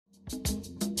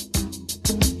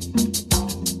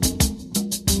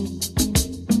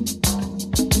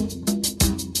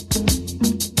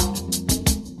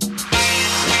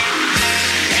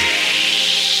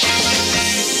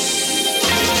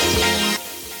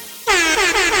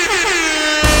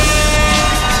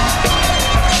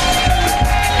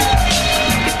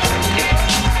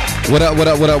What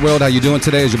up, world? How you doing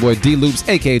today? It's your boy D Loops,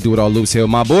 aka Do It All Loops here,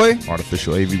 my boy.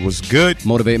 Artificial AV was good.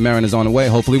 Motivate Marin is on the way,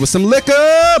 hopefully with some liquor.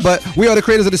 But we are the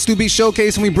creators of the Stu Beat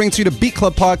Showcase, and we bring to you the Beat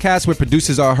Club podcast, where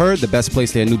producers are heard, the best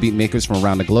place to hear new beat makers from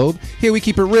around the globe. Here we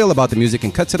keep it real about the music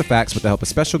and cut to the facts with the help of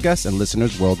special guests and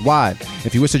listeners worldwide.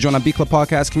 If you wish to join our Beat Club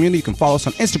podcast community, you can follow us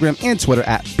on Instagram and Twitter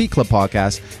at Beat Club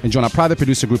Podcast, and join our private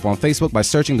producer group on Facebook by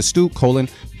searching the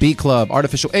Stu:*Beat Club.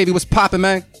 Artificial AV, what's popping,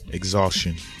 man?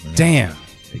 Exhaustion. Man. Damn.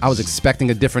 I was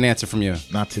expecting a different answer from you.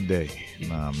 Not today.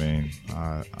 Nah, man.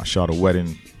 I shot a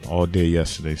wedding all day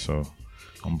yesterday, so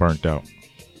I'm burnt out.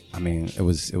 I mean, it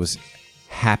was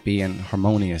happy and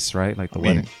harmonious, right? Like the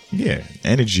wedding. Yeah,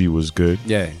 energy was good.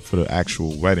 Yeah. For the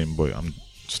actual wedding, but I'm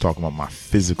just talking about my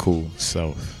physical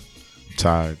self. I'm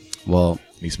tired. Well,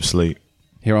 need some sleep.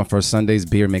 Here on First Sundays,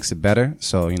 beer makes it better.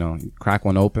 So, crack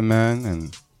one open, man,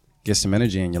 and get some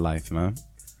energy in your life, man.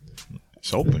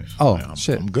 It's open. Oh, man,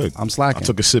 shit. I'm good. I'm slacking. I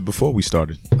took a sip before we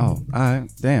started. Oh, all right.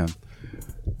 Damn.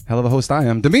 Hell of a host I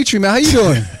am. Dimitri, man, how you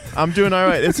doing? I'm doing all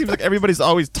right. It seems like everybody's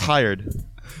always tired.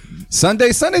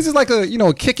 Sundays is like a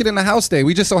kick it in the house day.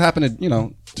 We just so happen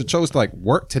to, to chose to like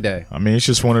work today. I mean, it's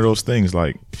just one of those things.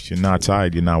 Like, if you're not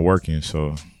tired, you're not working.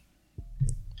 So,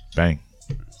 bang.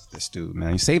 This dude,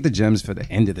 man. You saved the gems for the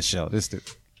end of the show. This dude.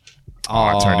 Oh,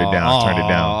 I turned it down.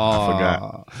 I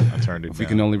forgot. I turned it down. If we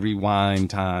can only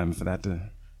rewind time for that to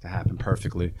happen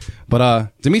perfectly.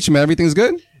 But Dimitri, man, everything's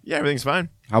good? Yeah, everything's fine.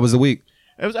 How was the week?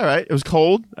 It was all right. It was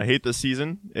cold. I hate this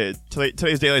season.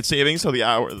 Today's daylight savings, so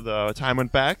the time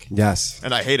went back. Yes.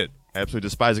 And I hate it. I absolutely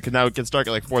despise it because now it gets dark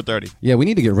at like 4:30. Yeah, we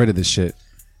need to get rid of this shit.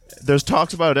 There's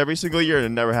talks about it every single year and it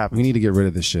never happens. We need to get rid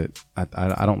of this shit.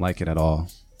 I don't like it at all.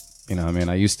 You know what I mean?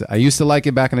 I used to like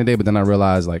it back in the day, but then I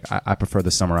realized like I prefer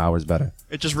the summer hours better.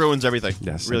 It just ruins everything.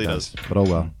 Yes, it really does. But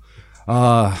oh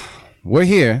well. We're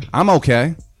here. I'm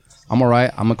okay. I'm all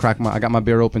right. I got my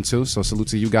beer open too, so salute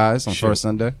to you guys on First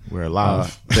Sunday. We're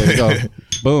alive. There you go.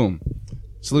 Boom.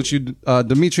 Salute you,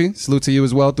 Dimitri. Salute to you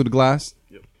as well through the glass.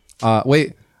 Yep.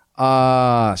 Wait.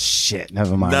 Shit.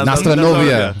 Never mind.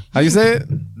 Nastarovia. How you say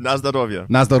it?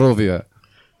 Nazdarovia.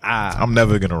 I'm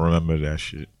never going to remember that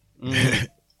shit.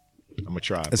 I'm going to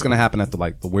try. It's going to happen at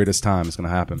the weirdest time. It's going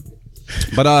to happen.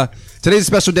 But today's a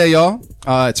special day, y'all.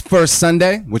 It's First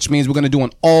Sunday, which means we're going to do an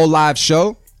all live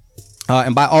show.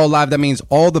 And by all live, that means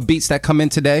all the beats that come in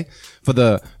today for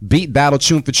the beat battle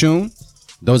tune for tune.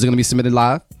 Those are going to be submitted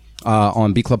live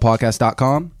on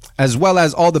beatclubpodcast.com, as well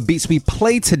as all the beats we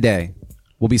play today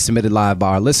will be submitted live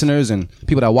by our listeners and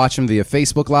people that watch them via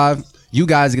Facebook Live. You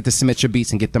guys get to submit your beats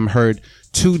and get them heard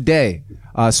today.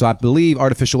 So I believe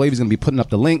Artificial Wave is going to be putting up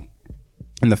the link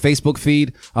in the Facebook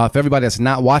feed. For everybody that's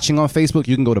not watching on Facebook,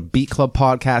 you can go to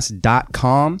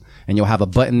beatclubpodcast.com and you'll have a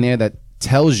button there that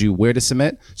tells you where to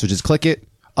submit. So just click it,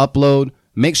 upload,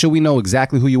 make sure we know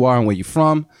exactly who you are and where you're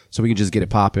from so we can just get it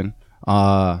popping.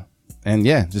 And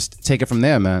yeah, just take it from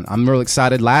there, man. I'm real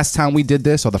excited. Last time we did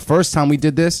this, or the first time we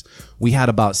did this, we had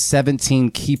about 17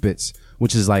 keep its,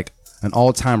 which is like an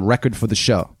all-time record for the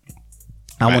show.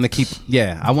 I want to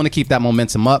keep that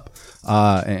momentum up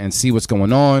and see what's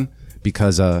going on,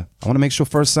 because I want to make sure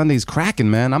First Sunday is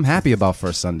cracking, man. I'm happy about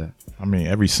First Sunday. I mean,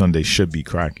 every Sunday should be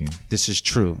cracking. This is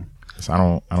true. So I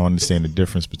don't understand the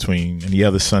difference between any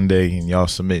other Sunday and y'all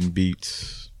submitting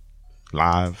beats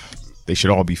live. They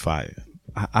should all be fire.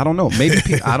 I don't know. Maybe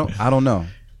I don't know.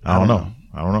 I don't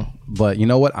know. But you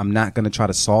know what? I'm not going to try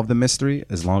to solve the mystery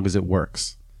as long as it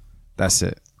works. That's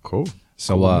it. Cool.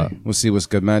 So we'll see what's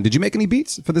good, man. Did you make any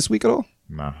beats for this week at all?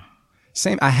 Nah.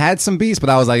 Same. I had some beats, but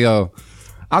I was like, yo,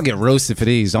 I'll get roasted for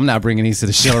these. I'm not bringing these to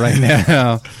the show right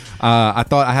now. I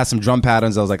thought I had some drum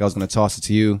patterns. I was going to toss it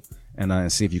to you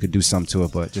and see if you could do something to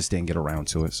it, but just didn't get around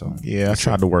to it. So yeah, I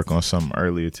tried to work on something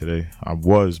earlier today. I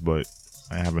was, but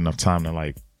I didn't have enough time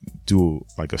to do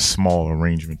a small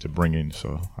arrangement to bring in.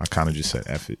 So I kind of just said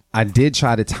F it. I did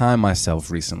try to time myself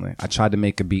recently. I tried to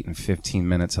make a beat in 15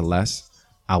 minutes or less.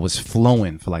 I was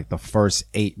flowing for the first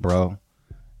 8, bro.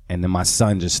 And then my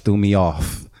son just threw me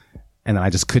off. And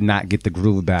I just could not get the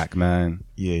groove back, man.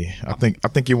 Yeah, I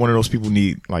think you're one of those people who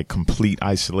need complete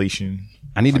isolation.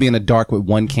 I need to be in the dark with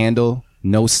one candle,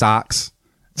 no socks,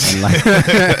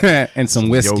 and, and some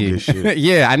whiskey.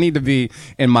 Yeah, I need to be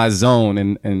in my zone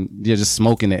and just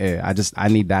smoking the air. I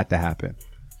need that to happen.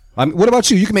 What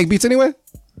about you? You can make beats anyway?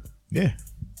 Yeah.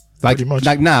 Pretty much.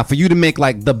 For you to make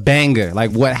the banger,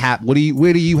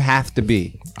 where do you have to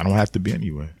be? I don't have to be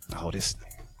anywhere. Oh, this thing.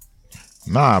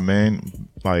 Nah, man.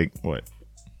 What?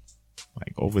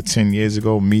 Over 10 years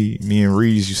ago, me and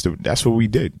Reeves that's what we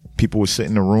did. People would sit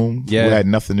in the room who had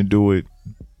nothing to do with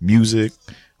music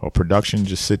or production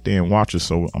just sit there and watch us.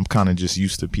 So I'm kind of just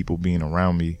used to people being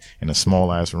around me in a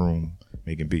small ass room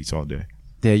making beats all day.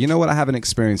 Yeah, you know what? I haven't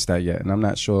experienced that yet, and I'm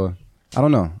not sure. I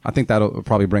don't know. I think that'll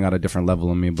probably bring out a different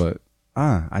level in me, but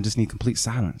I just need complete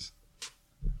silence.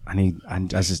 I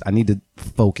need to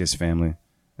focus, family,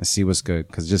 and see what's good.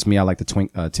 Because just me, I like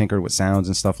to tinker with sounds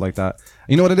and stuff like that.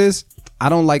 You know what it is? I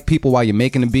don't like people while you're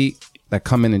making the beat that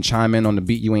come in and chime in on the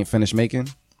beat you ain't finished making.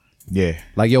 Yeah.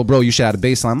 Like, yo, bro, you should have a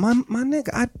bass line. My nigga,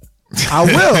 I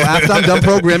will after I'm done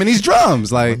programming these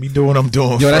drums. Like, Let me do what I'm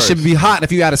doing. yo, that first. should be hot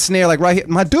if you had a snare like right here.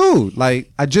 My dude,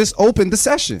 like, I just opened the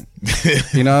session.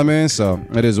 You know what I mean? So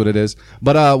it is what it is.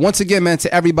 But once again, man,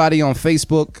 to everybody on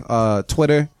Facebook,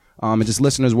 Twitter, and just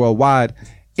listeners worldwide,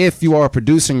 if you are a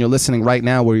producer and you're listening right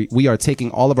now, we are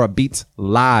taking all of our beats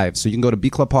live. So you can go to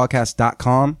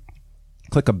beatclubpodcast.com,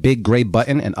 click a big gray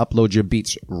button, and upload your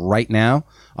beats right now.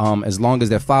 As long as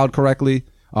they're filed correctly,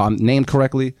 named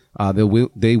correctly,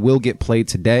 they will get played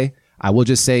today. I will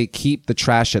just say, keep the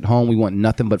trash at home. We want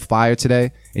nothing but fire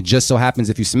today. It just so happens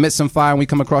if you submit some fire and we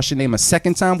come across your name a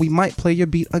second time, we might play your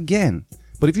beat again.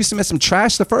 But if you submit some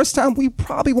trash the first time, we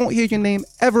probably won't hear your name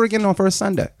ever again on first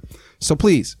Sunday. So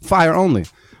please, fire only.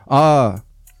 I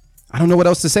don't know what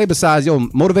else to say besides, yo,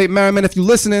 motivate Merriman if you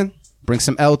listening. Bring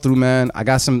some L through, man. I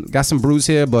got some brews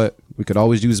here, but we could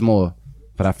always use more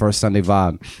for that first Sunday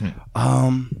vibe.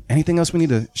 Anything else we need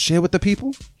to share with the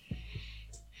people?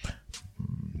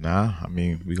 Nah, I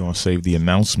mean, we're going to save the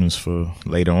announcements for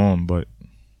later on, but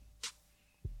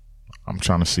I'm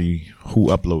trying to see who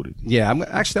uploaded. Yeah,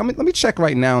 let me check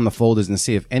right now in the folders and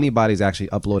see if anybody's actually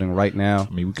uploading right now.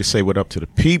 I mean, we could say what up to the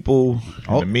people.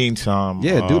 In the meantime,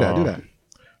 Yeah, do that.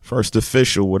 First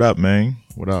Official, what up, man?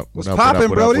 What up? What's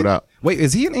poppin', Brody? What up? Wait,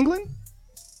 is he in England?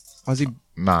 Or is he?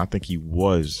 Nah, I think he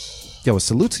was. Yo,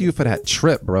 salute to you for that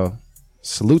trip, bro.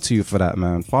 Salute to you for that,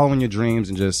 man. Following your dreams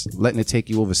and just letting it take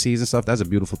you overseas and stuff. That's a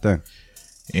beautiful thing.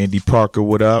 Andy Parker,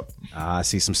 what up? I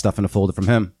see some stuff in the folder from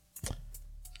him.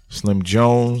 Slim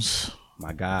Jones.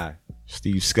 My guy.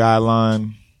 Steve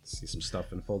Skyline. See some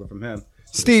stuff in the folder from him.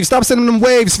 Steve, stop sending them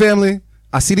waves, family.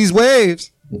 I see these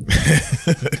waves.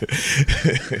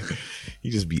 He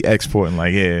just be exporting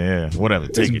like, yeah, whatever.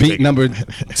 Take beat number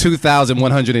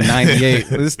 2,198.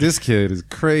 This kid is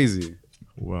crazy.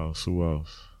 Who else?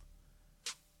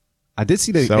 I did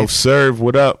see that. Self-serve,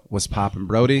 what up? What's poppin',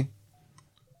 Brody?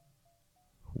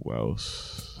 Who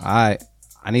else? All right.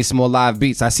 I need some more live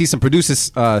beats. I see some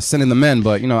producers sending them in,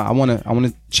 but I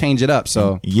wanna change it up.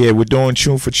 So yeah, we're doing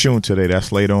tune for tune today.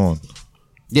 That's later on.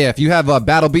 Yeah, if you have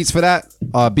battle beats for that,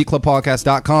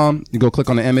 beatclubpodcast.com, you go click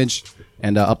on the image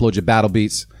and upload your battle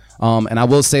beats. And I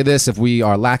will say this, if we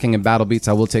are lacking in battle beats,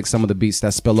 I will take some of the beats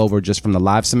that spill over just from the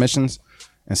live submissions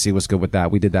and see what's good with that.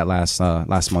 We did that last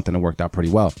month and it worked out pretty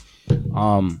well.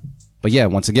 But yeah,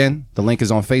 once again, the link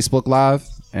is on Facebook Live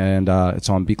and it's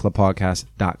on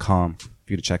beatclubpodcast.com for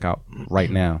you to check out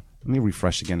right now. Let me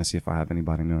refresh again to see if I have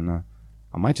anybody new or not.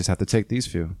 I might just have to take these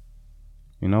few.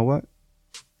 You know what?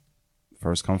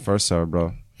 First come, first serve,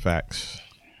 bro. Facts.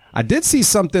 I did see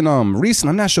something recent.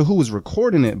 I'm not sure who was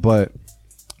recording it, but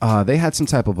they had some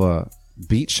type of a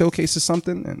beat showcase or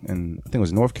something, and I think it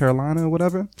was North Carolina or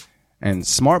whatever. And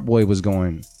Smart Boy was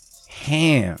going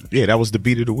ham. Yeah, that was the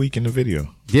beat of the week in the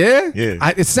video. Yeah?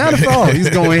 Yeah. It sounded wrong. He's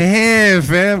going ham,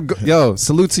 fam. Yo,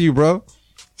 salute to you, bro.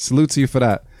 Salute to you for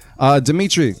that.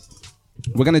 Dimitri,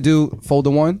 we're going to do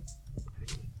folder 1.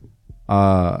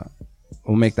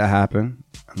 We'll make that happen.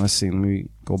 Let's see. Let me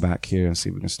go back here and see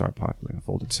if we can start populating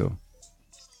folder 2.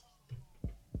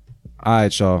 All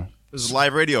right, y'all. This is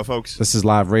live radio, folks. This is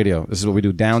live radio. This is what we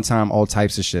do. Downtime, all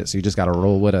types of shit. So you just got to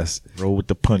roll with us. Roll with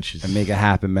the punches. And make it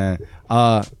happen, man.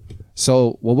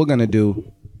 So what we're going to do,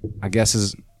 I guess,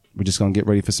 is we're just going to get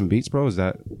ready for some beats, bro. Is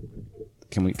that...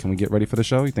 Can we get ready for the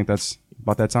show? You think that's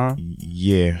about that time?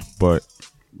 Yeah, but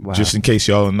just in case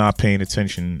y'all are not paying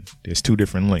attention, there's 2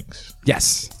 different links.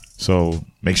 Yes. So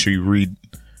make sure you read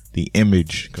the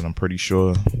image, because I'm pretty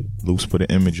sure Luce put an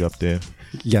image up there.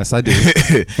 Yes, I do.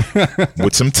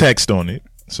 With some text on it.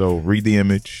 So read the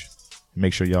image.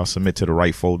 Make sure y'all submit to the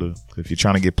right folder. If you're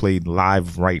trying to get played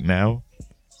live right now,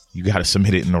 you got to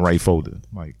submit it in the right folder.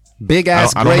 Like big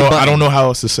ass gray button. I don't know how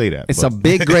else to say that. It's a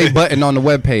big gray button on the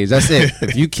webpage. That's it.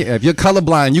 If you're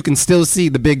colorblind, you can still see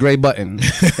the big gray button.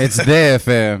 It's there,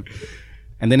 fam.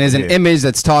 And then there's an image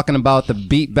that's talking about the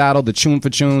beat battle, the tune for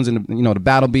tunes, and the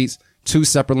battle beats. 2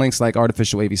 separate links, like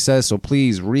Artificial Wavy says. So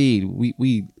please read.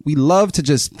 We love to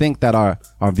just think that our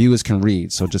viewers can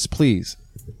read. So just please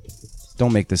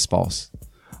don't make this false.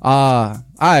 All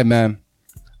right, man.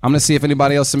 I'm gonna see if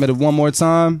anybody else submitted one more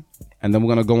time, and then we're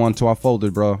gonna go on to our folder,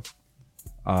 bro.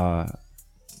 We're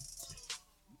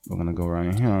We're gonna go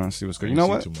right here. Let's see what's good. You Can't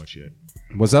know see what? Too much yet.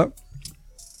 What's up?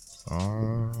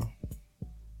 I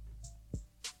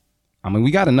mean,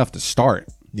 we got enough to start.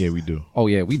 Yeah, we do. Oh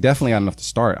yeah, we definitely got enough to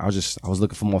start. I was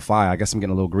looking for more fire. I guess I'm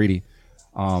getting a little greedy.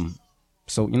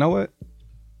 So you know what?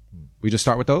 We just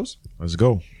start with those. Let's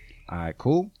go. All right,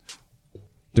 cool.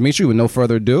 Dimitri, with no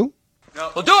further ado,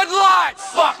 We'll do it live.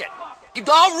 Fuck it.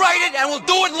 I'll write it and we'll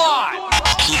do it live.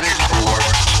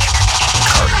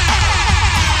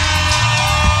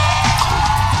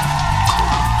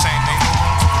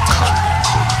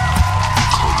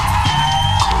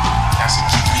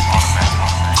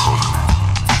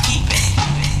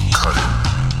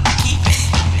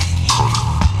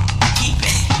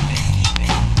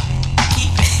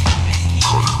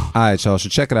 all right, y'all. So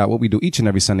check it out. What we do each and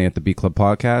every Sunday at the Beat Club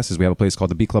Podcast is we have a place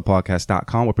called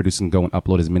thebeatclubpodcast.com where producers can go and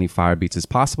upload as many fire beats as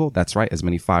possible. That's right, as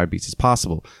many fire beats as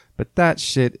possible. But that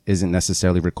shit isn't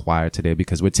necessarily required today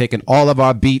because we're taking all of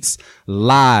our beats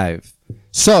live.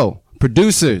 So,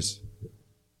 producers,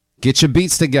 get your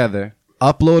beats together,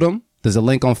 upload them. There's a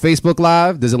link on Facebook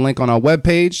Live. There's a link on our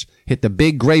webpage. Hit the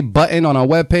big gray button on our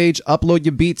webpage, upload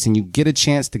your beats, and you get a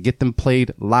chance to get them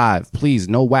played live. Please,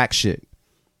 no whack shit.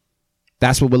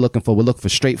 That's what we're looking for. We're looking for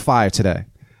straight fire today.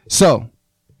 So,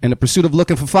 in the pursuit of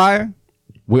looking for fire,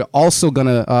 we're also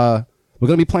gonna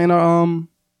be playing our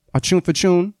tune for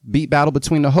tune beat battle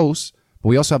between the hosts, but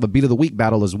we also have a beat of the week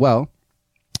battle as well,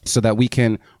 so that we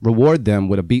can reward them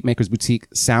with a Beatmakers Boutique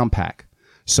sound pack.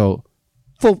 So,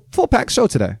 full pack show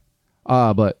today.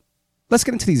 But let's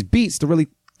get into these beats to really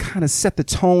kind of set the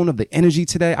tone of the energy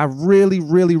today. I really,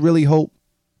 really, really hope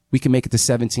we can make it to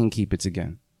 17 keep it's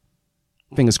again.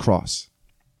 Fingers crossed.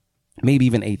 Maybe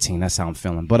even 18. That's how I'm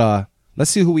feeling. But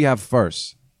let's see who we have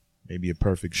first. Maybe a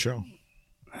perfect show.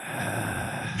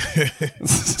 High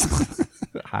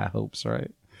hopes, right?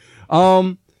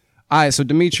 All right, so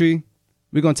Dimitri,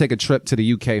 we're gonna take a trip to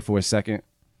the UK for a second.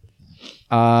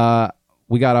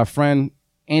 We got our friend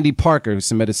Andy Parker who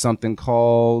submitted something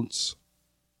called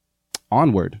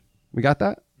Onward. We got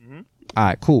that? Mm-hmm. All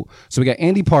right, cool. So we got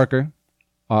Andy Parker.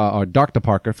 Or Dr.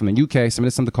 Parker from the UK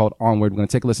submitted something called Onward. We're going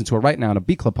to take a listen to it right now on the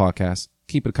Beat Club Podcast.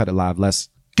 Keep it, cut it live. Let's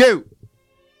go.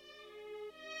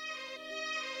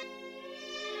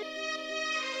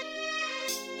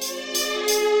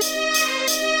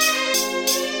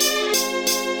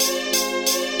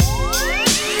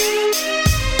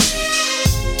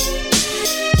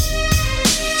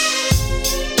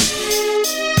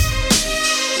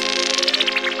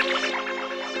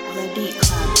 The Beat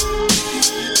Club.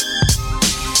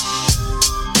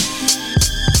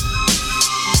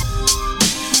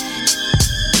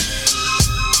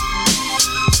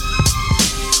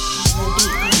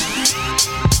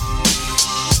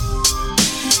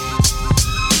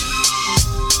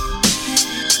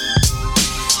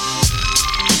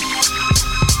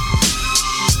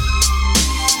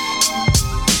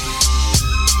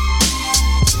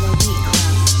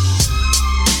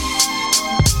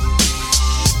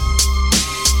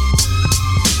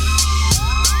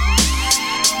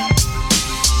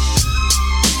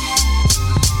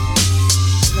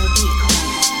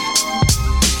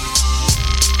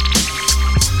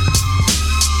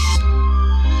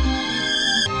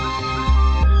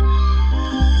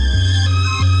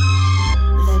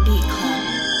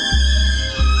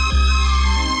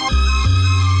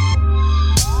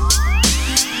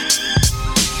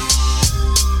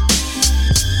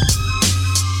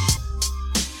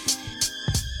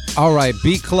 All right,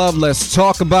 Beat Club, let's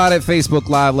talk about it. Facebook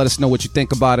Live, let us know what you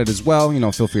think about it as well. You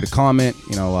know, feel free to comment.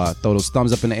 You know, throw those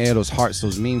thumbs up in the air, those hearts,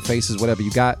 those mean faces, whatever you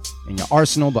got in your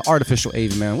arsenal. But artificial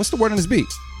AV, man, what's the word on this beat?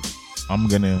 I'm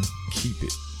gonna keep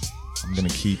it. I'm gonna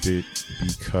keep it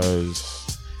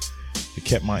because it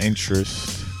kept my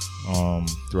interest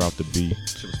throughout the beat.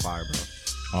 Shit was fire,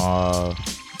 bro.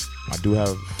 I do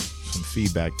have some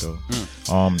feedback though.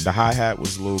 The hi-hat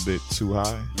was a little bit too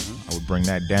high. I would bring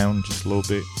that down just a little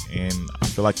bit, and I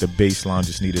feel like the bass line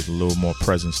just needed a little more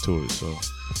presence to it. So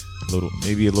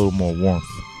maybe a little more warmth.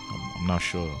 I'm not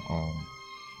sure.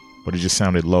 But it just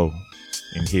sounded low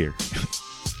in here.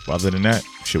 But other than that,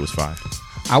 shit was fire.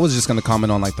 I was just gonna comment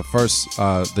on like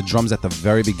the drums at the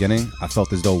very beginning. I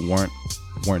felt as though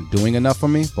weren't doing enough for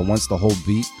me, but once the whole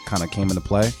beat kind of came into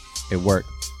play, it worked.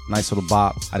 Nice little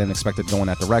bop. I didn't expect it going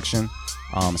that direction,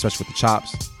 especially with the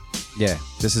chops. Yeah,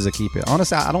 this is a keep it.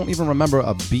 Honestly, I don't even remember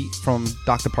a beat from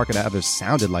Dr. Parker that ever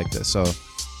sounded like this. So,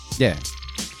 yeah.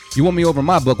 You want me over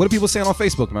my book? What are people saying on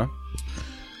Facebook, man?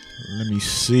 Let me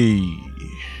see.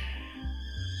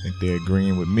 I think they're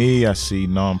agreeing with me. I see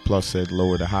Non Plus said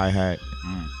lower the hi-hat.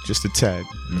 Just a tad.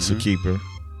 It's a keeper.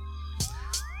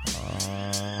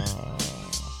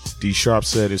 D Sharp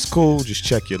said it's cool. Just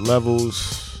check your levels.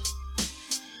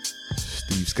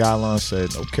 Steve Skyline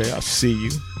said, "Okay, I see you."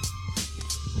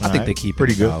 I think they keep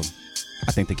pretty it, good. dog.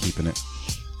 I think they keeping it.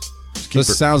 Keep This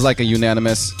it. sounds like a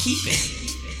unanimous.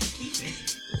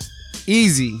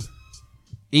 Easy.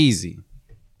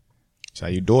 That's how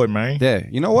you do it, man. Yeah.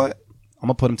 You know what? I'm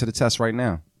gonna put him to the test right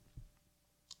now.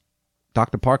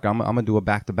 Dr. Parker, I'm gonna do a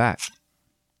back to back.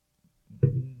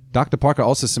 Dr. Parker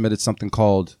also submitted something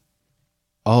called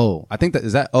I think that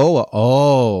is that or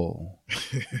oh.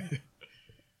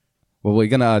 Well, we're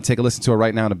gonna take a listen to it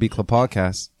right now on the Beat Club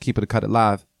podcast. Keep it or cut it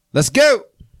live. Let's go.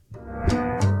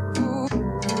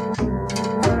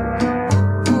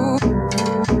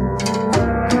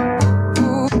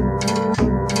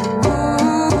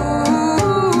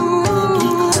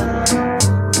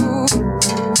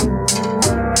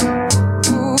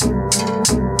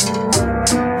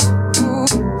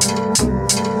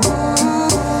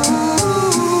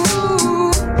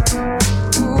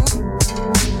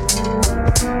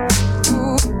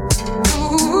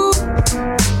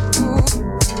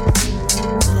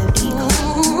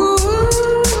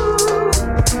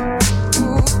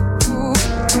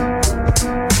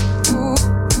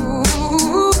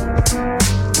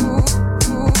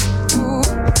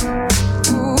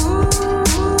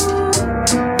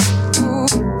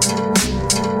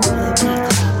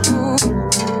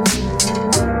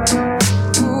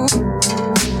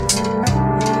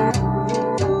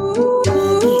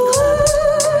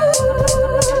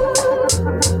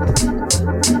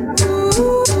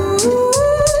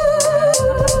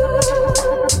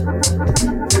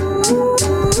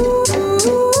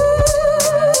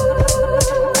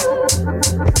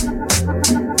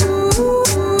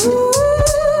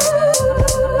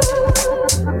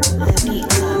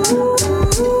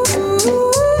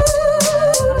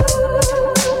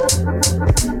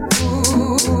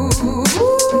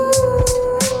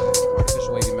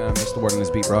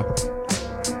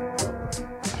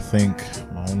 I think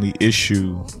my only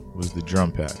issue was the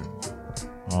drum pattern.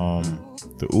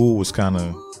 The ooh was kind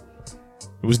of,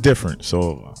 it was different,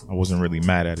 so I wasn't really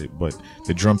mad at it, but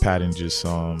the drum pattern just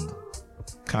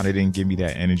kind of didn't give me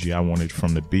that energy I wanted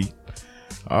from the beat.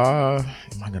 Am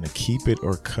I gonna keep it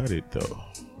or cut it though?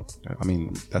 I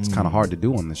mean, that's kind of hard to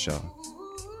do on this show.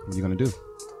 What are you gonna do?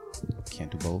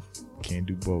 Can't do both. Can't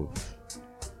do both.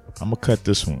 I'm gonna cut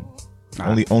this one.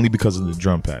 All Only because of the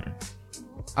drum pattern.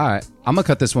 All right, I'm gonna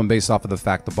cut this one based off of the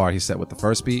fact the bar he set with the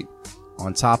first beat.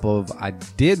 On top of, I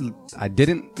didn't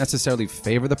necessarily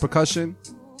favor the percussion,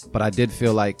 but I did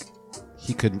feel like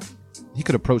he could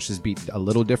approach this beat a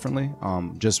little differently,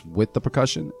 just with the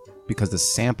percussion, because the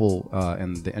sample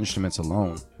and the instruments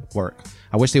alone work.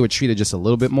 I wish they would treat it just a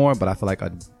little bit more, but I feel like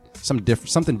something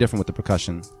different with the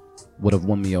percussion would have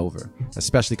won me over,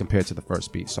 especially compared to the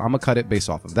first beat. So I'm gonna cut it based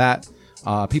off of that.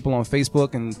 People on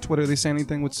Facebook and Twitter, they say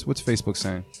anything? What's Facebook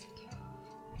saying?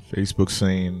 Facebook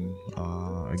saying,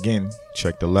 again,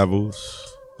 check the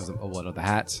levels. What are the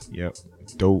hats? Yep.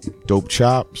 Dope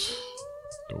chops.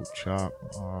 Dope chop.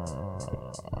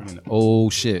 I mean, oh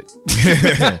shit.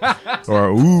 Or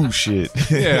ooh shit.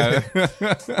 Yeah.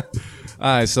 All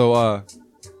right, so I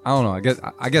don't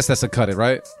know. I guess that's a cut it,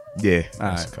 right? Yeah.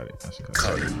 All That's right. cut it. That's a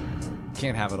cut it.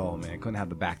 Can't have it all, man. Couldn't have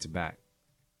the back to back.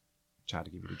 Tried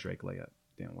to give you the Drake layup.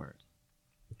 Didn't work.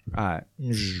 All right.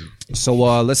 So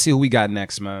let's see who we got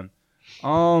next, man.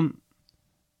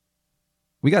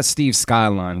 We got Steve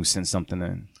Skyline who sent something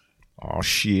in. Oh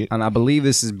shit. And I believe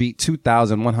this is beat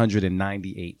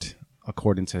 2,198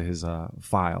 according to his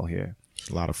file here. It's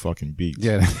a lot of fucking beats.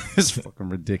 Yeah, it's fucking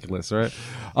ridiculous, right?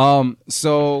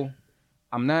 So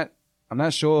I'm not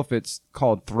sure if it's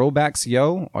called Throwbacks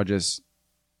Yo or just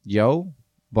Yo,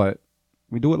 but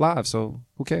we do it live, so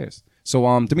who cares? So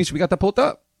Dimitri, we got that pulled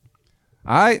up.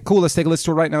 All right, cool. Let's take a listen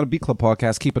to it right now. The Beat Club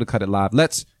podcast. Keep it or cut it live.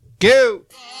 Let's go.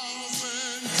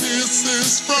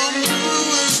 Kisses from you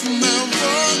is never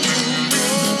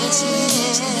I just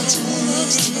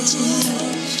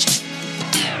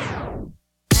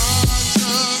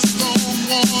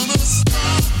don't wanna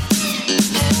stop.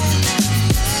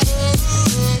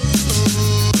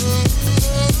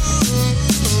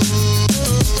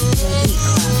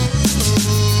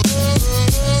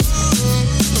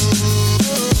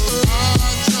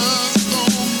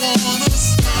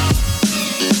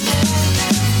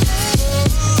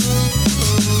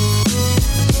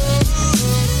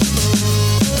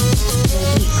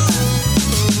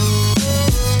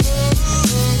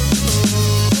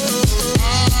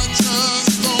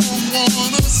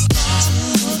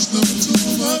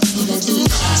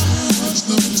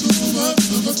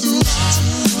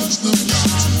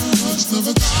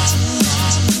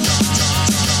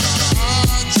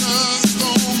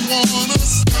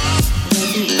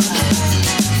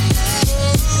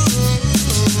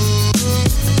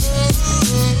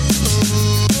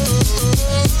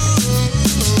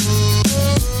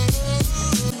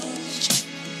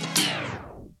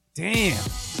 Damn.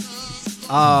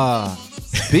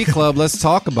 Beat Club, let's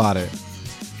talk about it.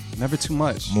 Never too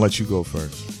much. I'm gonna let you go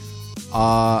first.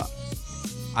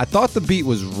 I thought the beat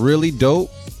was really dope.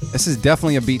 This is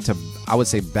definitely a beat to, I would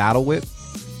say, battle with.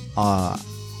 I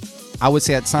would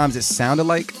say at times it sounded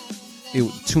like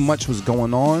too much was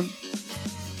going on,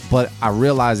 but I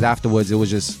realized afterwards it was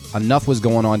just enough was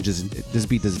going on. Just this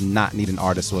beat does not need an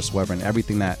artist whatsoever, and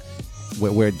everything that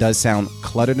where it does sound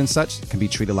cluttered and such can be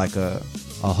treated like a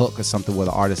hook or something where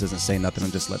the artist doesn't say nothing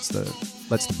and just lets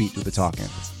the beat do the talking.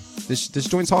 This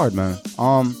joint's hard, man.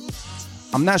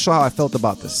 I'm not sure how I felt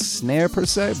about the snare per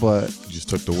se, but You just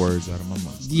took the words out of my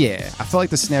mouth. yeah, I felt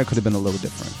like the snare could have been a little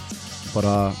different. But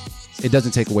it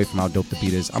doesn't take away from how dope the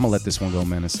beat is. I'm gonna let this one go,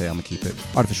 man, and say I'm gonna keep it.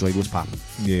 Artificial Able was popping.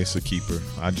 Yeah, it's a keeper.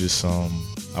 I just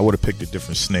I would have picked a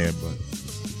different snare, but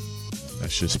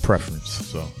that's just preference.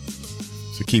 So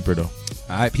it's a keeper though.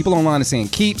 All right, people online are saying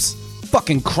keeps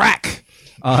fucking crack.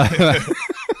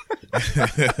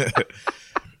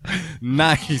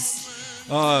 Nice.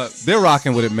 They're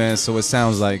rocking with it, man. So it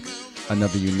sounds like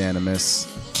another unanimous.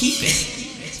 Keep it.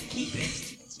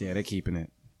 Yeah, they're keeping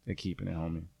it. They're keeping it,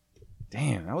 homie.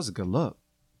 Damn, that was a good look.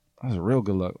 That was a real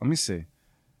good look. Let me see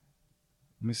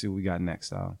what we got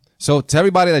next. So to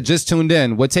everybody that just tuned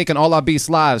in, we're taking all our beats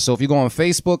live. So if you go on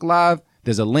Facebook Live,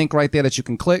 there's a link right there that you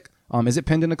can click. Is it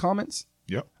pinned in the comments?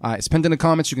 Yep. All right, it's pinned in the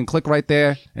comments. You can click right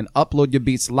there and upload your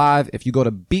beats live. If you go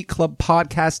to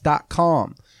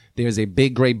beatclubpodcast.com, there's a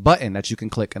big gray button that you can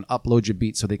click and upload your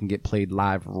beats so they can get played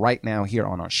live right now here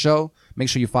on our show. Make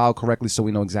sure you file correctly so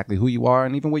we know exactly who you are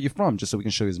and even where you're from, just so we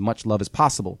can show you as much love as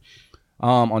possible.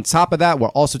 On top of that, we're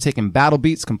also taking battle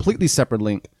beats, completely separate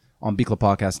link on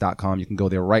beatclubpodcast.com. You can go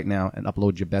there right now and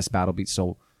upload your best battle beats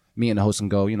so me and the host can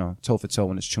go, toe for toe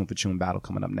in this tune for tune battle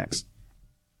coming up next.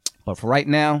 But for right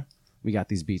now, we got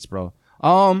these beats, bro.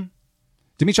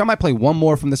 Dimitri, I might play one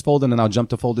more from this folder and then I'll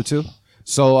jump to folder 2.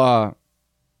 So, are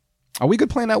we good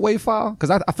playing that wave file?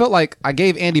 Because I felt like I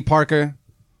gave Andy Parker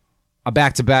a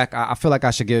back-to-back. I feel like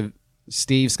I should give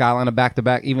Steve Skyline a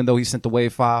back-to-back, even though he sent the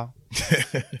wave file.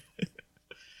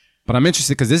 But I'm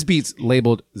interested because this beat's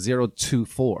labeled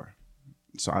 024.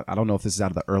 So I don't know if this is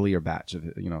out of the earlier batch of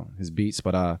his beats,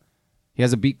 but he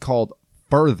has a beat called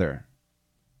Further.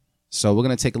 So we're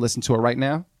going to take a listen to it right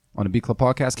now on the Beat Club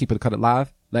Podcast. Keep it cut it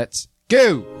live. Let's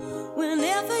go.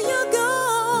 Whenever you're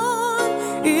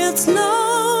gone, it's lonely.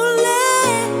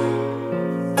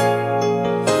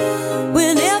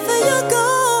 Whenever you're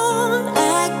gone,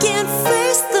 I can't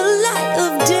face the light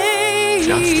of day.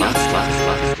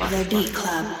 The Beat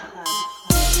Club.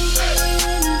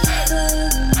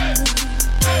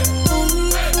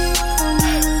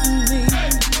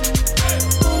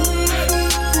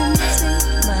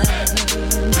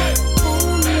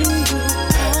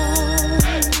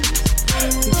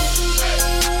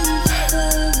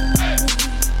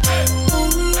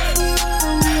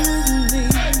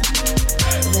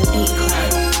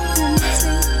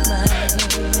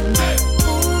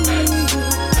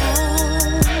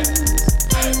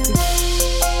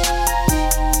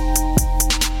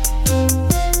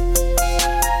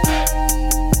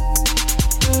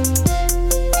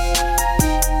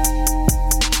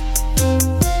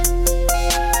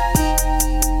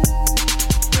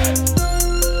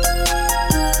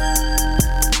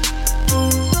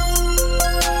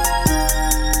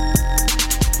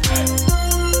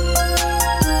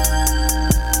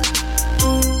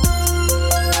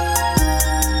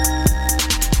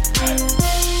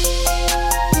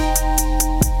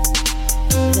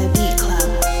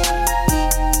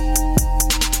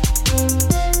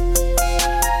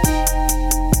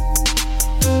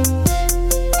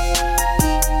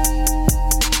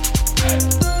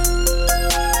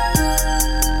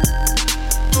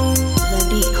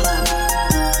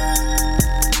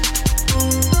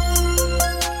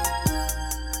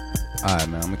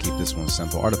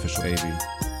 Artificial AV.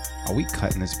 Are we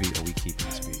cutting this beat or are we keeping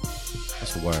this beat?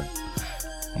 What's the word?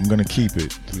 I'm gonna keep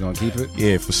it. You gonna keep it?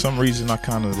 Yeah, for some reason I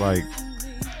kind of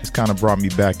it's kind of brought me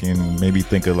back and made me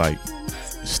think of like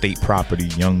state property,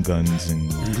 Young Guns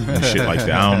and shit like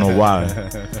that. I don't know why.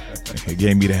 It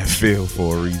gave me that feel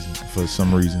for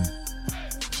some reason.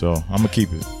 So I'm gonna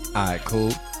keep it. All right,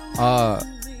 cool.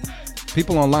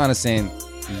 People online are saying,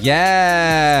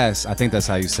 yes. I think that's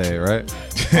how you say it, right?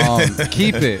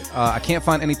 Keep it. I can't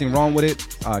find anything wrong with it.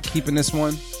 Keeping this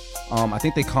one. I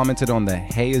think they commented on the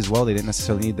hey as well. They didn't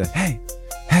necessarily need the hey,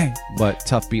 but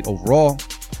tough beat overall.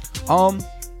 Yeah,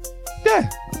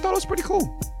 I thought it was pretty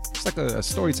cool. It's like a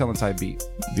storytelling type beat.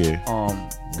 Yeah.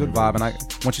 Good vibe. And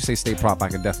once you say state prop, I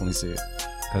can definitely see it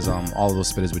because all of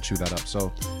those spitters would chew that up.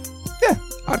 So yeah,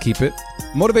 I'd keep it.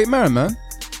 Motivate Marin, man.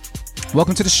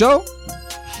 welcome to the show.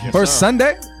 Yes, First sir.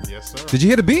 Sunday. Yes, sir. Did you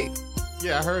hear the beat?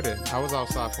 Yeah, I heard it. I was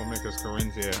outside for a minute because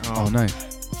Corinne's here. Oh,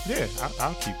 nice. Yeah,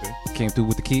 I'll keep it. Came through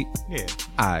with the key. Yeah.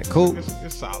 All right, cool.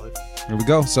 It's solid. Here we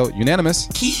go. So, unanimous.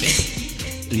 Keep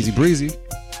it. Easy breezy.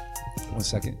 1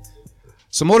 second.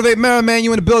 So, Motivate Mara, man,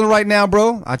 you in the building right now,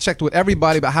 bro. I checked with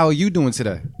everybody, but how are you doing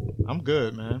today? I'm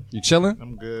good, man. You chilling?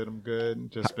 I'm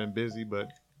good. Just been busy, but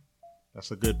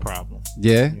that's a good problem.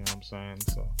 Yeah. You know what I'm saying?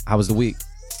 So How was the week?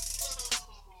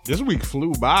 this week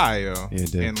flew by, yo. Yeah,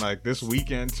 it did. And like this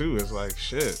weekend too, it's like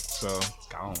shit. So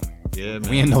Gone. yeah, man.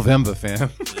 We in November,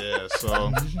 fam. Yeah,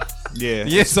 so yeah.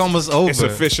 Yeah, it's almost over. It's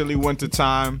officially winter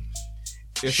time.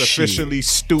 It's officially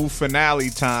stew finale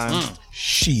time.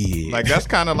 Shit. Like that's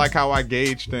kind of like how I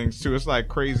gauge things too. It's like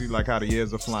crazy, like how the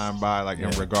years are flying by, like in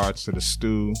regards to the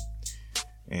stew.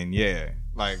 And yeah,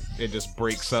 like it just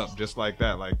breaks up just like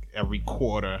that. Like every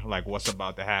quarter, like what's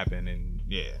about to happen, and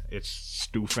yeah, it's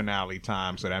stew finale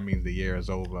time. So that means the year is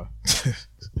over.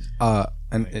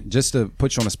 And just to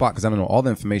put you on the spot, because I don't know all the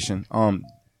information.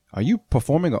 Are you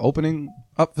performing or opening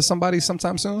up for somebody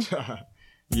sometime soon?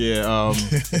 Yeah,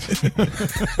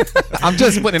 I'm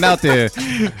just putting it out there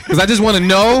because I just want to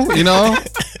know, you know.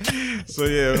 so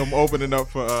yeah, I'm opening up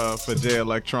for Jay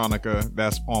Electronica.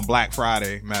 That's on Black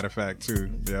Friday, matter of fact, too.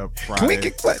 Yeah, Friday. Can we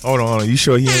get Hold on. You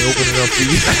sure he ain't opening up for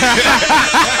you?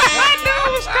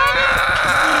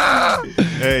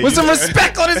 Hey, With some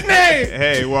respect on his name.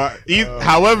 Hey, well,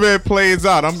 however it plays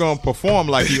out, I'm gonna perform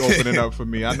like he opening up for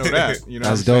me. I know that. You know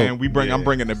That's what I'm saying? dope. I'm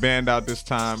bringing the band out this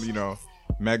time. You know,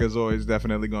 Megazoid's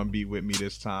definitely gonna be with me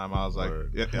this time. I was like,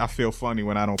 I feel funny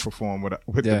when I don't perform with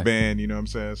the band. You know what I'm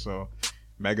saying? So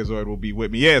Megazoid will be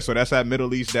with me. Yeah, so that's at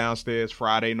Middle East Downstairs,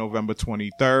 Friday, November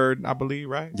 23rd, I believe,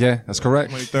 right? Yeah, that's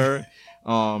correct. 23rd.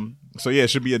 So yeah, it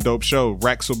should be a dope show.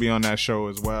 Rex will be on that show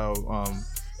as well.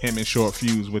 Him and Short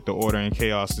Fuse with the Order and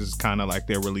Chaos is kind of like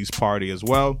their release party as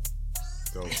well.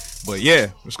 Dope. But yeah,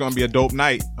 it's gonna be a dope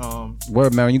night.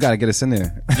 Word, man, you got to get us in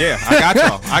there. Yeah, I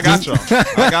got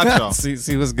y'all.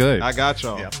 see what's good. I got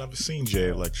y'all. Yeah, I've never seen Jay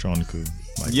Electronica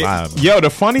like Yeah, live. yo, the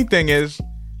funny thing is,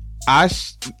 I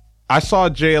saw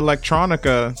Jay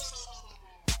Electronica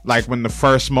like when the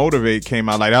first Motivate came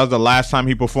out. Like that was the last time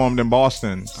he performed in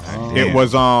Boston. It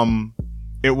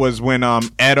was when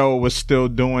Edo was still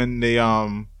doing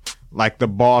the like the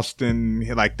Boston,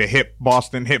 like the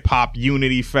Boston hip hop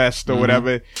Unity Fest or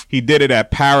whatever. He did it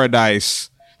at Paradise.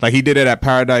 Like he did it at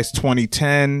Paradise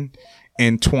 2010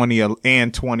 and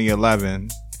 2011.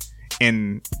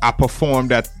 And I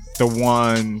performed at the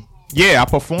one. Yeah, I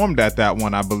performed at that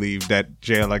one, I believe, that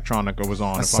Jay Electronica was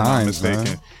on, That's if I'm not signs, mistaken.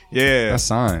 man. Yeah. That's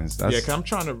signs. That's, Yeah, cause I'm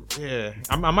trying to. Yeah,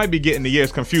 I might be getting the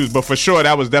years confused, but for sure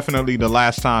that was definitely the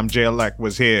last time Jay Elect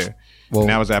was here. Well- and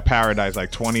that was at Paradise,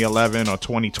 like 2011 or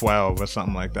 2012 or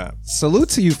something like that. salute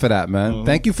to you for that, man.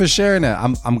 Thank you for sharing that.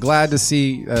 I'm glad to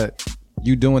see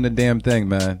you doing the damn thing,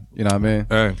 man. You know what I mean?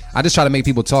 Hey. I just try to make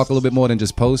people talk a little bit more than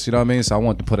just post. You know what I mean? So I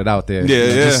want to put it out there. Yeah, you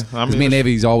know, yeah. just- I 'cause mean, me and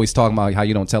Navy's always talking about how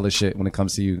you don't tell us shit when it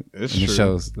comes to you It's in the true.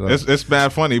 shows. So, It's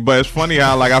bad funny, but it's funny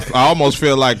how like I almost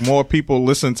feel like more people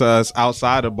listen to us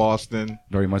outside of Boston,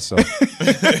 very much so.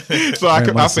 so I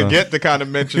Very much so. forget to kind of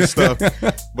mention stuff.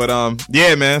 But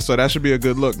yeah, man. So that should be a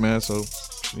good look, man. So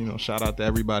shout out to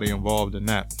everybody involved in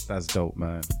that. That's dope,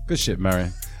 man. Good shit,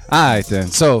 Marion. All right, then.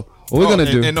 So what we're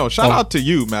gonna do? And no, shout out to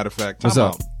you. Matter of fact, What's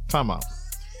up? Time out.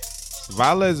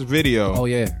 Viola's video Oh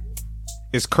yeah.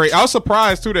 is crazy. I was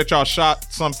surprised too that y'all shot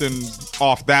something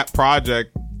off that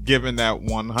project, given that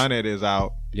 100 is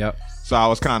out. Yep. So I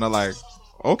was kind of like,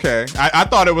 okay. I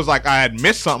thought it was like I had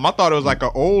missed something. I thought it was like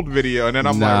an old video, and then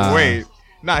I'm Nah. like, wait,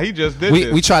 he just did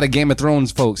this. We try to Game of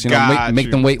Thrones folks, you know, Got make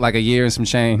you. them wait like a year and some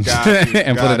change Got you,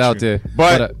 and put got it out you. there.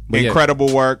 But yeah.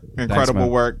 incredible work. man.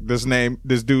 Work.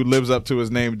 This dude lives up to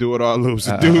his name. Do it all lose.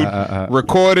 The dude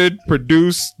recorded,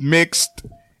 produced, mixed,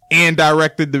 and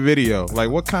directed the video. Like,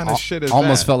 what kind of shit is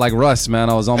Almost that? felt like Russ, man.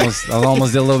 I almost did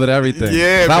a little bit of everything.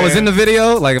 Yeah, if I was man. in the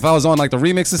video, like if I was on like the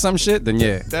remix or some shit, then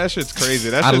yeah, That shit's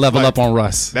crazy. I'd level up on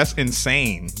Russ. That's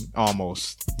insane,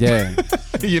 almost. Yeah.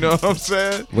 You know what I'm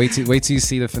saying? wait till you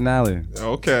see the finale.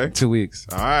 Okay. 2 weeks.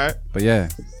 All right. But yeah,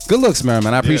 good looks, man.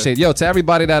 I appreciate it. Yo, to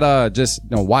everybody that just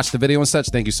watched the video and such,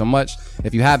 thank you so much.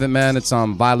 If you haven't, man, it's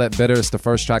Violet Bitter. It's the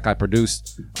first track I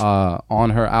produced on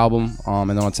her album. And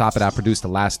then on top of that, I produced the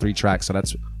last 3 tracks. So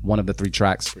that's one of the 3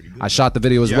 tracks. I shot the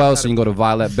video as well, so you can go to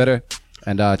Violet Bitter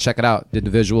and check it out. Did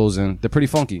the visuals and they're pretty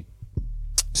funky.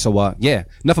 So yeah,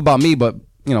 enough about me, but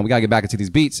we gotta get back into these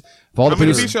beats. For all the How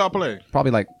many producers, beats y'all play?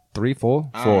 probably like 3,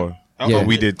 4. 4. Yeah.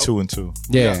 We did 2 and 2.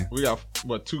 Yeah. We got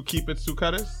what? 2 keep it, 2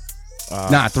 cutters.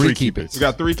 Nah, three keep it. You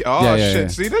got 3. Oh Yeah, shit! yeah.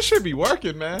 See, this should be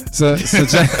working, man. So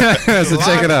check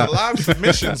it out. The live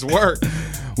submissions work.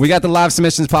 We got the live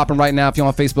submissions popping right now. If you're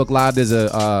on Facebook Live, there's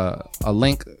a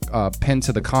link pinned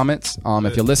to the comments.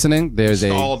 If you're listening, there's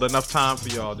Stalled enough time for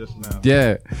y'all just now.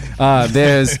 Yeah.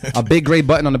 There's a big gray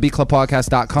button on the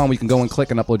beatclubpodcast.com where you can go and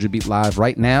click and upload your beat live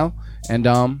right now. And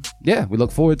yeah, we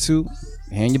look forward to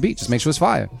hearing your beat. Just make sure it's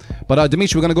fire. But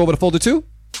Dimitri, we're going to go over to folder 2.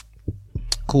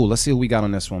 Cool. Let's see what we got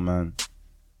on this one, man.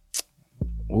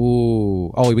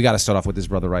 Ooh. Oh, we got to start off with this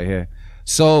brother right here.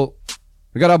 So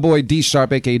we got our boy D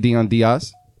Sharp, aka Dion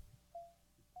Diaz.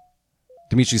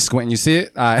 Dimitri squinting, you see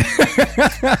it? All right.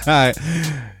 All right.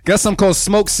 Got something called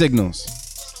Smoke Signals.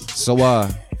 So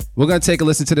we're going to take a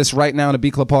listen to this right now on the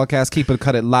Beat Club Podcast. Keep it,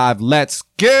 cut it live. Let's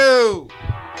go.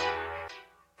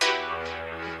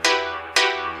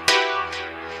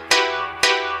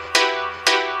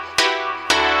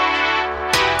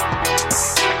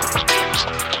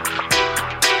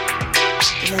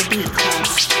 The Beat Club.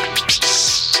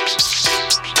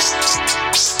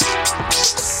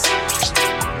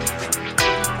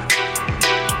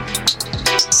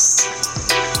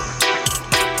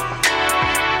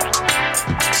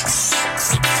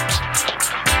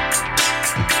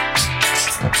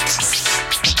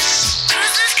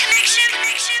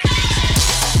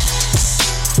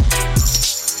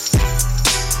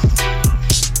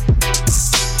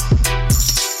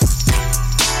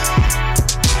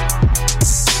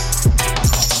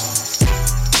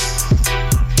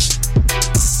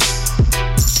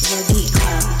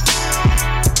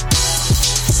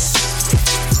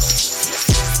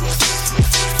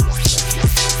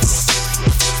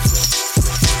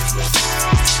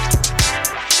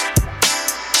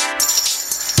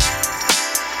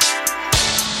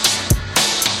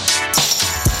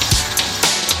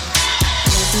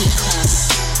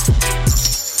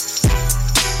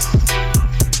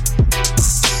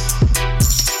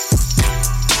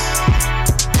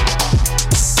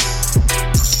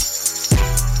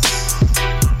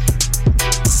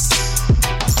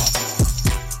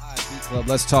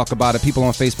 Let's talk about it. People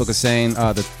on Facebook are saying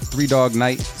the Three Dog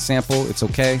Night sample, it's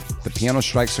okay. The piano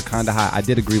strikes are kind of high. I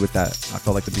did agree with that. I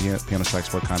felt like the piano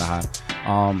strikes were kind of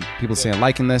high. People saying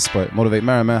liking this, but Motivate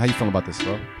Merriman, man, how you feeling about this,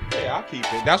 bro? Yeah, I'll keep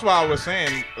it. That's why I was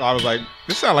saying, I was like,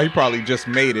 this sounded like he probably just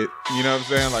made it. You know what I'm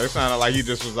saying? Like, it sounded like he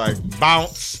just was like,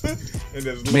 bounce. And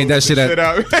just made that shit at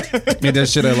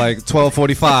like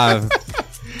 12:45.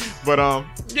 But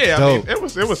yeah, Dope. I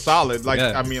mean, it was solid. Like,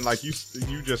 Yeah. I mean, like you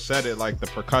just said it. Like the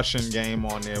percussion game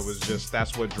on there was just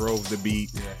that's what drove the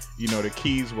beat. Yeah. You know, the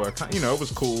keys were, it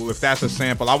was cool. If that's a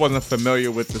sample, I wasn't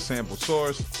familiar with the sample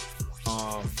source,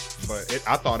 but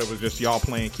I thought it was just y'all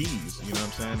playing keys. You know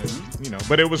what I'm saying?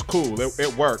 But it was cool.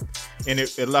 It worked, and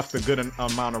it left a good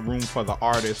amount of room for the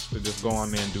artists to just go on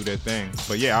there and do their thing.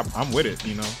 But yeah, I'm with it.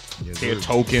 You know, Hear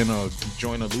Token or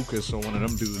Joyner Lucas or one of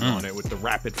them dudes on it with the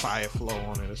rapid fire flow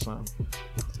on it or something.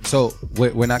 So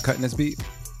we're not cutting this beat?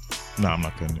 No, I'm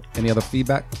not cutting it. Any other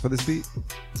feedback for this beat?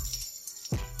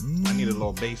 I need a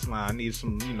little bass line. I need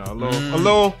some, a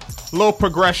little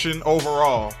progression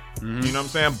overall. You know what I'm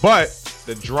saying? But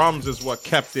the drums is what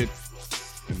kept it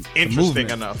interesting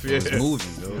enough. Yeah. It's moving,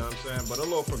 though. You know what I'm saying? But a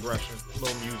little progression, a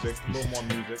little music, a little more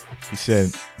music. He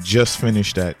said, just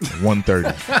finished at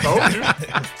 1:30. Told you.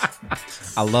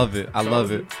 I love it. I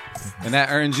love it. And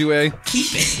that earns you a keep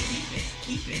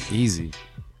it. Easy.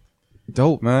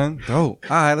 Dope, man. Dope.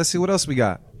 All right, let's see what else we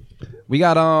got. We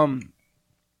got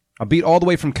a beat all the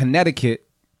way from Connecticut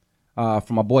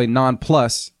from my boy Non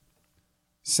Plus.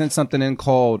 Sent something in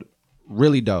called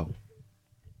Really Dope.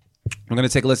 We're going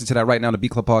to take a listen to that right now on the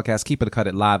Beat Club Podcast. Keep it, cut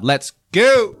it live. Let's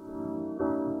go.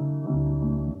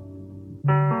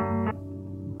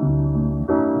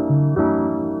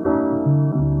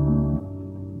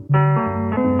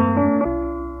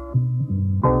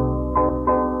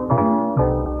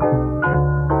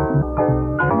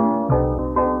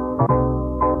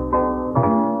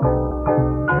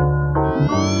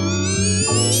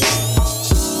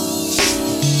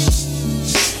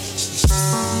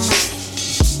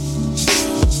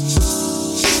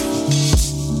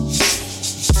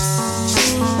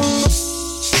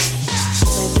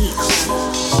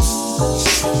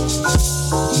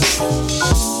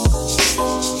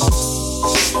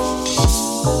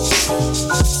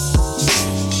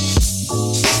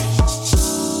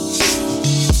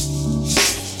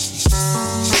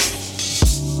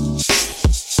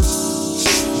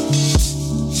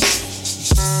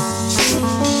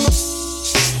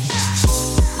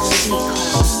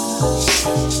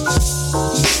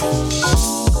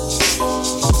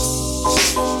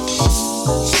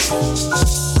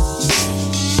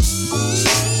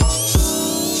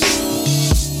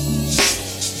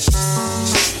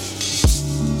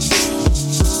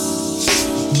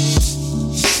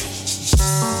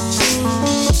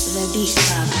 Beat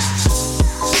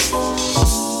Club.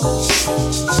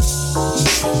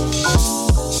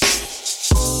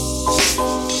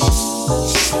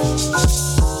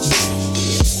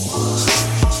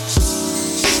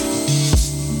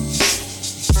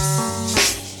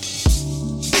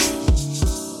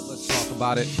 Let's talk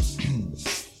about it.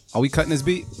 Are we cutting this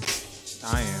beat?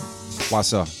 I am. Why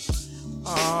so?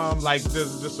 Like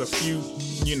there's just a few,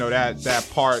 you know, that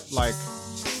part, like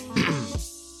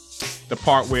the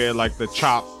part where like the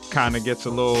chop kind of gets a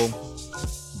little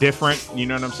different. You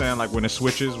know what I'm saying? Like when it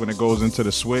switches, when it goes into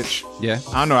the switch. Yeah.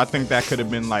 I don't know. I think that could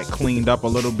have been like cleaned up a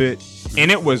little bit,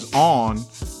 and it was on.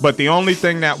 But the only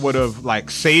thing that would have like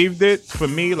saved it for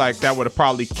me, like that would have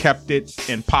probably kept it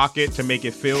in pocket to make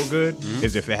it feel good,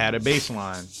 is if it had a bass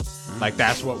line. Like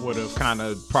that's what would have kind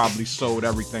of probably sewed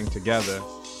everything together.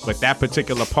 But that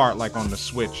particular part, like on the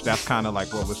switch, that's kind of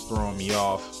like what was throwing me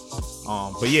off.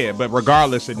 But yeah, but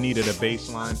regardless, it needed a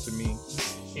bass line to me,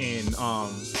 and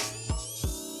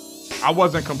I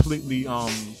wasn't completely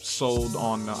sold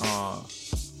on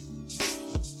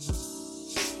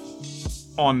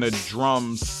the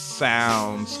drum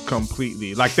sounds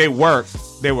completely. Like they worked,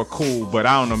 they were cool, but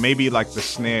I don't know, maybe like the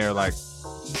snare like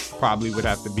probably would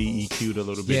have to be EQ'd a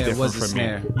little bit Yeah, it different was the for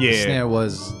snare. me. The Yeah, snare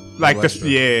was like was the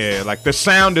yeah, like the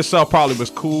sound itself probably was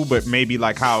cool, but maybe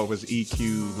like how it was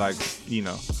EQ'd, like, you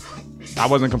know, I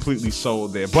wasn't completely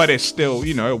sold there, but it still,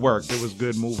 you know, it worked. It was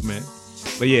good movement.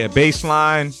 But yeah, bass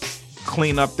line,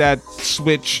 clean up that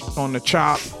switch on the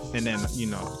chop, and then, you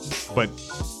know, but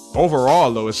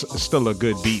overall though, it's still a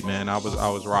good beat, man. I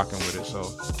was rocking with it. So,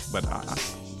 but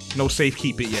no safe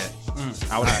keep it yet.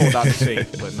 I would have pulled out the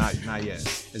safe, but not yet.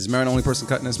 Is Marin the only person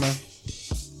cutting this, man?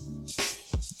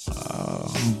 I'm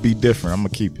gonna be different. I'm gonna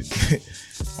keep it.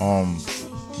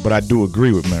 But I do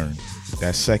agree with Marin.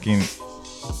 That second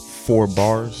 4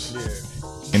 bars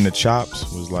in the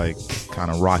chops was like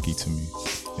kind of rocky to me.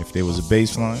 If there was a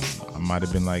bass line, I might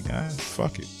have been like,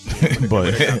 fuck it.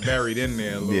 But it got buried in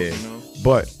there a little, yeah, you know?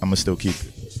 but I'm gonna still keep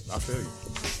it. I feel you.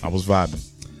 I was vibing.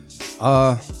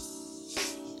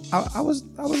 I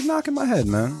was knocking my head,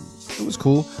 man. It was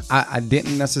cool. I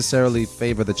didn't necessarily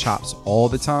favor the chops all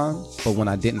the time, but when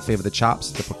I didn't favor the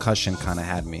chops, the percussion kind of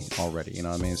had me already. You know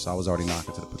what I mean? So I was already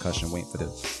knocking to the percussion, waiting for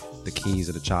the keys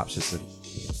of the chops just to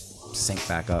sync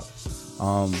back up.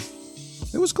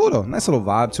 It was cool though. Nice little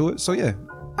vibe to it. So yeah,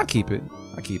 I keep it.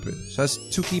 So that's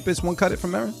 2 keep it's, 1 cut it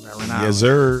from Marin. Yes,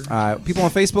 sir. All right, people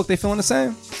on Facebook, they feeling the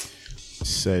same?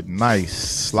 Said nice,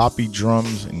 sloppy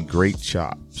drums and great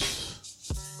chops.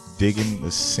 Digging the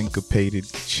syncopated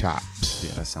chops.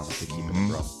 Yeah, that sounds like they keeping it,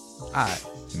 bro. All right.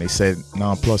 And they said,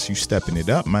 plus you stepping it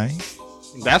up, man.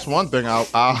 That's one thing I'll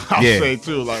Yeah. say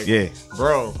too. Like, Yeah.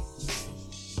 bro,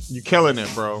 you killing it,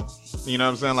 bro. You know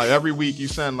what I'm saying? Like every week you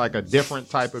send like a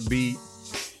different type of beat.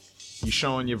 You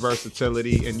showing your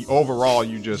versatility, and overall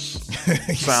you just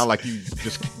sound like you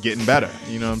just getting better.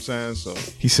 You know what I'm saying? So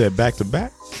He said back to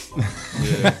back.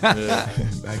 yeah.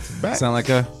 Back to back. Sound like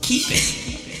a Keep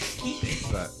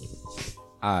it.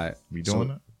 all right. We doing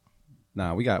So- it?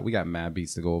 Nah, we got mad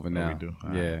beats to go over now. we do?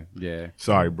 All Yeah.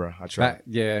 Sorry, bro. I tried.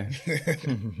 Yeah.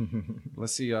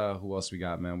 Let's see who else we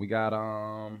got, man. We got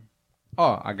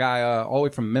our guy all the way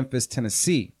from Memphis,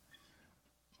 Tennessee.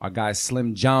 Our guy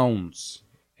Slim Jones,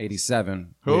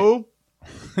 87. Who?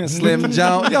 Slim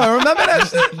Jones. Yo, remember that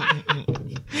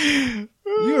shit?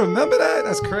 You remember that?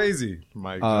 That's crazy.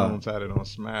 Mike Jones had it on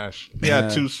Smash. He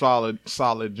had 2 solid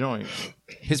joints.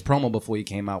 His promo before he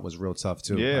came out was real tough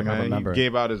too. Yeah, Like, I man. remember. He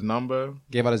gave out his number.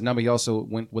 Gave out his number. He also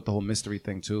went with the whole mystery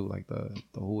thing too, like the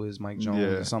who is Mike Jones Yeah.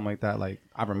 or something like that. Like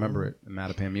I remember it in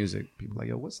Mattapan Music. People like,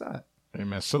 yo, what's that? Hey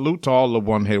man, salute to all the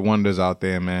one-hit wonders out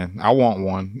there, man. I want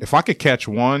one. If I could catch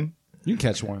one, You can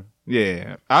catch one.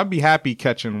 yeah, I'd be happy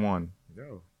catching one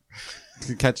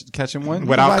You can catching one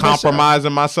without You can buy that shit.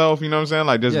 compromising myself. You know what I'm saying?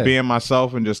 Like just Yeah. being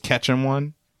myself and just catching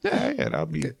one. Yeah,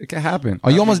 that'd be. It can happen.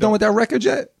 Are you almost done with that record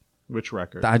yet? Which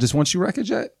record? The I Just Want You record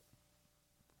yet?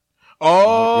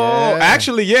 Oh, Yeah.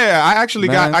 actually, yeah. I actually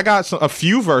Man. got a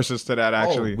few verses to that.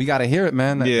 Actually, Oh, we gotta hear it,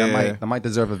 man. Yeah. That might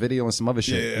deserve a video and some other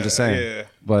shit. Yeah, I'm just saying. yeah.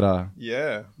 But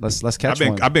yeah. let's catch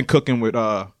one. I've been cooking with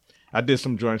I did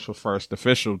some joints for First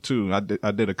Official too.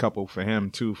 I did a couple for him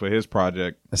too for his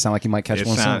project. It sound like you might catch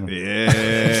one soon.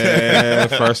 Yeah,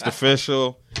 First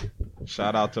Official.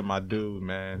 Shout out to my dude,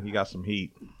 man. He got some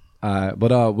heat.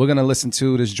 But we're gonna listen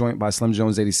to this joint by Slim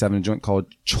Jones 87, a joint called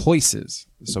Choices.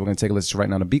 So we're gonna take a listen to right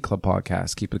now on the Beat Club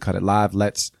podcast. Keep it cut it live.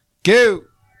 Let's go.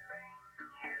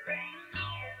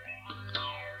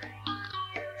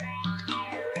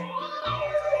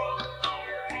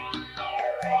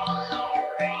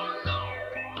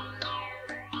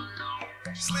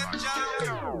 The Beat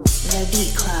Club. The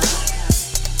Beat Club.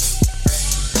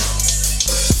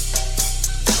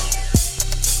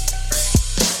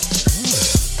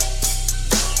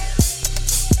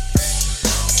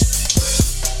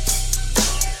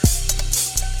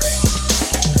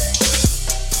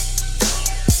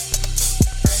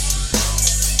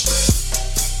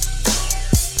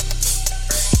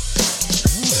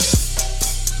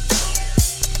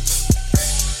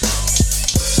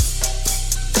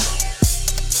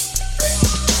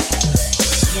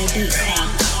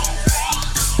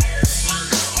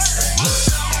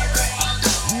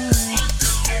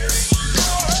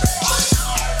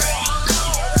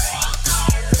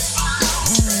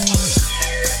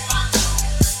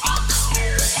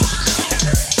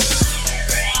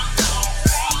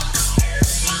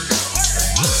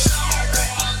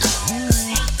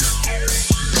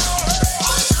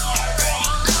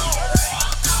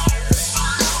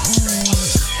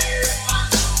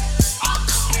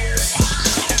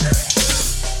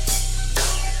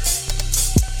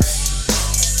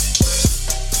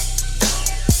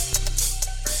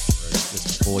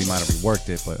 Just before we might have reworked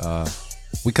it, but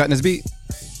we cutting this beat.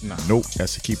 Nah. Nope,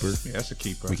 that's a keeper. Yeah, that's a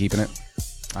keeper. We keeping it.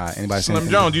 All right. Anybody? say Slim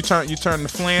anything? Jones, you turn the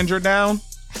flanger down.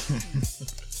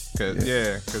 Cause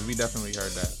we definitely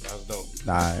heard that. That was dope.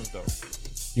 All right. That was dope.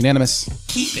 Unanimous.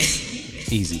 Keep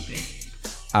it. Easy.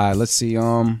 All right. Let's see.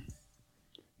 You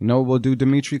know what we'll do,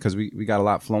 Dimitri? Because we got a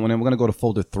lot flowing in. We're gonna go to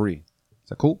folder 3. Is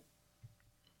that cool?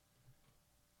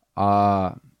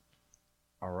 All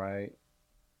right.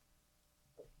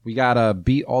 We got a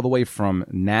beat all the way from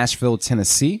Nashville,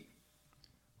 Tennessee.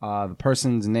 The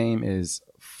person's name is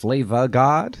Flavor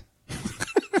God.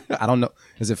 I don't know.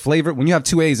 Is it flavor? When you have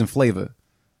 2 A's in flavor,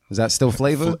 is that still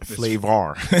flavor?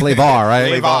 Flavor. Flavor,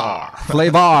 right?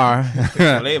 Flavor.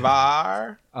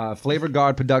 Flavor. Flavor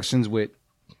God Productions with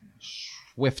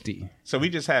Swifty. So we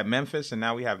just had Memphis, and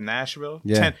now we have Nashville.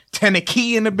 Yeah.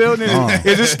 Tennessee in the building.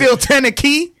 Is it still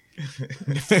Tennessee?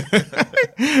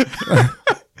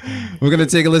 We're going to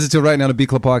take a listen to it right now. The Beat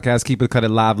Club Podcast. Keep it cut it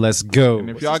live. Let's go. And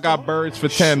if y'all got birds for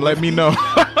 10, let me know.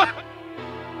 The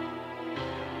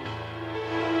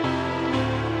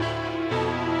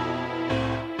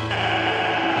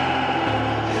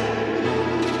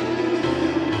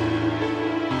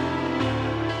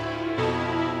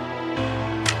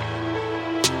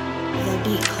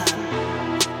Beat Club.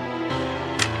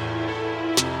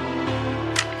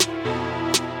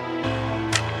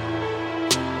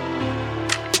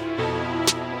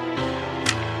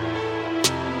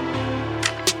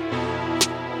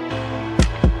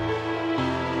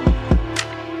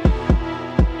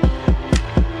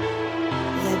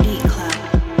 The Beat Club.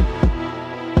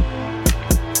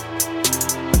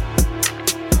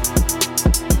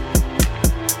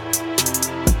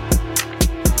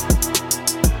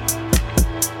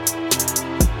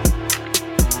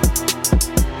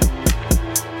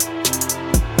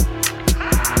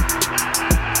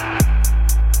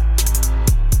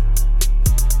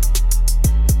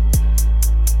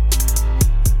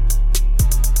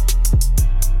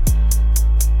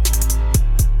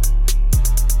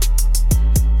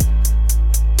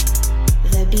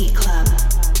 The Beat Club.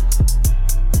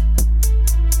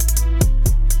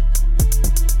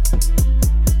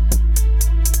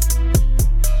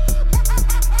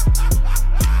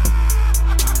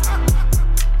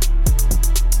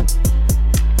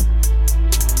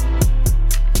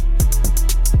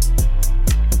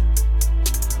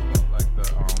 Like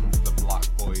the Block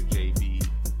Boy JB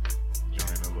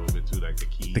joint a little bit too, like the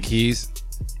keys. The keys.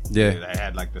 Yeah. They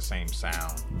had like the same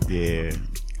sound. Yeah.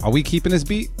 Are we keeping this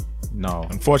beat? No.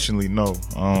 Unfortunately, no.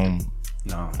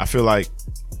 No. I feel like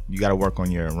you got to work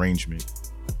on your arrangement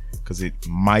because it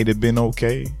might have been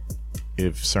okay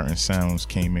if certain sounds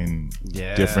came in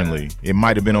Yeah. differently. It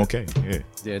might have been okay. Yeah.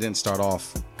 Yeah, it didn't start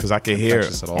off. Because I could hear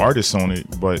Infectious at all. artists on it,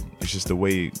 but it's just the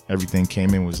way everything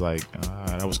came in was like,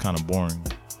 that was kind of boring.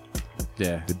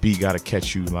 Yeah. The beat got to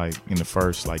catch you like in the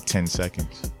first like 10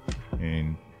 seconds,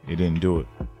 and it didn't do it.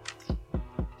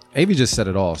 Avi just said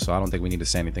it all, so I don't think we need to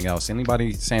say anything else.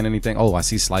 Anybody saying anything? Oh, I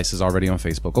see slices already on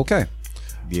Facebook. Okay.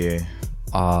 Yeah.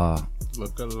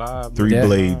 Look alive. 3 Yeah.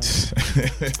 blades.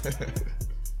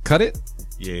 Cut it?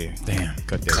 Yeah. Damn.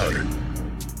 Cut that.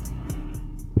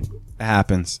 It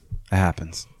happens. It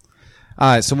happens. All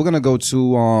right, so we're gonna go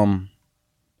to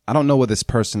I don't know where this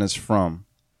person is from,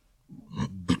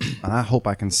 and I hope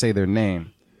I can say their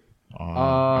name.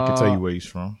 I can tell you where he's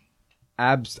from.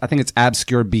 I think it's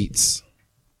Obscure Beats.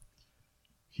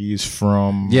 He is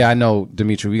from Yeah, I know,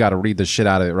 Dimitri. We got to read the shit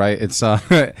out of it, right? It's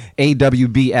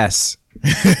AWBS.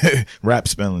 Rap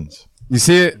Spellings. You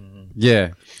see it? Yeah.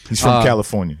 He's from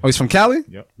California. Oh, he's from Cali?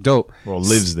 Yep. Dope. Well,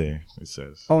 lives there, it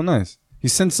says. Oh, nice. He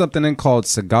sent something in called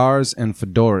Cigars and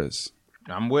Fedoras.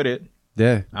 I'm with it.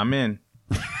 Yeah. I'm in.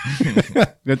 We're going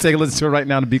to take a listen to it right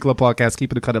now on the Beat Club Podcast.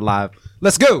 Keep it cut it live.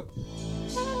 Let's go.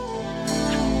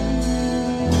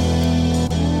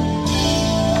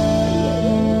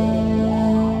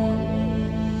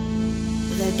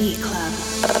 The Beat Club.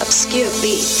 Obscure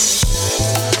beats.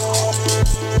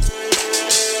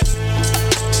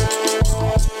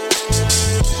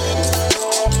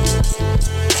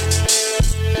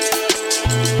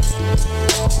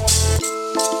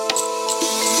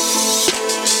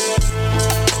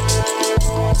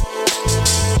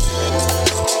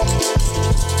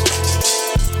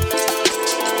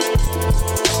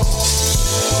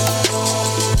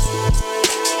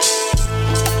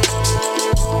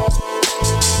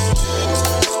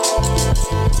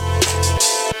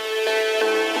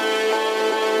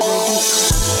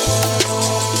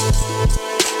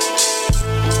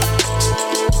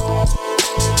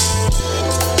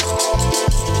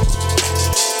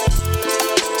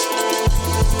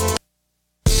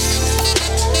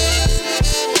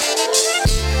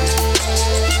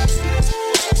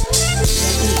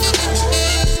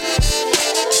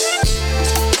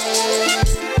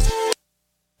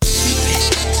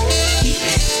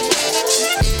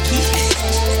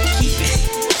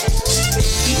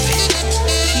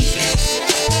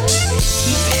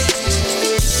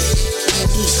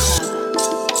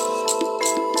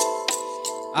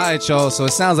 All right, y'all. So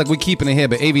it sounds like we're keeping it here,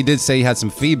 but AV did say he had some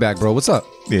feedback, bro. What's up?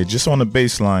 Yeah, just on the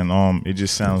bass line, it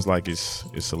just sounds like it's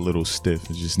a little stiff.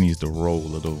 It just needs to roll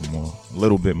a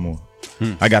little bit more.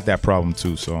 I got that problem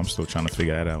too, so I'm still trying to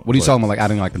figure that out. What are you But talking about? Like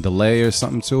adding like a delay or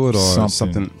something to it, or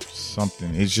something?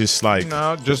 Something. It's just like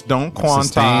No, just don't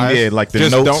sustain, quantize. yeah, like the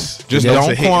just notes. Don't, just the notes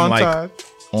don't are hitting, like, quantize.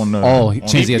 on the. Oh, he on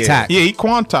changed the attack. Yeah, he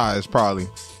quantized probably.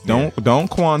 Don't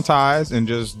quantize and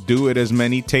just do it as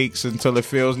many takes until it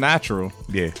feels natural.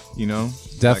 Yeah, You know,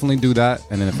 Definitely do that,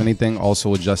 and then if anything,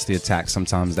 also adjust the attack.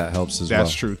 Sometimes that helps as well.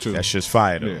 that's true too. that's just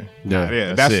fire though. Yeah. Yeah.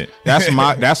 Yeah, That's it.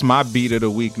 That's my beat of the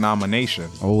week nomination.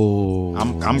 Oh,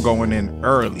 I'm going in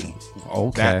early.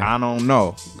 okay. That I don't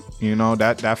know. You know,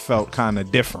 that felt kind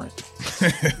of different.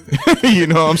 You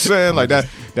know what I'm saying? Like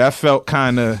that felt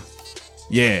kind of,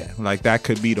 yeah, like that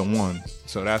could be the one.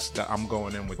 So I'm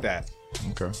going in with that.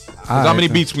 Okay. How many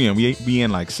beats we in? We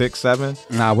in like 6, 7?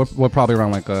 Nah, we're probably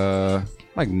around like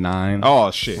 9. Oh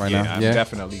shit! Right yeah, now? I'm Yeah.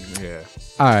 definitely yeah.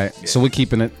 All right, so we're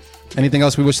keeping it. Anything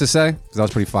else we wish to say? Because that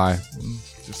was pretty fire.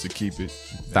 Just to keep it.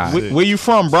 Nah. Where you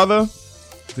from, brother?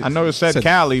 I know it said Said-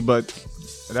 Cali, but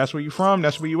that's where you from.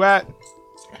 That's where you at.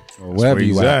 Wherever Where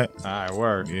you he's at. All right,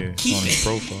 word. Yeah, it's on his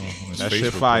profile. On his That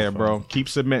shit Facebook fire, profile. bro. Keep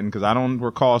submitting because I don't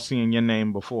recall seeing your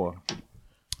name before. All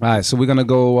right, so we're gonna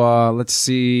go. Let's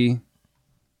see.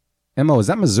 Mo, is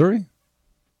that Missouri?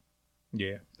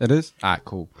 Yeah. It is. All right,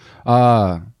 cool.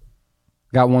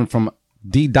 Got one from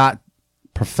D.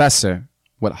 Professor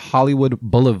with Hollywood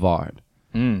Boulevard.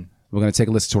 We're gonna take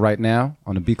a listen to right now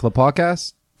on the Beat Club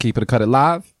Podcast. Keep it or cut it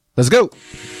live. Let's go.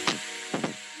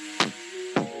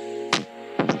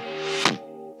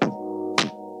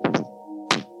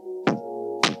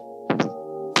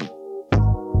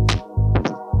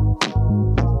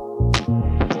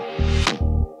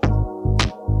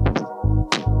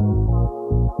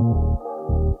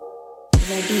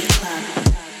 The Beat Club.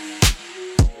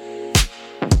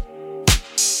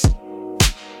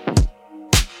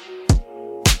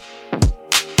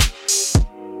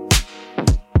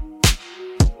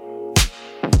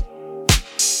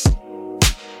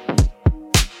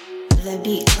 The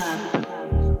Beat Club.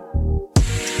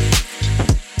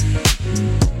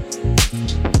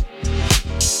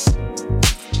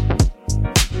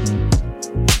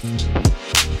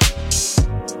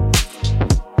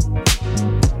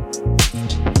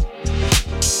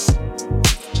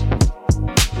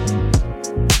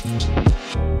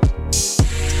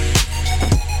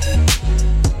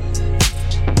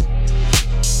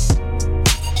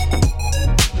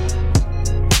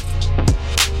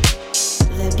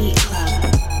 The Beat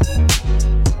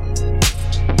Club.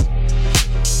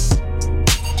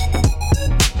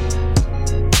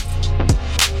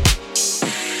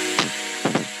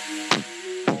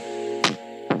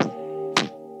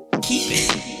 Keep it,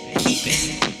 keep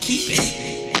it, keep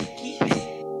it, keep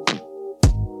it.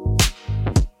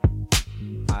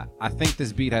 I think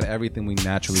this beat had everything we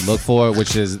naturally look for,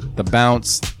 which is the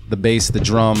bounce, the bass, the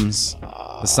drums,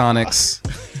 the sonics,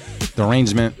 the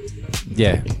arrangement.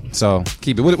 Yeah. So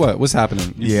keep it. What's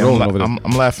happening? You Yeah, rolling over there.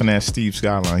 I'm laughing at Steve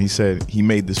Skyline. He said he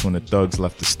made this when the thugs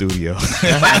left the studio.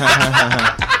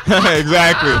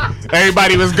 Exactly.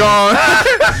 Everybody was gone.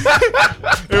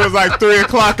 It was like 3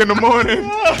 o'clock in the morning.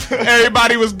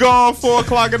 Everybody was gone. 4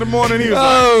 o'clock in the morning. He was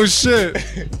Oh shit.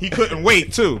 he couldn't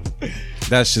wait too.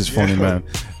 That's just funny, man.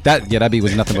 That beat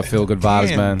was nothing but feel good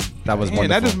vibes, man. That was Man,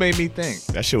 wonderful. that just made me think.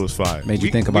 That shit was fire. Made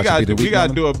you think about your beat of the we week.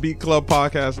 gotta Melvin? do a Beat Club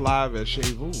podcast live at Chez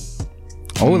Vous.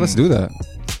 Oh, let's do that.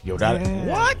 Yo, that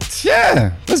What?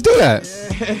 Yeah, let's do that.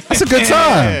 That's a good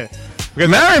time. Mary,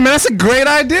 man, that's a great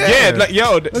idea. Yeah, like,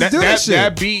 yo, do that shit.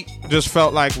 that beat just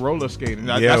felt like roller skating.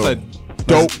 Yo. That's a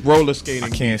dope roller skating. I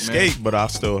can't beat, man. skate, but I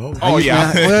still hope. Oh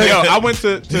yeah, Well- yo, I went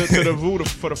to the Voodoo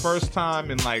for the first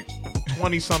time in like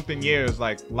 20 something years,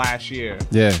 like last year,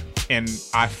 Yeah, and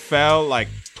I fell like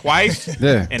twice.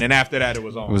 Yeah. and then after that it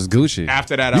was on. it was Gucci.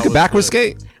 After that, you I could was backward good.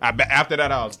 skate. After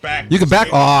that, I was back. You could back.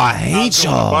 Oh, I I was hate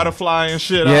doing y'all. butterfly and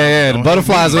shit. Yeah, the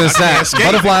butterflies where it's at. skate.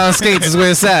 Butterfly on skates is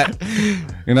where it's at.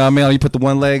 You know what I mean? You put the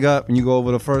one leg up and you go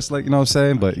over the first leg. You know what I'm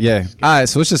saying? But yeah. All right.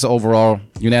 So it's just overall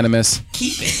unanimous.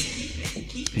 Keep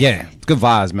it. Yeah, good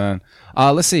vibes, man.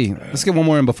 Let's see. Let's get one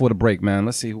more in before the break, man.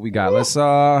 Let's see who we got. Let's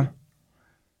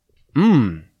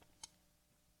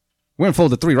we're in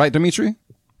folder 3, right, Dimitri?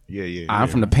 Yeah. I'm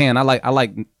from the Pan. I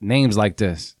like names like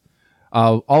this.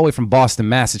 All the way from Boston,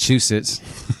 Massachusetts.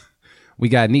 We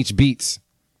got Niche Beats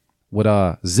with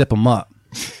Zip 'Em Up.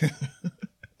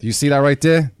 Do you see that right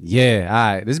there? Yeah.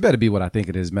 All right. This better be what I think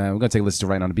it is, man. We're gonna take a listen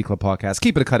to right now on the Beat Club podcast.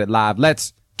 Keep it or cut it live.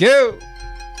 Let's go.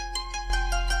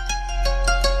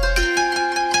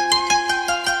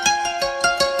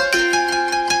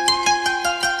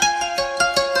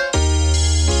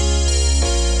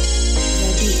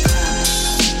 The Beat Club. The Beat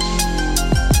Club.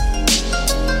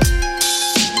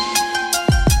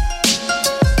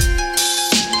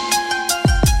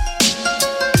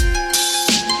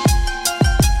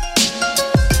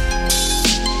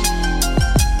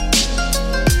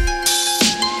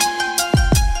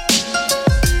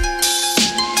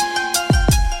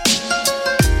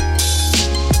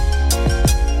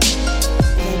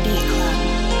 The Beat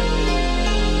Club.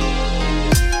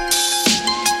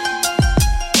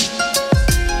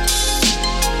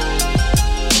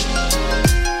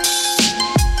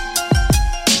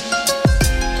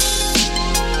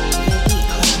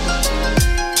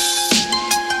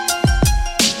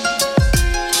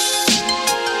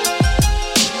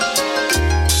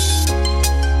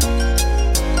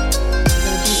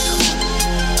 The Beat Club.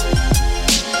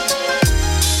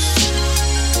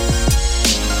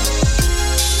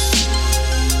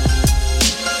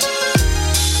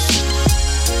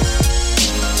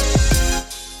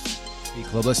 Beat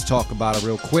Club. Let's talk about it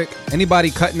real quick.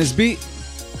 Anybody cutting this beat?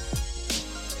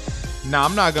 Nah,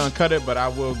 I'm not gonna cut it, but I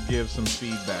will give some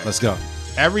feedback. Let's go.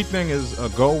 Everything is a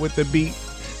go with the beat.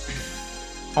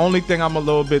 Only thing I'm a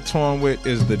little bit torn with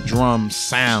is the drum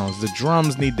sounds. The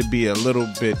drums need to be a little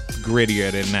bit grittier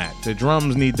than that. The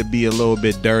drums need to be a little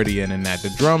bit dirtier than that. The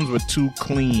drums were too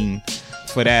clean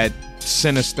for that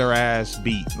sinister ass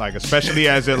beat. Like, especially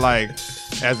as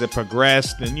it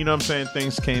progressed and, you know what I'm saying,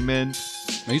 things came in.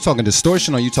 Are you talking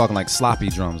distortion or are you talking like sloppy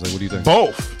drums? Like, what do you think?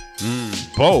 Both.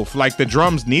 Both. Like, the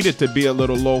drums needed to be a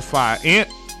little lo-fi.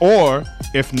 Or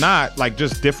if not, like,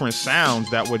 just different sounds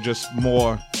that were just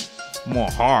more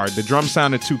hard. The drum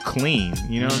sounded too clean.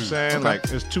 You know what I'm saying? okay. Like,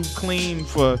 it's too clean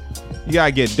for, you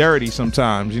gotta get dirty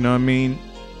sometimes. You know what I mean?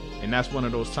 And that's one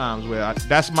of those times where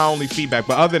that's my only feedback.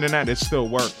 But other than that, it still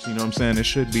works. You know what I'm saying? It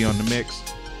should be on the mix.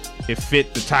 It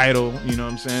fit the title. You know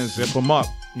what I'm saying? Zip 'em up.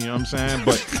 You know what I'm saying?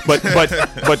 But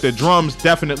the drums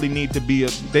definitely need to be a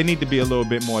little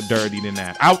bit more dirty than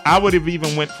that. I would have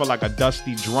even went for like a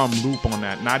dusty drum loop on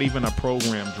that, not even a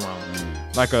program drum,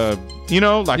 like a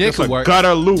Yeah, it just could a work.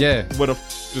 gutter loop. Yeah. would have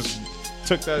just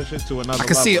took that shit to another. I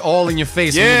can see it level. all in your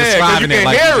face when you're Yeah, 'cause you describing can it.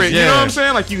 Like, hear it. yeah. You know what I'm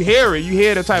saying? Like, you hear it. You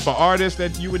hear the type of artist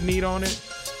that you would need on it.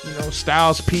 You know,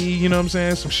 Styles P. You know what I'm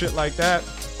saying? Some shit like that.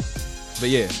 But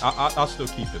yeah, I'll still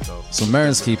keep it though. So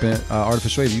Marin's keeping it.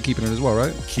 Artificial Wave, you keeping it as well,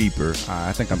 right? Keeper.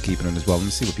 I think I'm keeping it as well. Let me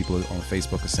see what people on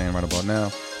Facebook are saying right about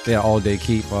now. They are all day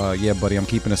keep. Yeah, buddy, I'm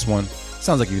keeping this one.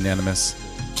 Sounds like unanimous.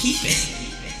 Keep it.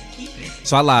 Keep it.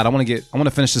 So I lied. I want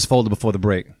to finish this folder before the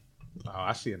break. Oh,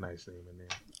 I see a nice name in there.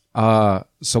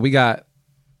 So we got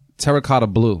Terracotta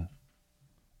Blue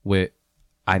with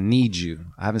I Need You.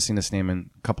 I haven't seen this name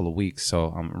in a couple of weeks, so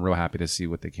I'm real happy to see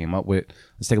what they came up with.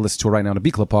 Let's take a listen to it right now on the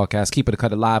Beat Club podcast. Keep it or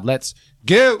cut it live. Let's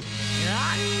go.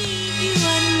 I need you,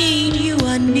 I need you,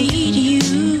 I need you.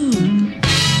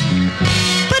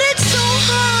 But it's so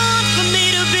hard for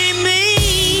me to be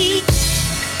me.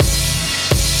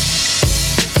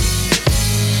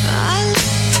 I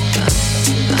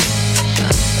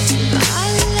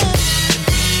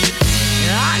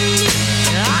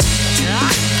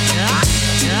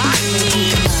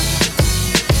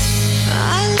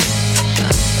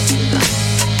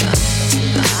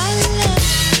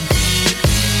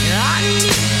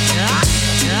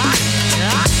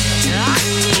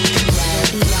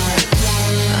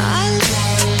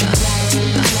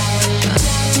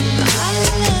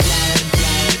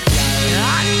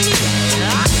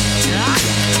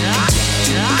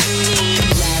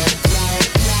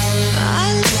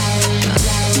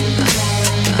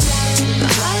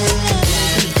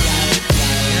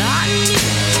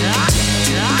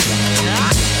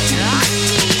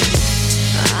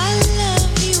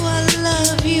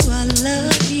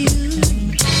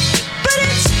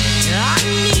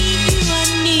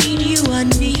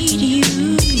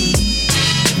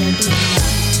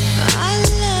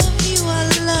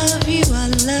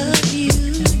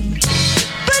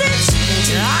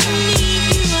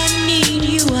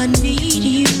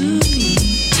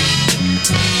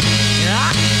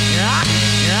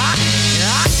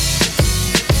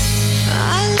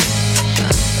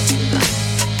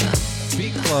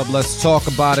club. Let's talk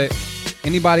about it.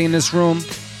 Anybody in this room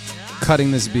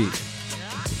cutting this beat?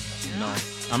 No,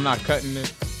 I'm not cutting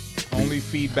it. Only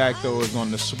feedback though is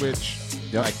on the switch.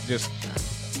 Yep. Like just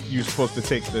you're supposed to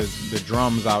take the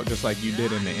drums out just like you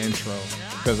did in the intro,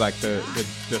 because like the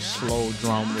slow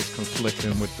drum was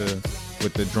conflicting with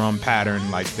the drum pattern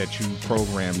like that you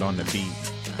programmed on the beat.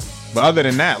 But other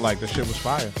than that, like the shit was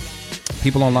fire.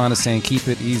 People online are saying keep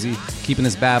it easy, keeping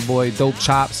this bad boy dope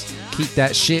chops, keep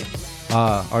that shit.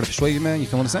 Artificial Wavy, man, you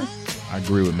feeling the same? I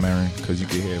agree with Marin because you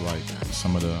could hear like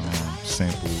some of the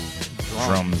sample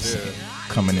drums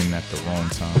coming in at the wrong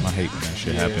time. I hate when that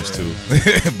shit happens too.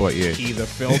 But yeah, Either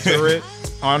filter it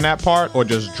on that part or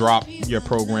just drop your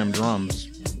programmed drums,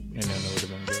 and then it would have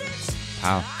been good.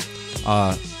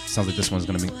 Wow. Sounds like this one's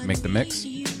gonna make the mix.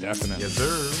 Definitely. Yes,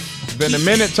 sir. It's been a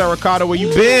minute, Terracotta. Where you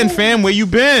been, fam? Where you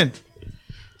been?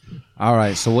 All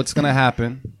right, so what's gonna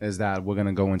happen is that we're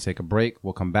gonna go and take a break.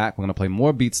 We'll come back. We're gonna play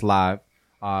more beats live.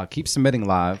 Keep submitting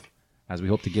live, as we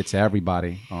hope to get to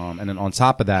everybody. And then on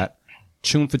top of that,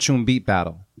 Tune for Tune Beat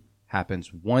Battle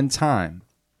happens one time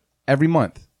every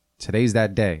month. Today's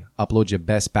that day. Upload your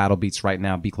best battle beats right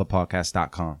now,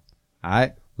 beatclubpodcast.com. All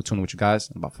right, we'll tune in with you guys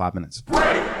in about 5 minutes.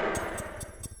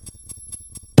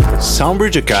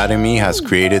 Soundbridge Academy has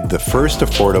created the first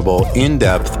affordable,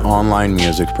 in-depth online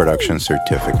music production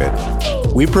certificate.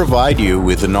 We provide you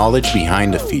with the knowledge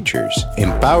behind the features,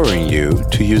 empowering you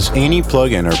to use any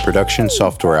plugin or production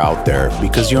software out there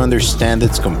because you understand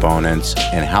its components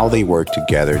and how they work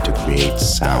together to create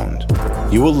sound.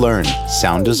 You will learn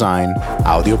sound design,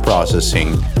 audio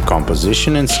processing,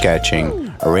 composition and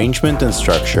sketching, arrangement and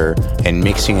structure, and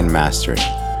mixing and mastering.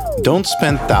 Don't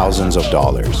spend thousands of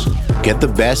dollars. Get the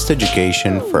best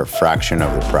education for a fraction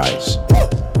of the price.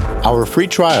 Our free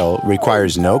trial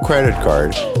requires no credit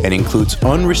card and includes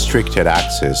unrestricted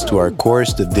access to our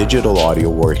course, the Digital Audio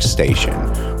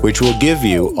Workstation, which will give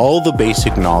you all the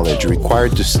basic knowledge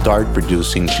required to start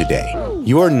producing today.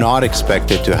 You are not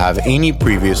expected to have any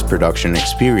previous production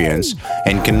experience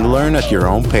and can learn at your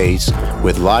own pace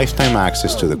with lifetime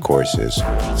access to the courses.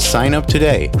 Sign up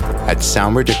today at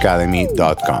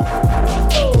soundbridgeacademy.com.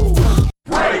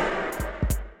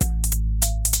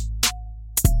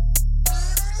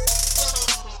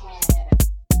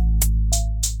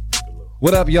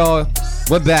 What up, y'all?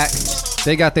 We're back.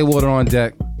 They got their water on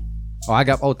deck.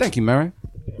 Thank you, Marin.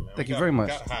 Thank you very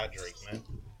much.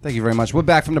 Thank you very much. We're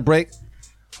back from the break.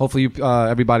 Hopefully,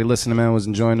 everybody listening, man, was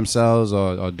enjoying themselves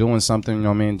or doing something, you know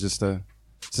what I mean, just to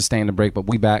sustain the break. But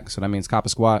we back, so that means Copper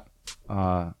Squad.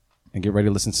 And get ready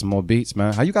to listen to some more beats,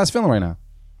 man. How you guys feeling right now?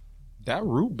 That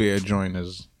root beer joint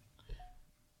is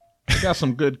got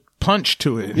some good punch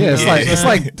to it. Yeah, it's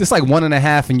like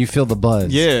 1.5, and you feel the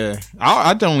buzz. Yeah,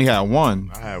 I only had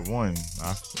one. I had one.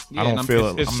 I Yeah, don't and feel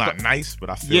it's- I'm not nice, but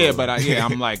I feel Yeah, but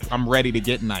I'm ready to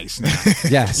get nice now.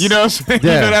 Yes. You know what I'm saying?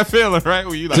 Yeah. You know that feeling, right?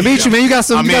 Where you like, Dimitri, man, you got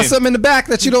I'm in. something in the back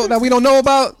that we don't know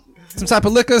about? Some type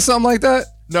of liquor or something like that?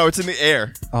 No, it's in the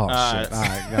air. Oh shit! All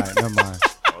right, never mind.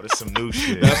 Oh, there's some new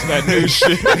shit. That's that new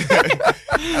shit.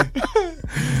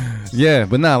 Yeah,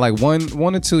 but nah, like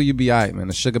one or two, you be alright, man.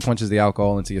 The sugar punches the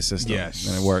alcohol into your system, Yes.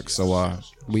 and it works. So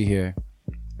we here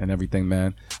and everything,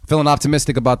 man. Feeling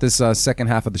optimistic about this second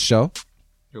half of the show.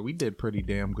 Yeah, we did pretty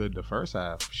damn good the first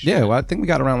half. Shit. Yeah, well, I think we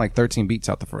got around like 13 beats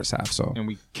out the first half. So And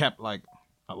we kept like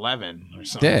 11 or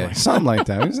something. yeah, like something like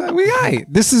that. We alright.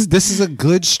 This is a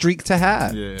good streak to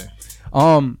have. Yeah.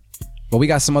 But we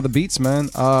got some other beats, man.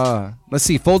 Let's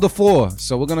see, Folder 4.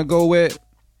 So we're gonna go with.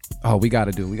 Oh, we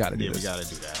gotta do Yeah, this. we gotta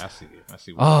do that. I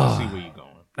see where you're going.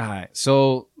 All right,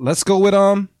 so let's go with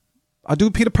I'll do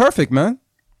Peter Perfect, man.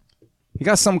 He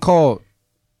got something called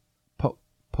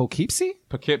Poughkeepsie.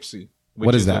 Poughkeepsie.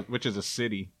 What is that? Which is a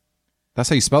city. That's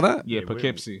how you spell that? Yeah,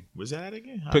 Poughkeepsie. Was that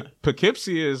again?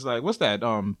 Poughkeepsie is like, what's that?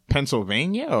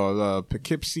 Pennsylvania or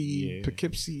Poughkeepsie? Yeah.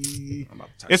 Poughkeepsie.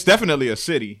 It's definitely a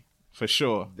city for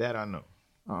sure. That I know.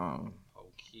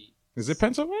 Is it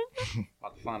Pennsylvania?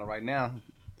 About to find it right now.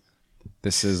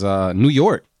 This is New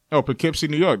York. Oh, Poughkeepsie,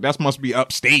 New York. That must be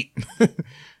upstate.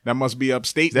 That must be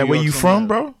upstate. Is that New where York you from,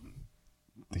 bro?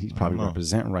 He's probably know.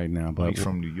 representing right now, but He's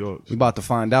from New York. we about to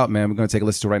find out, man. We're gonna take a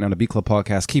listen to it right now on the Beat Club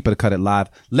podcast. Keep it or cut it live.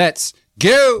 Let's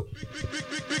go.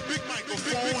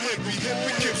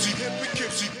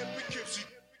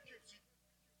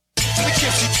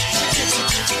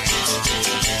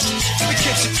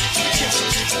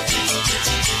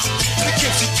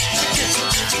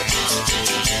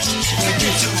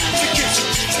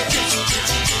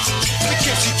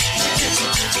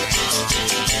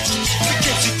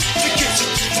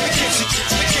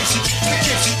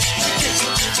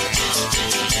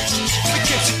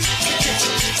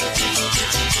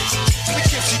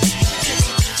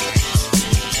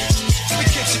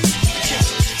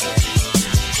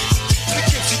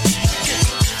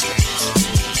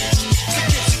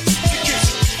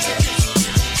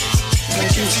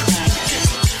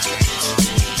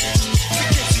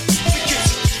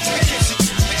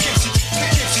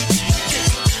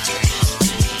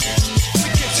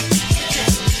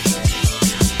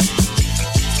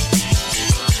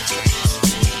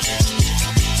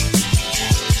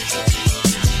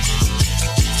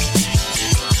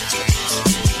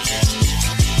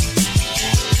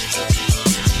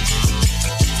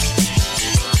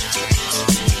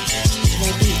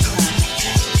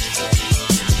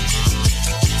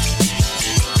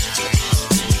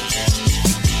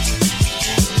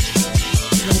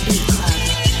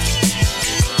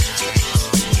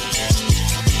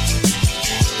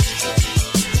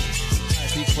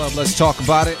 Let's talk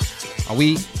about it. Are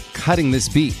we cutting this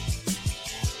beat?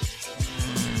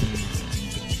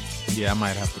 Yeah, I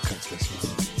might have to cut this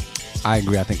one. I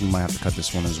agree. I think we might have to cut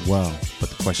this one as well. But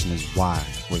the question is why?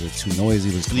 Was it too noisy?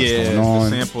 Was too much Yeah, going the on?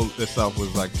 sample itself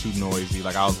was like too noisy.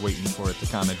 Like I was waiting for it to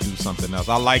kind of do something else.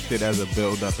 I liked it as a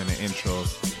build up in the intro,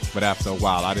 but after a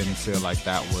while, I didn't feel like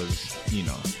that was, you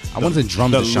know. I want the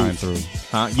drums to shine loop. through.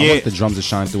 Huh? I want the drums to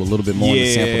shine through a little bit more and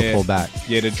the sample to pull back.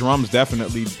 Yeah, the drums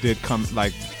definitely did come,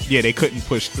 like, yeah, they couldn't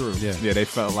push through. Yeah. They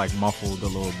felt like muffled a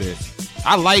little bit.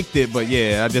 I liked it, but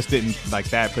yeah, I just didn't like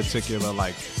that particular,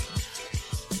 like,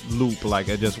 loop. Like,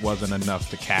 it just wasn't enough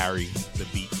to carry the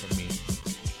beat for me.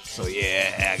 So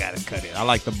yeah, I gotta cut it. I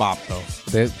like the bop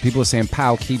though. People are saying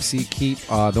pow, keep, C, keep.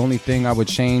 The only thing I would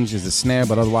change is the snare,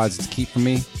 but otherwise it's keep for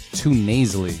me. Too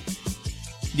nasally.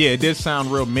 Yeah, it did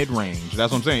sound real mid-range.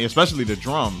 That's what I'm saying. Especially the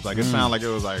drums. Like, it sounded like it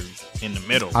was, like, in the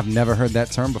middle. I've never heard that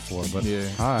term before, but Yeah.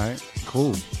 all right,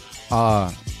 cool.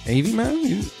 AV, man,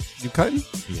 you cutting?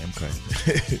 Yeah, I'm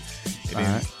cutting. All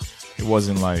right. It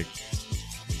wasn't like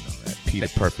that Peter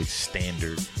Perfect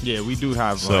standard. Yeah, we do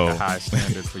have So- like a high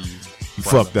standard for you. You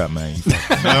fucked up, man. You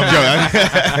fucked up. No,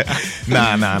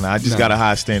 I'm joking. Nah. I just got a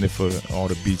high standard for all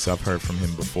the beats I've heard from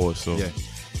him before. So,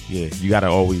 yeah, you got to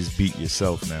always beat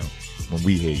yourself now when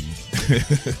we hear you.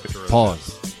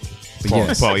 Pause. But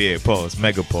yes. Pause.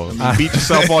 Mega pause. Beat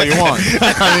yourself all you want.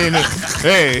 I mean,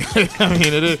 hey, I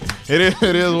mean, it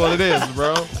is what it is,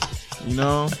 bro. You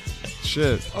know,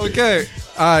 shit. Okay.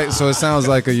 All right. So it sounds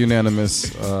like a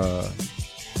unanimous. Oh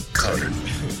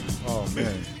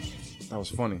man, that was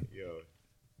funny.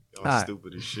 Y'all Alright.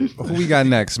 stupid as shit. Who we got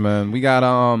next, man? We got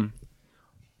all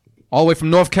the way from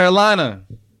North Carolina.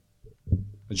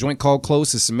 A joint called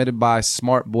Close is submitted by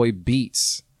Smart Boy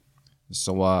Beats.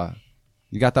 So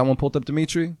you got that one pulled up,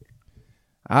 Dimitri?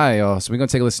 All right, y'all. So we're gonna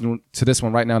take a listen to this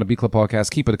one right now on the Beat Club Podcast.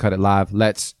 Keep it or cut it live.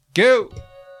 Let's go.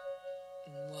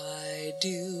 Why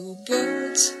do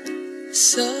birds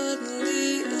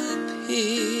suddenly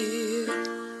appear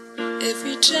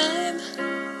every time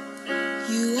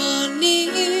you are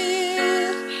near?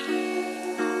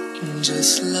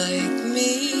 Just like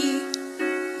me,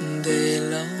 they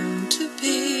long to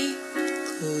be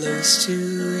close to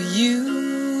you.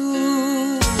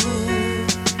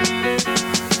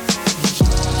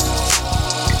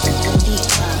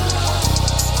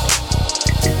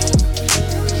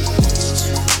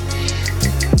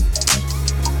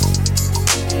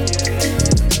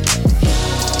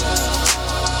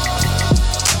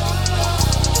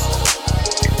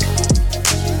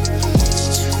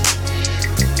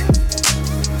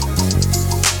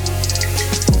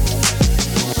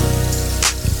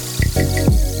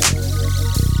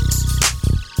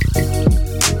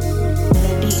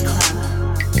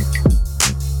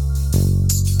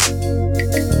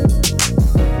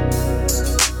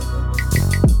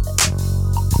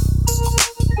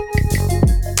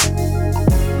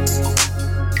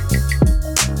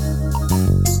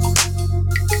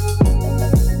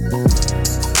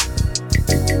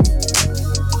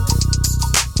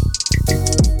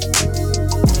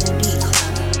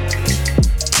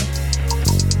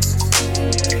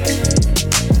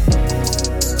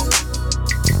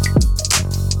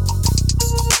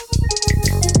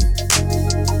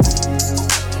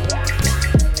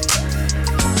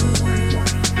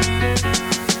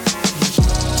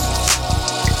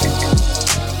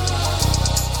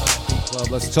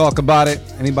 Let's talk about it.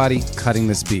 Anybody cutting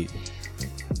this beat?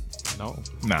 No.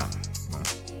 Nah.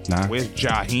 Nah. Where's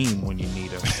Jaheim when you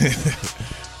need him?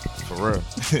 For real.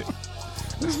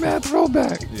 This mad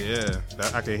throwback. Yeah,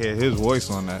 I could hear his voice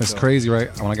on that. That's though. crazy, right?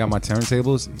 When I got my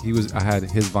turntables, I had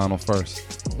his vinyl first.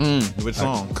 Which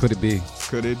song? Could it be?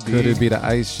 Could it be? Could it be the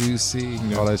Ice Juicy?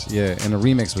 Yeah. All that. Yeah, and the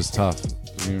remix was tough.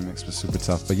 The remix was super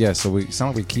tough. But yeah, so we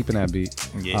sound like we're keeping that beat.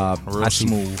 Yeah, real I see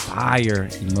smooth. fire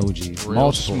emojis. Real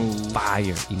Multiple smooth. fire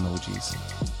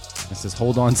emojis. It says,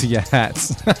 hold on to your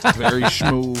hats. Very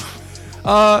smooth.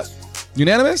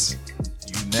 Unanimous?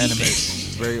 Unanimous.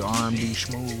 Very R&B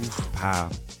smooth. Wow.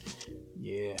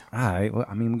 Yeah. All right. Well,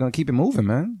 I mean, we're gonna keep it moving,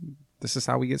 man. This is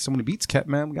how we get so many beats kept,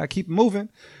 man. We gotta keep it moving.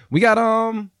 We got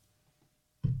I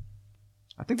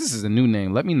think this is a new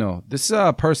name. Let me know. This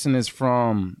person is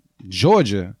from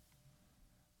Georgia.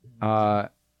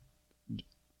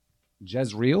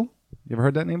 Jezreel. You ever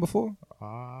heard that name before?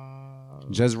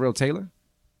 Jezreel Taylor.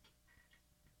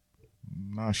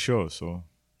 Not sure, so.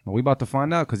 Well, we about to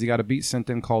find out because he got a beat sent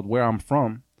in called Where I'm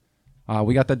From.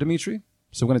 We got that, Dimitri?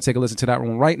 So we're going to take a listen to that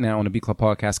one right now on the Beat Club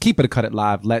Podcast. Keep it or cut it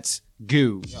live. Let's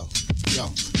go.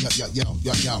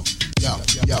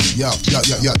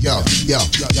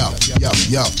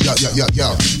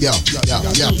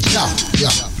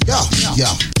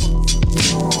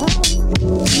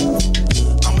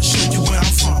 I'ma show you where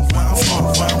I'm from, where I'm from,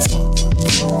 where I'm from.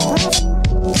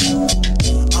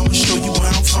 I'ma show you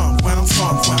where I'm from, where I'm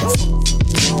from, where I'm from.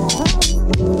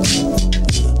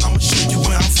 I'ma show you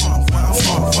where I'm from, where I'm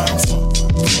from, where I'm from.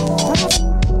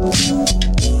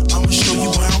 I'ma show you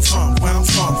where I'm from, where I'm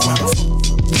from, where I'm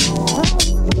from.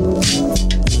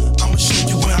 I'ma show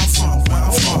you where I'm from, where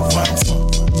I'm from, where I'm from.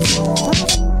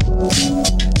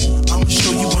 I'ma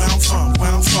show you where I'm from,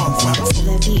 where I'm from, where I'm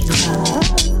from.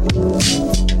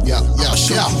 Yeah, I'ma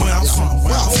show you where I'm from,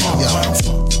 where I'm from, where I'm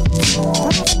from.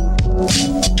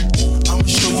 I'ma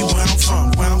show you where I'm from,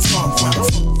 where I'm from, where I'm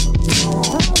from.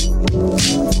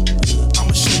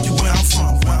 I'ma show you where I'm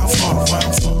from, where I'm from, where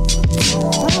I'm from.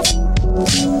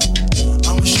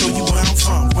 I'ma show you where I'm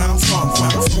from, where I'm from,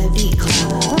 where I'm from.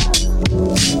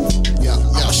 Yeah,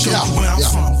 I'ma show you where I'm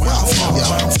from, where I'm from, where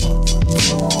I'm from.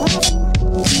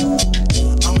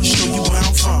 I'ma show you where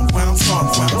I'm from, where I'm from,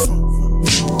 where I'm from.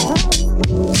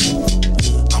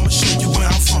 I'ma show you where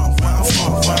I'm from, where I'm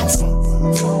from, where I'm from.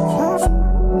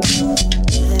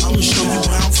 I'ma show you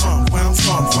where I'm from, where I'm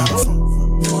from, where I'm from.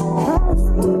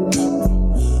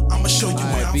 I'ma show you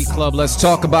where I'm Beat from. Club, let's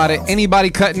talk about it. Anybody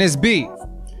cutting this beat?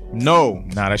 No,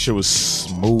 Nah, that shit was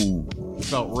smooth.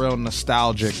 felt real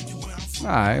nostalgic. All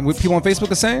right, what people on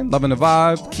Facebook are saying, loving the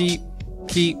vibe,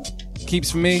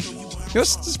 keeps for me. It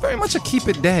was just very much a keep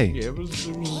it day. Yeah,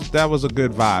 that was a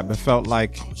good vibe. It felt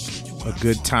like a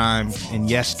good time in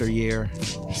yesteryear.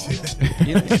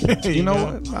 You know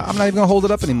what? I'm not even gonna hold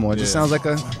it up anymore. It just sounds like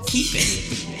a Keep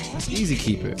it. it's easy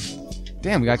keep it.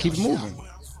 Damn, we gotta keep it moving.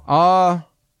 I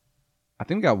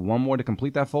think we got one more to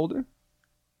complete that folder.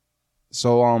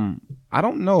 So I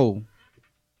don't know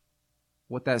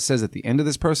what that says at the end of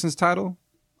this person's title,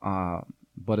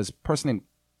 but it's a person named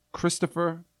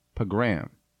Christopher Pagram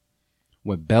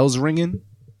with bells ringing.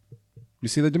 You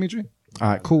see that, Dimitri? All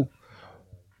right, cool.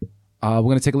 We're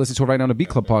gonna take a listen to it right now on the Beat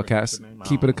Club podcast.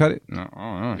 Keep it or cut it.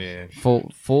 No, Yeah.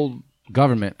 full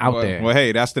government out Well, there. well,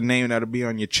 hey, that's the name that'll be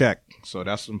on your check, so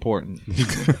that's important.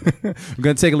 We're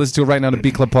gonna take a listen to it right now on the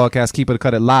Beat Club podcast. Keep it or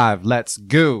cut it live. Let's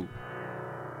go.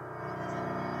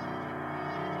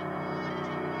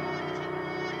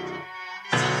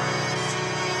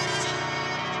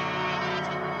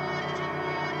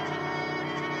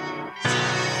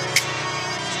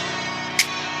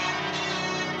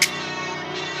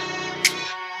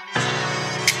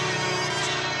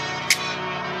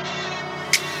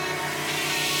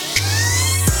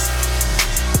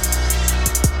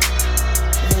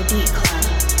 The Beat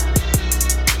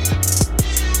Club.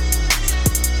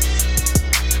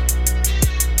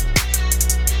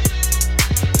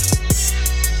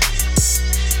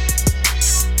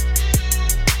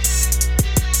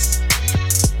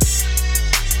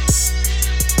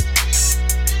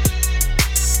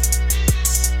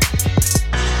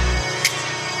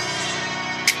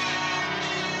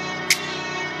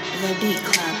 The Beat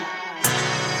Club.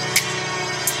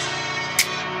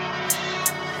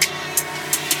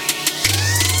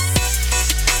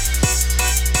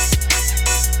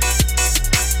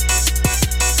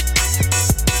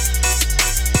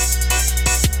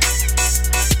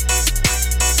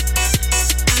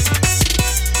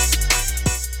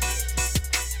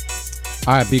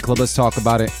 All right, Beat Club, let's talk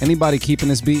about it. Anybody keeping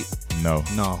this beat? No.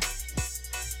 No,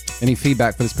 Any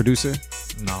feedback for this producer?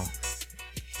 no.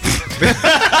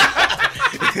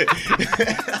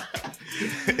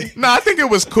 No, I think it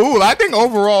was cool. I think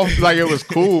overall, like, it was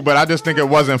cool, but I just think it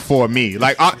wasn't for me.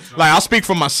 I'll speak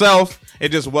for myself. It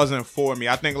just wasn't for me.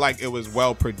 I think, like, it was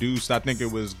well produced. I think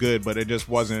it was good, but it just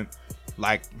wasn't,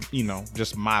 like, you know,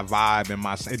 just my vibe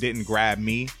and it didn't grab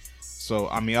me. So,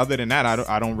 I mean, other than that,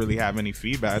 I don't really have any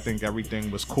feedback. I think everything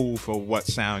was cool for what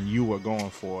sound you were going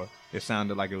for. It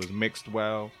sounded like it was mixed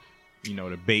well. You know,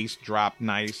 the bass dropped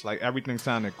nice. Like, everything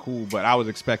sounded cool, but I was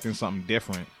expecting something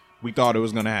different. We thought it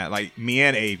was gonna have, like, me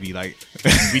and Avi, like,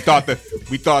 we thought it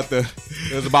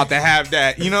was about to have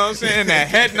that, you know what I'm saying, that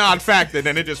head nod factor.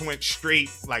 Then it just went straight,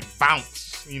 like,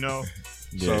 bounce, you know.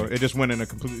 So Yeah. it just went in a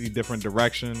completely different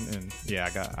direction, and yeah,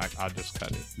 I just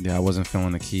cut it. Yeah, I wasn't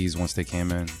feeling the keys once they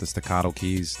came in. The staccato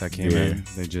keys that came in,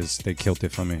 they killed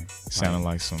it for me. Sounded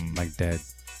like some like dead.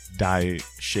 diet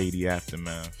shady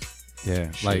aftermath.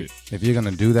 Yeah, Shit. like if you're gonna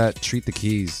do that, treat the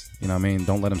keys. You know what I mean?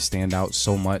 Don't let them stand out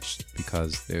so much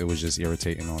because it was just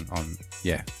irritating on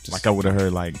yeah. Just, Like I would have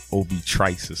heard like Obi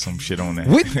Trice or some shit on that.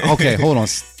 What? Okay, hold on.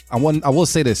 I will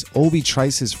say this. Obi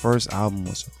Trice's first album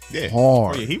was Yeah.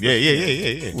 hard. Oh, yeah,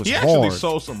 Yeah. It was He actually hard.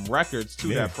 sold some records to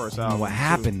that first album. What too.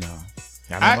 happened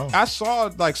though? I don't know. I saw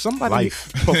like somebody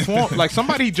Life. perform, like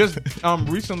somebody just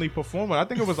recently performed it. I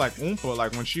think it was like Oompa,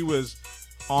 like when she was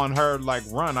on her like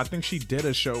run. I think she did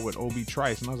a show with Obi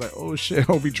Trice, and I was like, oh shit,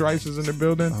 Obi Trice is in the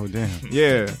building. Oh damn.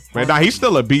 Yeah, but now he's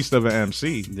still a beast of an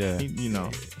MC. Yeah. He, you know.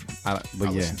 But I yeah.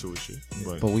 listen to his shit.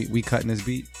 But we cutting this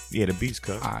beat. Yeah, the beat's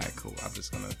cut. All right, cool. I'm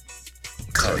just gonna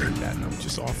cover that number.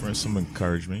 Just offering some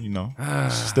encouragement, you know.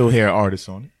 Still hear artists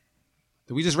on it.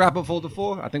 Did we just wrap up folder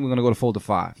 4? I think we're gonna go to folder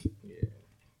 5. Yeah.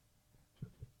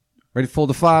 Ready for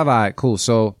folder 5? All right, cool.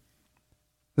 So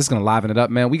this is gonna liven it up,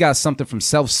 man. We got something from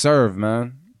Self Serve,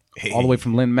 man. Hey. All the way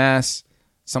from Lynn, Mass.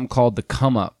 Something called The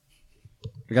Come Up.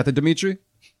 You got the Dimitri?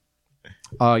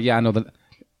 Yeah, I know the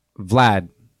Vlad.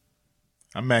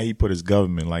 I'm mad he put his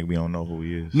government like we don't know who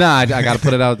he is. Nah, I gotta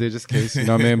put it out there just in case. You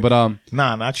know what I mean? But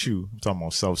Nah, not you. I'm talking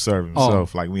about self-serve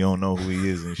himself. Like we don't know who he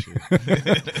is and shit.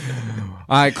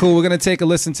 All right, cool. We're gonna take a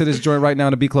listen to this joint right now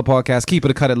on the Beat Club Podcast. Keep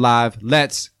it or cut it live.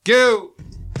 Let's go.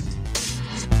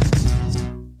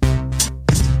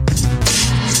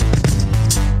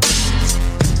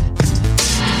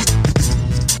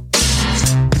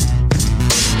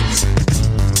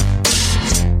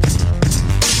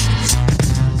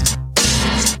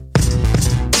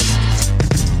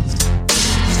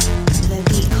 The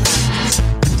Beat Club.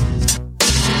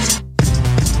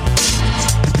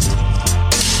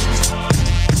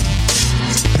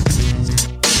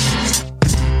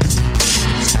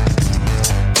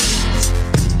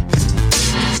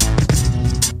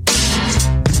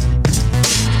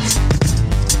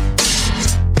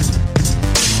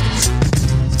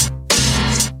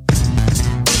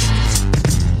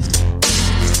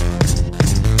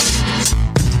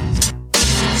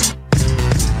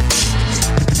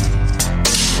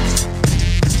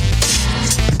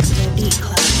 The Beat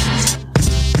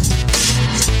Club.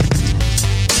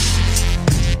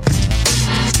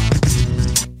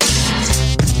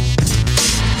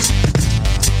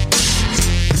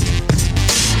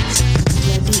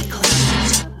 The Beat Club.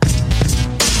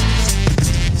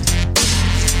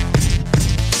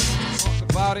 Talk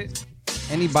about it.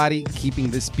 Anybody keeping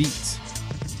this beat?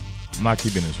 I'm not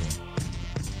keeping this one.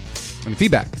 Any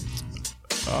feedback?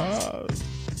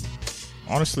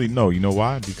 Honestly, no. You know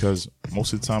why? Because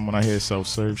most of the time when I hear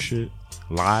self-serve shit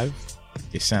live,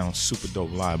 it sounds super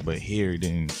dope live. But here,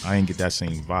 then I didn't get that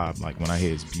same vibe like when I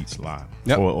hear his beats live,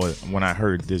 Yep. or when I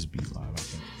heard this beat live. I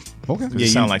think. Okay. 'Cause it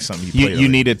sound like something he played. You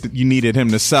already. needed him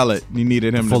to sell it. You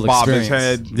needed him to full bob his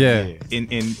head. experience.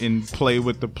 Yeah. And play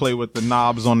with the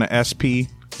knobs on the SP.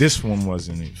 This one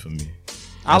wasn't it for me.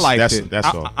 I liked it. That's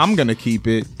all. I'm gonna keep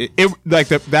it. It like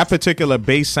that particular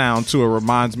bass sound to it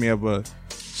reminds me of a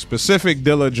specific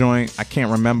Dilla joint. I can't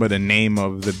remember the name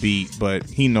of the beat, but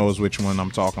he knows which one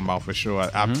I'm talking about for sure.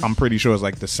 I'm pretty sure it's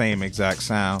like the same exact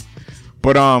sound.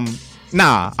 But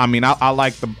nah, I mean I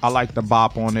like the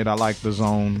bop on it. I like the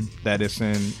zone that it's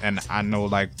in, and I know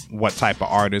like what type of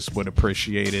artist would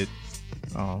appreciate it.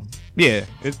 Yeah,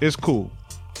 it's cool.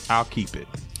 I'll keep it.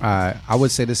 I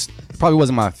would say this probably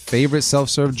wasn't my favorite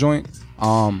self-serve joint.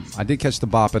 I did catch the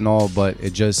bop and all, but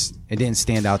it didn't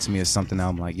stand out to me as something that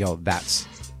I'm like, yo, that's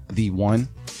the one.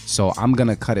 So I'm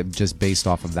gonna cut it just based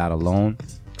off of that alone.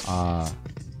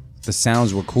 The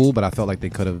sounds were cool, but I felt like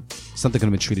something could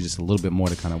have been treated just a little bit more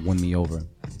to kind of win me over.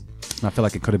 And I feel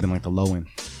like it could have been like the low end.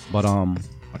 But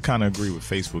I kind of agree with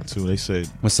Facebook too. They said,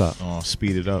 what's up?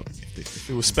 Speed it up. If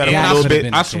it was sped up Yeah, a little could've bit,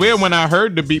 been I the swear case. when I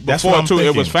heard the beat That's before what I'm too, it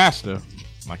was thinking. faster.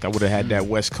 like I would have had that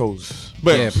West Coast.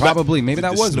 But yeah, probably. Maybe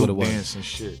that the was what it Snoop was. dance and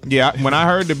shit. yeah, when I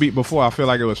heard the beat before, I feel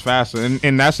like it was faster.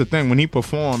 And that's the thing. When he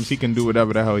performs, he can do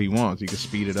whatever the hell he wants. He can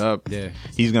speed it up. Yeah.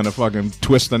 He's gonna fucking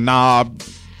twist the knob,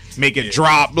 make it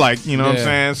drop. Like, you know what I'm Yeah.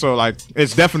 saying? So like,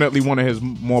 it's definitely one of his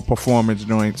more performance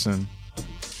joints.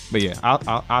 But yeah,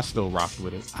 I still rock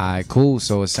with it. All right, cool.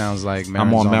 So it sounds like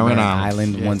Marin's I'm on Marin Marin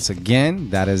Island. Island once again.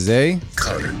 That is a.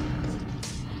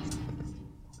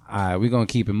 All right, we're gonna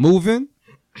keep it moving.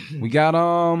 We got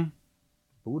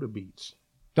Buddha Beats.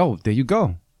 Oh, there you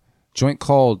go. Joint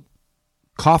called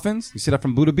Coffins. You see that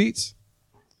from Buddha Beats?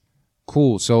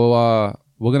 Cool. So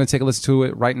we're gonna take a listen to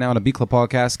it right now on the Beat Club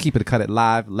podcast. Keep it, cut it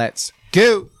live. Let's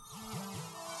go.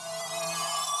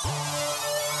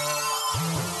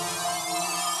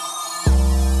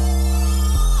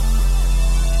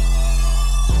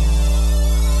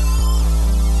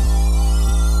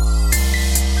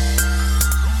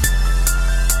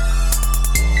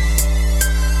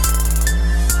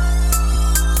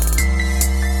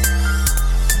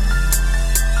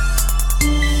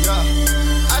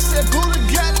 I said Buddha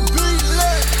got the beat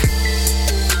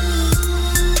lit.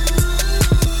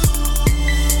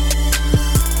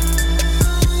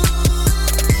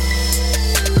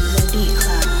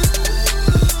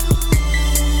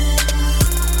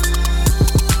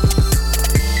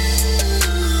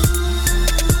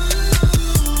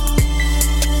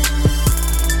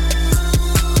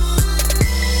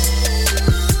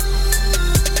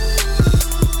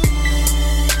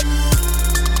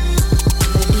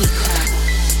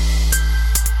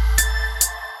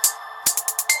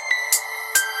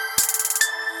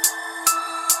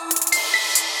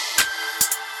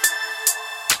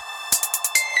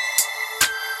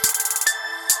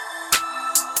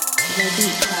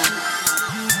 Beat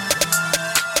Club.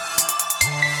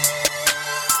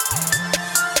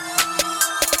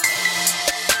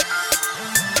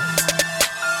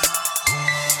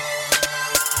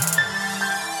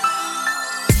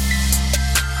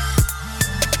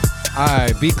 All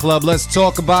right, Beat Club, let's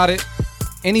talk about it.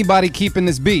 Anybody keeping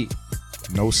this beat?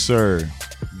 No, sir.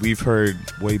 We've heard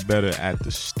way better at the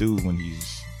stew when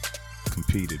he's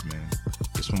competed, man.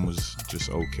 This one was just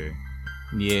okay.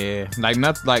 Yeah, like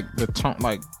not like the tone,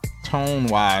 like tone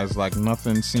wise, like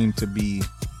nothing seemed to be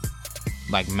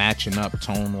like matching up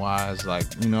tone wise. Like,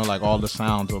 you know, like all the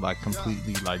sounds were like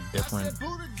completely like different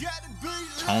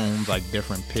tones, like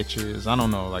different pitches. I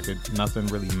don't know, like nothing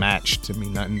really matched to me.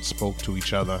 Nothing spoke to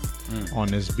each other on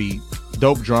this beat.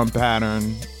 Dope drum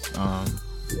pattern.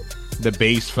 The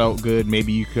bass felt good.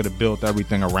 Maybe you could have built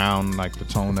everything around like the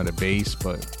tone of the bass,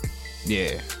 but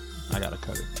yeah, I gotta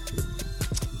cut it.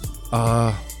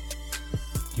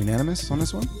 Unanimous on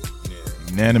this one?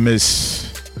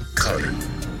 Unanimous.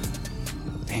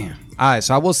 Damn. All right,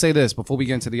 so I will say this before we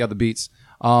get into the other beats.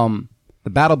 The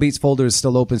Battle Beats folder is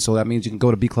still open, so that means you can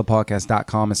go to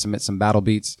beatclubpodcast.com and submit some battle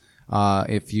beats.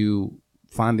 If you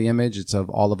find the image, it's of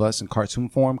all of us in cartoon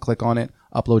form. Click on it,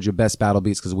 upload your best battle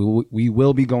beats, because we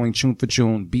will be going tune for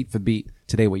tune, beat for beat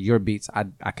today with your beats.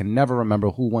 I can never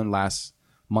remember who won last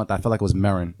month. I feel like it was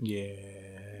Marin.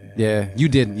 Yeah, you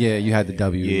did. Yeah, you had the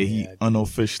W. Yeah, he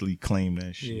unofficially claimed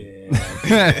that shit.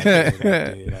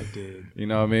 Yeah, I did. You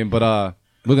know what I mean? But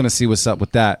we're gonna see what's up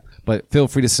with that. But feel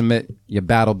free to submit your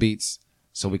battle beats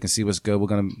so we can see what's good. We're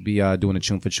gonna be doing a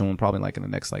tune for tune probably like in the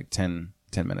next like 10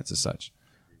 minutes or such.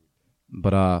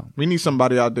 But We need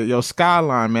somebody out there. Yo,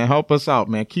 Skyline, man, help us out,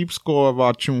 man. Keep score of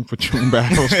our tune for tune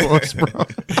battles for us, bro.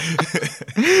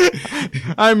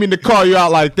 I didn't mean to call you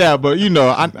out like that, but you know,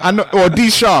 I know, or D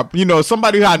Sharp, you know,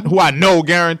 somebody who I know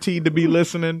guaranteed to be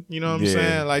listening. You know what I'm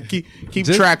saying? Like keep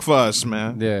track for us,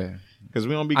 man. yeah. Because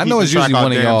we don't be. I know it's keeping usually track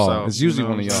one of our damn y'all. selves, It's usually you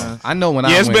know one of what I'm y'all. saying? I know when Yeah,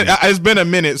 I win. it's been a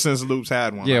minute since Loops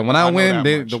had one. Yeah, when I know win,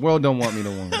 that much. the world don't want me to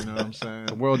win. You know what I'm saying?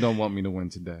 The world don't want me to win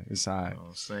today. It's all right.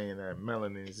 I'm saying that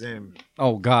melanin's in me.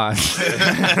 Oh God.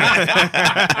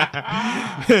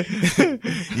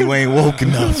 You ain't woke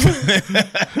enough.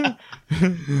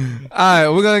 All right,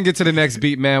 we're gonna get to the next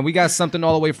beat, man. We got something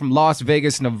all the way from Las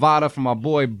Vegas, Nevada, from our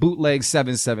boy Bootleg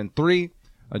 773,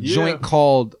 a joint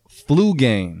called Flu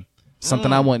Game.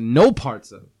 Something I want no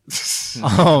parts of.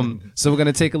 So we're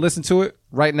gonna take a listen to it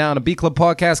right now on the Beat Club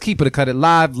podcast. Keep it or cut it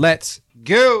live. Let's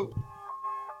go.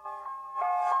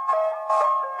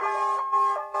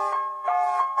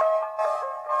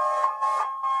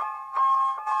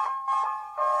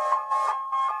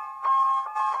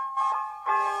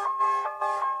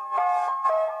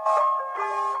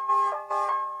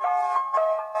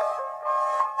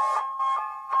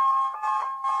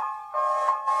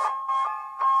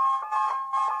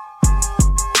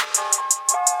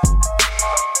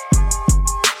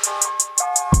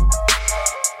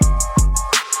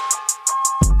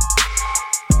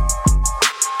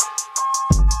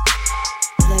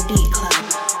 The Beat Club.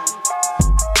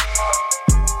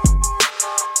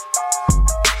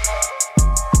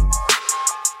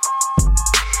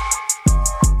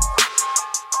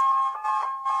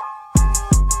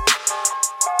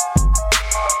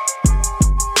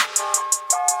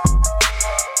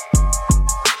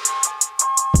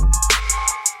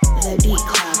 The Beat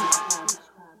Club.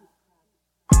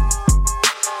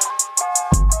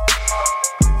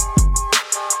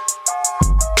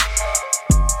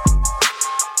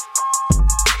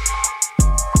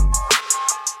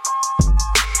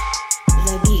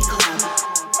 The Beat Club.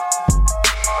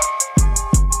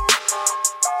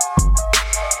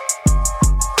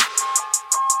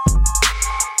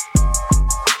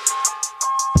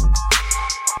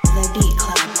 The Beat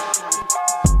Club.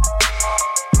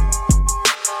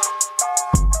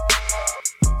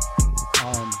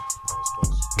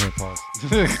 Pause.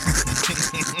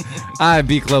 All right,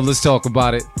 Beat Club, let's talk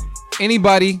about it.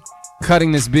 Anybody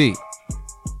cutting this beat?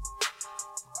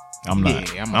 I'm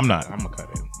not. Yeah, I'm not. I'm gonna cut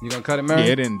it. You gonna cut it, Yeah, man?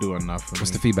 it didn't do enough for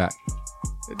What's me. the feedback?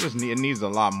 It needs a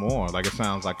lot more. Like it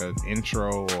sounds like an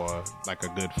intro or like a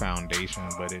good foundation,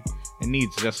 but it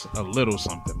needs just a little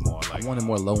something more. Like I wanted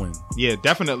more low end. yeah,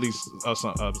 definitely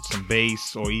some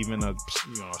bass or even a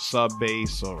sub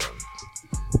bass or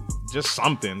just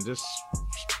something, just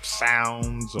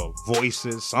sounds or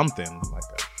voices, something like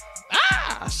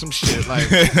some shit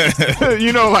like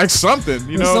like something.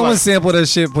 Someone like, sampled that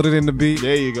shit, put it in the beat.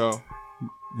 there you go.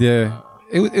 Yeah,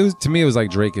 it was to me. It was like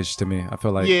Drake-ish to me. I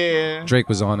feel like Yeah, Drake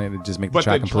was on it. It just make the but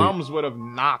track the complete. drums would have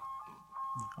knocked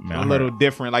Man, I a heard- little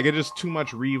different. Like, it's just too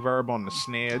much reverb on the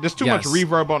snare. Just too much Yes.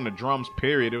 reverb on the drums,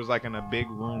 period. It was like in a big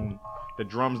room. The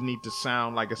drums need to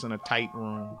sound like it's in a tight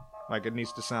room. Like, it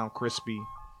needs to sound crispy.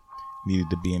 needed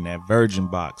to be in that virgin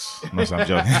box. No, I'm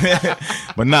joking.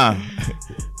 But nah,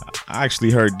 I actually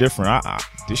heard different.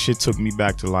 This shit took me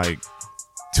back to like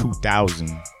 2000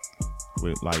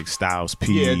 with like Styles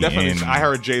P. Yeah, definitely. And I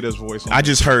heard Jada's voice. On I it.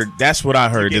 just heard, that's what I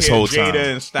heard You this hear whole Jada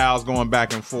time. and Styles going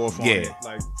back and forth on Yeah. it,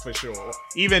 like, for sure.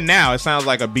 Even now, it sounds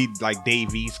like a beat like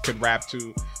Dave East could rap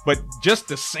to. But just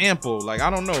the sample, like, I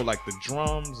don't know, like the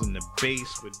drums and the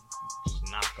bass would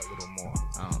just knock a little more.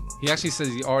 I don't know. He actually says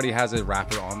he already has a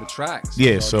rapper on the track.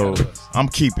 Yeah, so I'm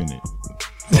keeping it.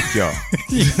 Fuck y'all.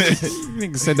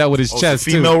 Nigga said that with his chest,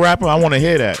 the female too. rapper, I want to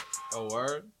hear that. Oh,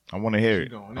 word? I want to hear She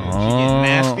it. going in. She getting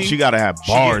nasty. She gotta have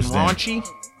bars. She Then. getting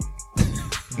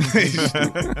raunchy.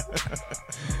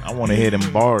 I want to hear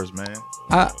them bars, man.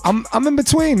 I'm in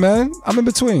between, man. I'm in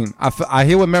between. I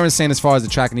hear what Marin's saying as far as the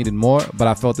track needed more, but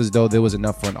I felt as though there was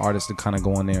enough for an artist to kind of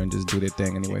go in there and just do their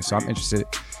thing anyway. So I'm interested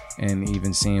in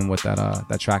even seeing what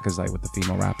that track is like with the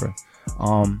female rapper.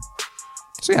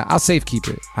 So yeah, I'll safe keep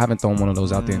it. I haven't thrown one of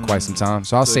those out there in quite some time,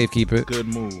 so I'll safe keep it. Good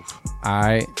move. All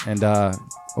right, and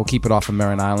we'll keep it off of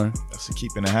Marin Island. That's a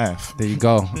keep and a half. There you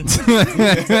go.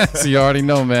 So you already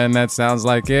know, man. That sounds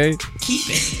like a Keep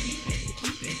it.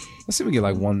 Let's see if we get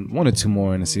like one or two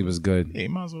more in to see what's good. Yeah, you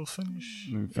might as well finish.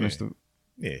 Finish the.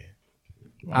 Yeah.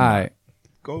 All right.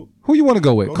 Go. Who you want to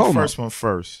go with? Go Call the him first up. one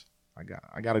first.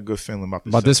 I got a good feeling about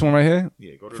this. About this one right here.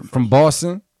 Yeah, go to the From first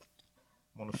Boston.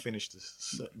 I want to finish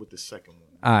this with the second one.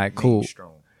 All right, cool.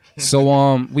 Strong.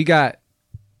 So we got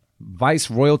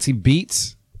Vice Royalty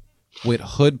Beats with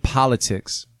Hood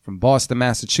Politics from Boston,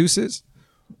 Massachusetts.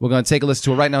 We're gonna take a listen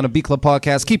to it right now on the Beat Club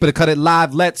podcast. Keep it or cut it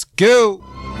live. Let's go.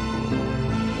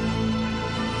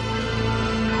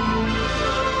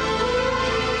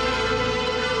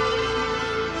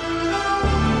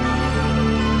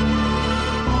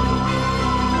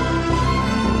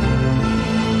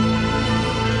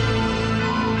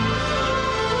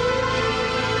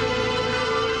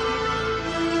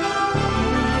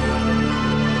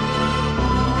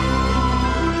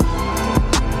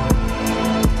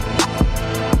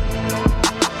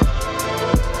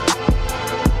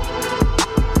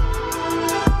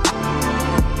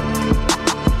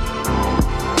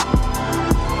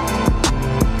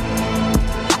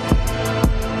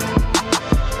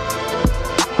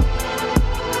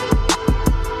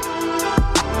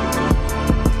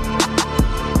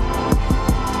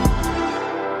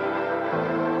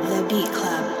 The Beat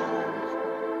Club.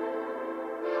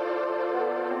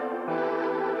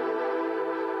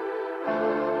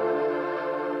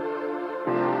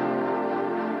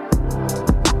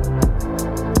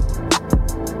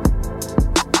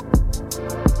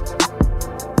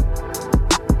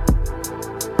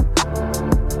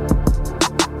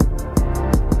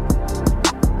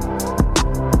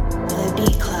 The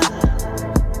Beat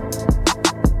Club.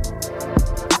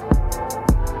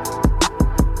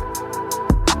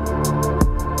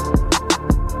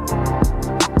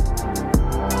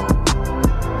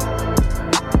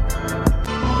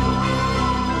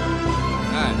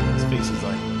 His face is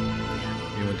like,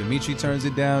 And when Dimitri turns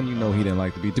it down, you know he didn't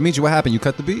like the beat. Dimitri, what happened? You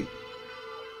cut the beat?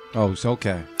 Oh, it's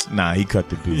okay. nah, he cut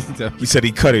the beat. He said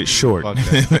he cut it short. All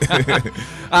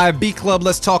right, Beat Club.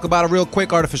 Let's talk about it real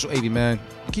quick. Artificial 80, man.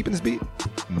 You keeping this beat?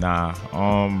 Nah,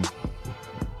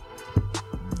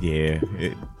 yeah,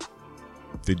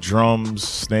 the drums,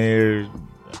 snare,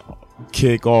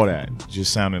 kick, all that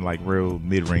just sounded like real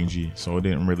mid-rangey, so it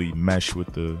didn't really mesh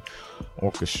with the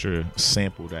orchestra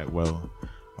sample that well.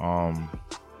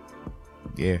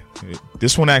 Yeah,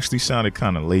 this one actually sounded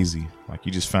kind of lazy. Like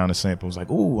you just found a sample, was like,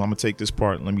 "Ooh, I'm gonna take this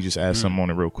part. Let me just add something on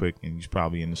it real quick." And you're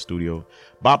probably in the studio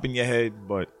bopping your head,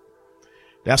 but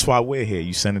that's why we're here.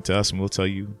 You send it to us, and we'll tell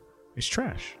you it's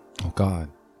trash. Oh God,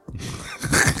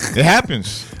 It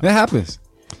happens. that happens.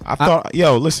 I thought,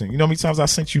 yo, listen, you know how many times I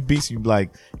sent you beats, you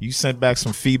like, you sent back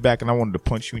some feedback, and I wanted to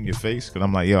punch you in your face because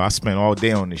I'm like, yo, I spent all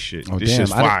day on this shit. Oh this damn!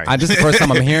 shit's fire. This is the first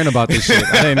time I'm hearing about this shit.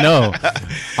 I didn't know.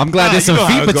 I'm glad Nah, there's you some know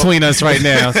how feet it go. between us right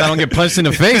now, so I don't get punched in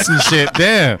the face and shit.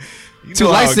 Damn. You Too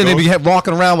know how light it skinned to be goes.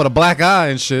 walking around with a black eye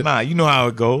and shit. Nah, you know how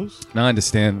it goes. Now I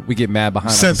understand. We get mad behind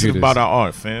our Sensitive computers. about our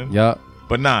art, fam. Yup.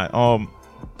 But nah,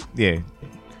 yeah,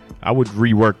 I would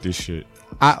rework this shit.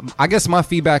 I guess my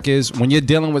feedback is when you're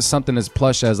dealing with something as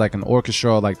plush as like an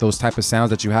orchestra or like those type of sounds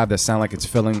that you have that sound like it's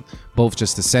filling both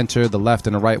just the center, the left,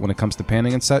 and the right when it comes to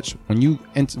panning and such. When you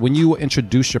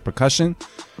introduce your percussion,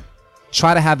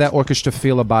 try to have that orchestra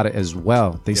feel about it as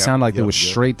well. They sound like they were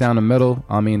straight down the middle.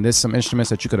 I mean, there's some instruments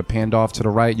that you could have panned off to the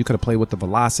right. You could have played with the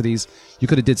velocities. You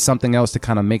could have did something else to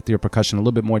kind of make your percussion a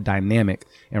little bit more dynamic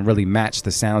and really match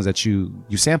the sounds that you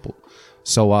sampled.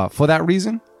 So for that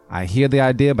reason, I hear the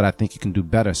idea, but I think you can do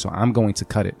better. So I'm going to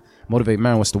cut it. Motivate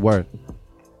Marin, what's the word?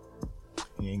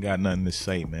 You ain't got nothing to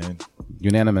say, man.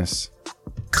 Unanimous.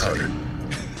 Cut it.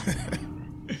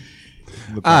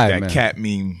 Look All like right, that man. cat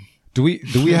meme. Do we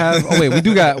have? Oh wait,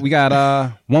 we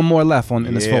got one more left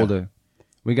in this folder.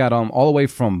 We got all the way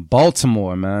from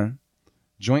Baltimore, man.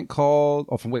 Joint called.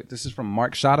 This is from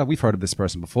Mark Shada. We've heard of this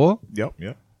person before.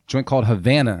 Yep. Joint called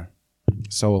Havana.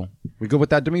 So we good with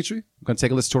that, Dimitri? We're gonna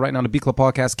take a listen to it right now on the Beat Club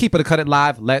podcast. Keep it or cut it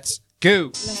live. Let's go.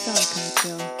 Let's all cut,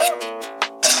 yo.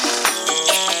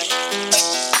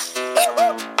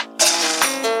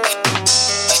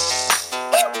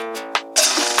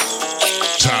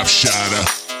 Top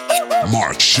Shotter,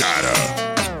 Mark Shotter.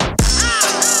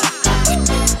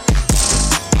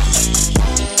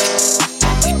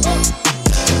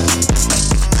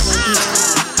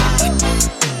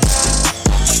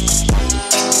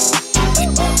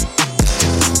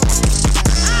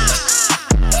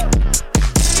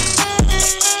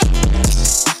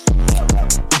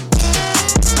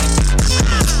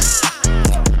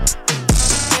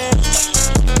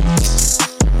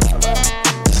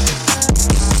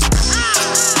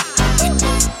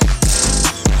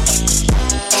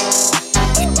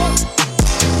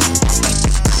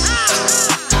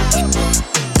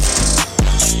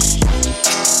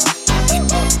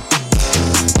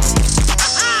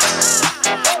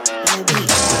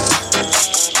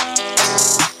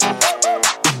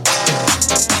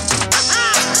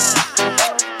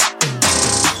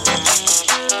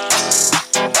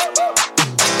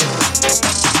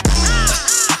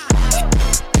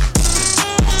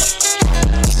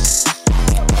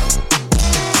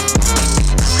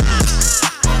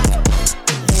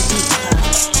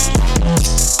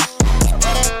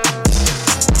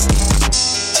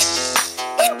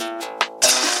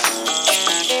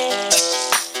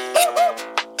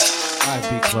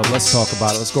 Let's talk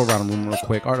about it. Let's go around the room real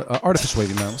quick. Artificial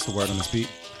Wavy, man. What's the word on this beat?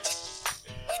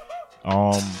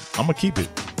 I'm gonna keep it.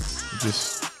 It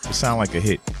sound like a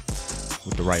hit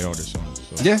with the right artist on it.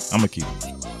 So yeah, I'm gonna keep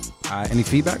it. Any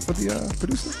feedback for the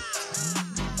producer?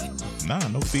 Nah,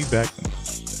 no feedback.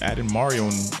 Adding Mario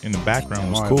in the background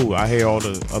was Mario. cool. I hear all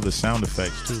the other sound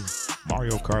effects too.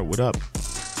 Mario Kart, what up?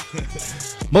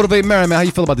 Motivate Marin, man. How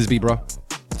you feel about this beat, bro?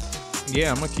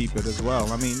 Yeah, I'm gonna keep it as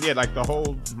well. I mean, yeah, like the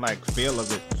whole feel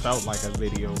of it felt like a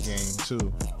video game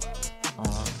too.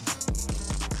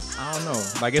 I don't know.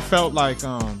 Like it felt like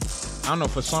I don't know,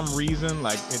 for some reason,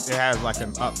 like it has like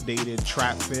an updated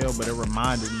trap feel, but it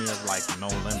reminded me of like No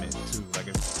Limit too. Like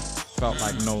it felt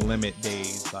like No Limit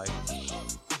days, like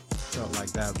felt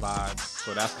like that vibe.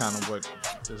 So that's kind of what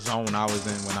the zone I was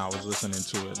in when I was listening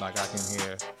to it. Like I can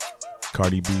hear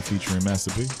Cardi B featuring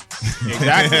Master P.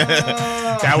 Exactly.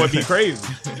 That would be crazy.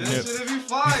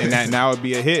 And that now would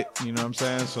be a hit. You know what I'm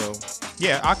saying? So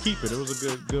yeah, I'll keep it. It was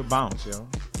a good bounce, yo.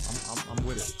 I'm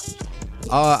with it.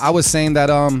 I was saying that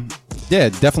yeah,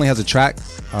 it definitely has a track.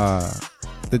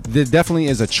 There definitely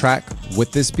is a track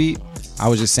with this beat. I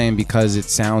was just saying because it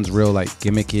sounds real like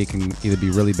gimmicky, it can either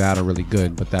be really bad or really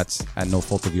good, but that's at no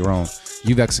fault of your own.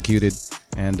 You've executed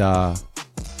and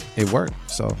it worked.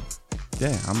 So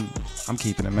yeah, I'm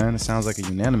keeping it, man. It sounds like a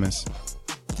unanimous.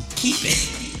 Keep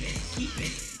it.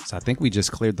 So I think we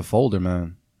just cleared the folder,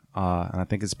 man. And I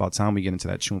think it's about time we get into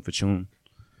that tune for tune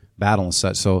battle and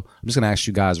such. So I'm just gonna ask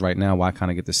you guys right now while I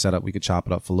kind of get this set up. We could chop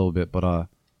it up for a little bit, but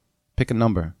pick a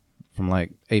number from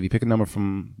like AV. Pick a number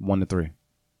from 1 to 3.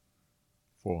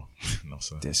 4. No,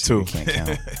 sir. This 2. Can't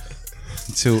count.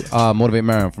 2. Motivate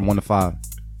Marin from 1 to 5.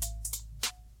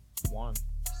 1.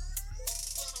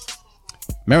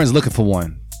 Marin's looking for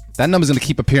 1. That number's gonna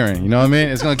keep appearing. You know what I mean?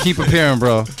 It's gonna keep appearing,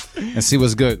 bro. And see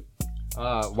what's good.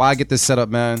 While I get this set up,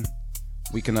 man,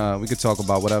 we could talk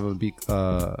about whatever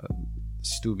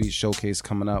Stu Beat Showcase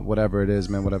coming up, whatever it is,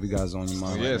 man. Whatever you guys on your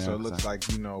mind. Yeah, right so now. it looks like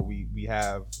we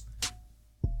have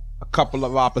a couple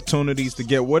of opportunities to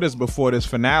get with us before this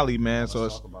finale, man.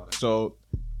 So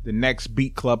the next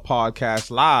Beat Club podcast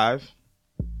live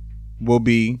will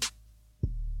be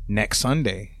next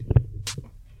Sunday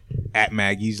at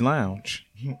Maggie's Lounge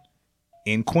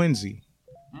in Quincy.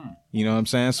 You know what I'm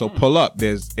saying? So pull up.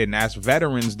 And that's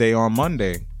Veterans Day on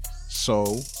Monday.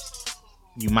 So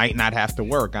you might not have to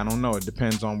work. I don't know. It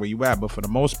depends on where you at. But for the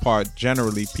most part,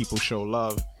 generally people show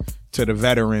love to the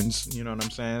veterans. You know what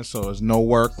I'm saying? So it's no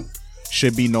work.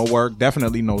 Should be no work.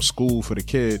 Definitely no school for the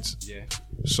kids. Yeah.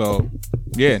 So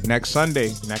yeah, next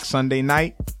Sunday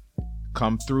night,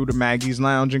 come through to Maggie's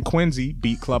Lounge in Quincy,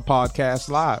 Beat Club Podcast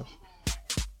Live.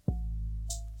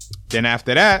 Then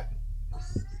after that,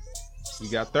 we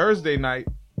got Thursday night.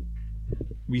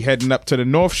 We heading up to the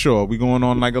North Shore. We going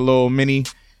on like a little mini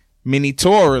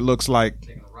tour, it looks like.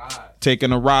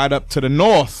 Taking a ride up to the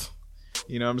north.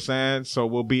 You know what I'm saying? So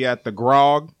we'll be at the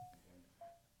Grog.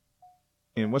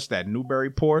 And what's that,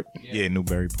 Newburyport? Yeah,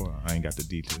 Newburyport. I ain't got the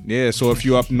details. Yeah, so if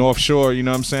you up North Shore, you know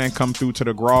what I'm saying, come through to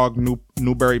the Grog,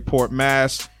 Newburyport,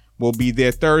 Mass. We'll be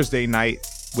there Thursday night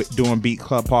with doing Beat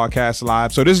Club Podcast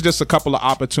Live. So this is just a couple of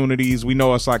opportunities. We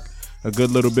know it's like a good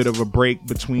little bit of a break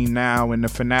between now and the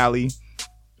finale.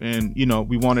 And, you know,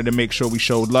 we wanted to make sure we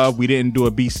showed love. We didn't do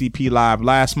a BCP Live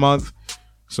last month.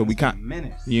 So we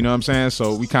you know what I'm saying?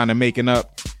 So we kind of making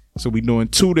up. So we doing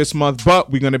 2 this month,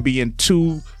 but we're going to be in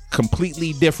 2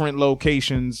 completely different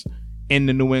locations in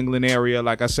the New England area.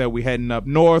 Like I said, we heading up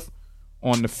north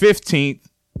on the 15th.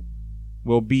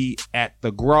 We'll be at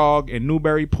the Grog in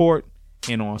Newburyport.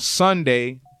 And on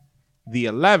Sunday, the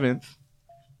 11th,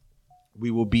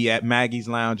 we will be at Maggie's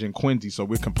Lounge in Quincy. So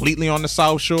we're completely on the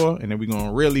South Shore, and then we're going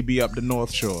to really be up the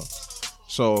North Shore.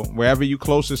 So wherever you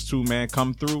closest to, man,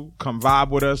 come through, come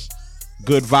vibe with us.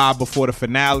 Good vibe before the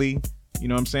finale. You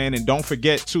know what I'm saying? And don't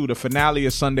forget, too, the finale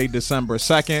is Sunday, December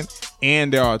 2nd.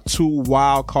 And there are 2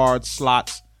 wild card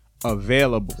slots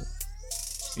available.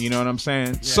 You know what I'm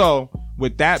saying? Yeah. So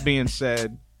with that being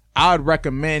said, I would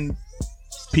recommend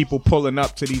people pulling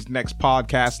up to these next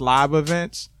podcast live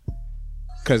events,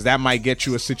 because that might get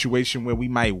you a situation where we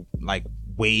might like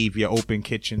waive your open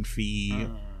kitchen fee.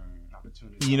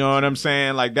 You know what I'm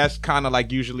saying? Like, that's kind of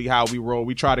like usually how we roll.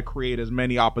 We try to create as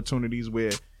many opportunities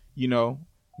where, you know,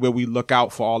 where we look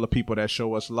out for all the people that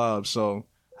show us love. So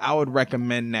I would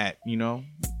recommend that, you know.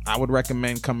 I would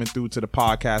recommend coming through to the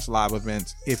podcast live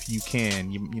events if you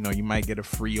can. You know, you might get a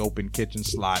free open kitchen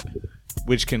slot,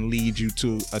 which can lead you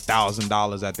to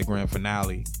 $1,000 at the grand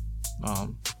finale.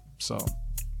 So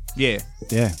yeah,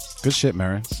 good shit,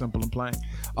 Marin. Simple and plain.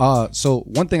 So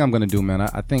one thing I'm gonna do, man,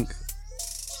 I think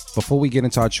before we get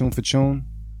into our tune for tune,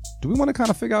 do we want to kind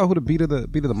of figure out who the beat of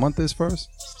the month is first,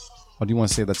 or do you want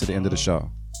to save that to the end of the show?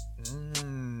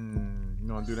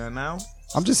 You want to do that now?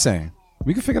 I'm just saying.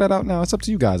 We can figure that out now. It's up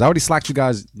to you guys. I already slacked you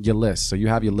guys your list, so you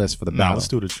have your list for the battle. Let's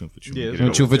do the tune for tune.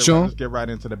 Yeah, tune for tune. Let's get right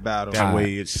into the battle. That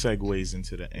way it segues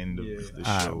into the end of the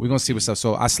show. We're gonna see what's up.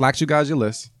 So I slacked you guys your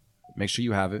list. Make sure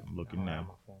you have it. I'm looking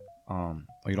now. Oh,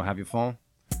 you don't have your phone?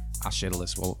 I'll share the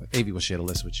list. Well, Avi will share the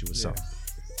list with you. What's up?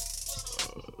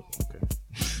 Okay.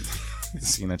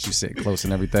 Seeing that you sit close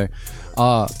and everything.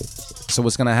 So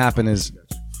what's gonna happen is,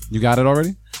 you got it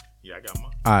already? Yeah, I got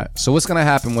mine. All right. So what's gonna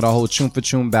happen with our whole tune for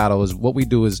tune battle is, what we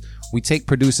do is we take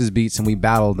producers' beats and we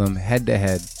battle them head to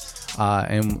head,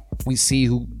 and we see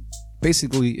who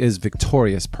basically is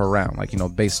victorious per round. Like, you know,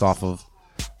 based off of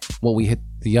what we hit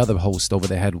the other host over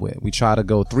the head with. We try to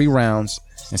go 3 rounds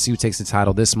and see who takes the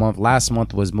title this month. Last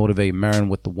month was Motivate Marin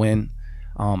with the win.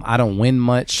 I don't win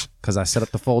much because I set up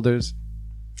the folders.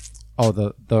 Oh,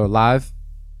 the live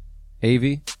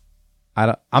AV.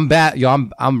 I'm bad, yo.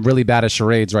 I'm really bad at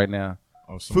charades right now.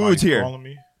 Oh, food's here. Calling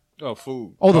me? Oh,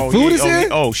 food. Oh, the food is here.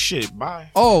 Oh shit!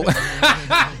 Bye. Oh.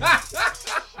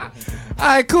 All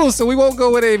right, cool. So we won't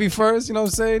go with AV first. You know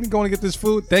what I'm saying? Going to get this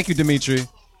food. Thank you, Dimitri.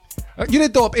 You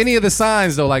didn't throw up any of the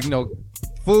signs though, like, you know,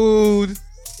 food,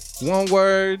 one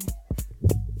word,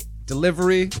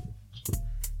 delivery.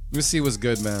 Let's see what's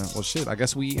good, man. Well, shit. I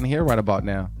guess we eating here right about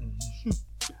now.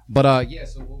 But yeah,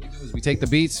 so what we do is we take the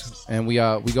beats and we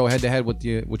go head to head with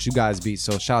you guys beats.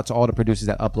 So shout out to all the producers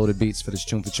that uploaded beats for this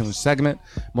Tune for Tune segment.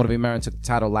 Motivate Marin took the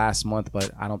title last month,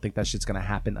 but I don't think that shit's gonna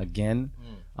happen again.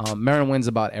 Marin wins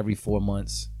about every 4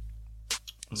 months,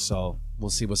 so we'll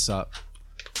see what's up.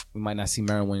 We might not see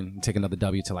Marin win, take another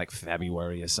W till like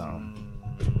February or something.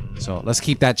 So let's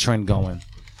keep that trend going.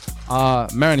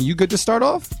 Marin, are you good to start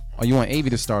off, or you want Avi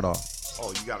to start off?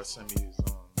 Oh, you gotta send me his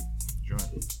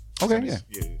joint. Okay, yeah.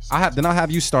 I'll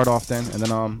have you start off then, and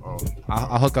then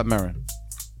I'll hook up Marin.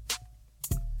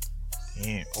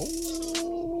 Damn.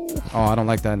 Oh, I don't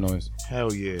like that noise.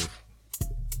 Hell yeah.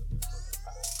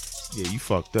 Yeah, you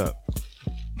fucked up.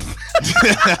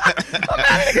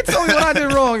 Tell me what I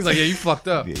did wrong. He's like, yeah, you fucked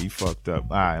up. Yeah, you fucked up.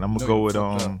 All right, I'm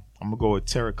gonna go with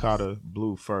Terracotta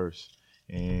Blue first,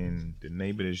 and the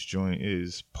name of this joint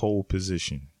is Pole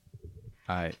Position.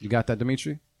 All right, you got that,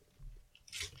 Dimitri?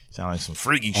 Sound like some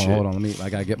freaky shit. Hold on, I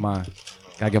gotta get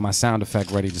my sound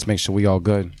effect ready. Just make sure we all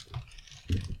good.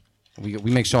 We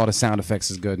make sure all the sound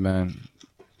effects is good, man.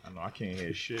 I know I can't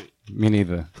hear shit. Me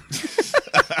neither.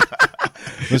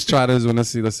 Let's try this one. Let's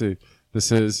see. This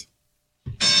is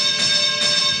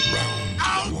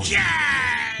Round one.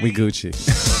 We Gucci.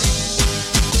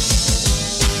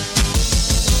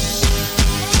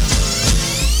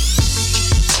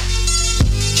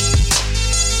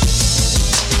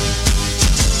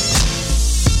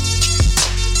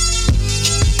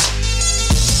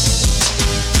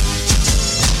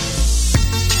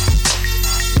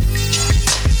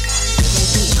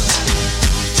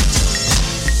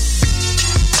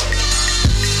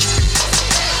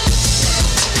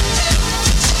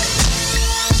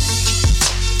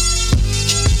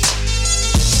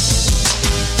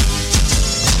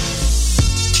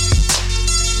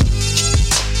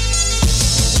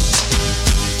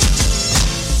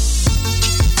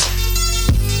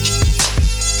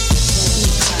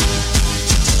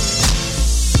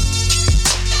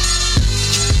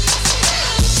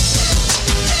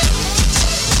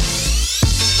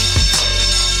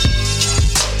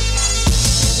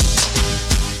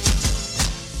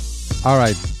 All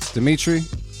right, Dimitri,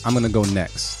 I'm gonna go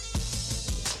next.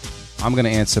 I'm gonna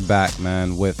answer back,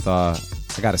 man, with I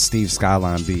got a Steve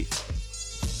Skyline beat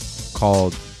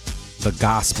called The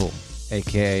Gospel,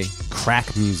 aka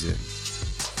crack music.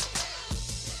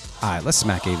 All right, let's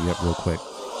smack AV up real quick.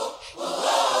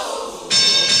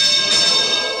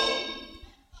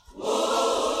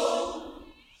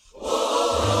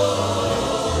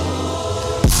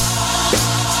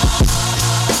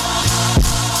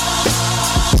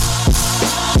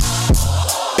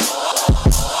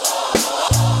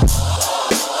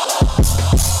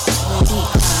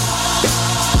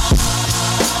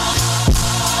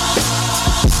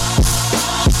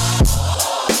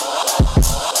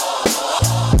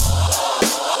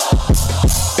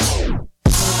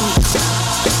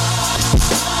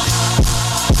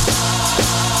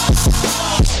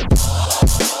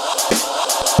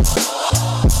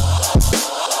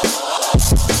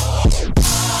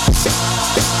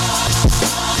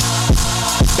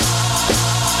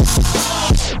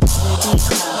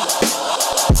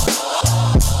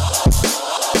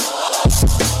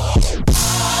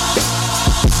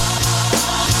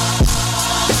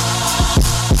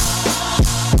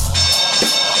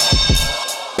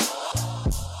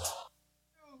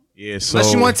 Yeah, so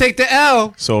Unless you want to take the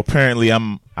L. So apparently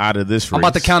I'm out of this race. I'm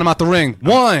about to count him out the ring.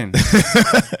 1,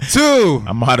 2,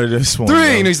 I'm out of this one. 3.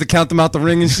 yo. He needs to count them out the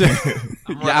ring and shit.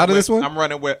 You out of this one? I'm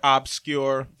running with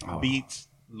Obscure Beats,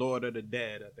 Lord of the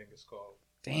Dead, I think it's called.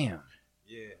 Damn.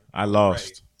 Yeah. I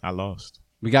lost. I lost.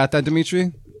 We got that,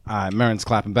 Dimitri? All right, Marin's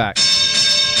clapping back.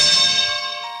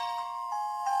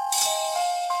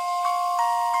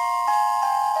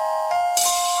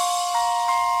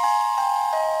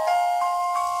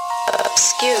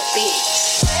 Obscure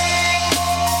Beats.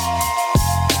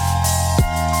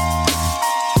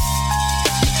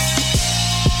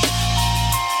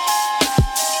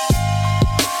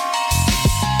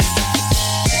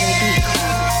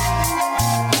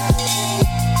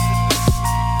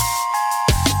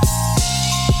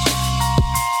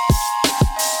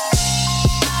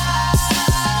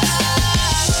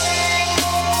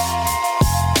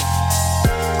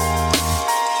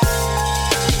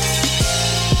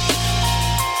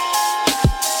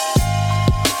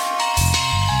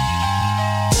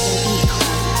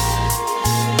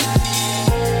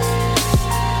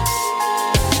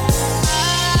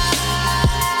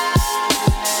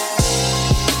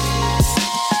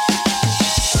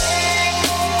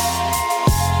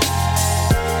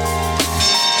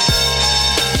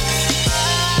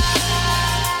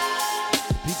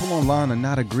 People online are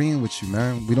not agreeing with you,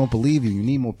 man. We don't believe you. You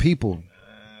need more people.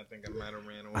 I think I might have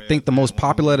ran away. I think the most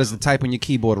popular letters to type on your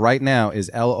keyboard right now is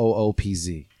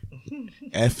LOOPZ.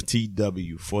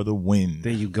 FTW for the win.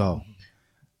 There you go.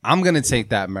 I'm going to take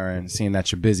that, Marin, seeing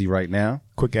that you're busy right now.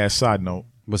 Quick ass side note.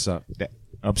 What's up? That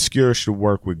Obscure should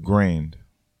work with Grand.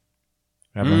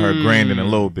 I haven't heard Grand in a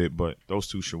little bit, but those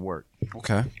two should work.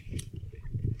 Okay.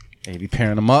 Maybe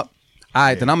pairing them up. All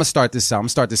right, then I'm going to start this out. I'm going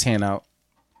to start this hand out.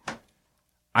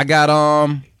 I got,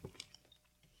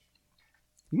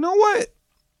 you know what?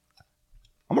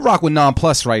 I'm going to rock with Non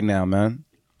Plus right now, man.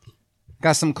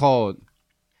 Got some called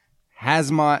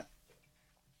Hazmat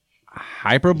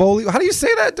Hyperbole. How do you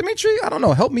say that, Dimitri? I don't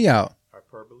know. Help me out.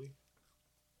 Hyperbole?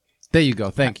 There you go.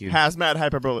 Thank you. Hazmat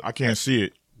hyperbole. I can't see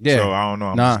it. Yeah. So I don't know.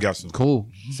 I'm Nah, just guessing. cool.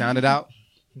 Sound it out.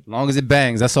 As long as it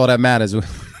bangs, that's all that matters.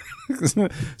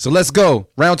 So let's go.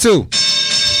 Round 2.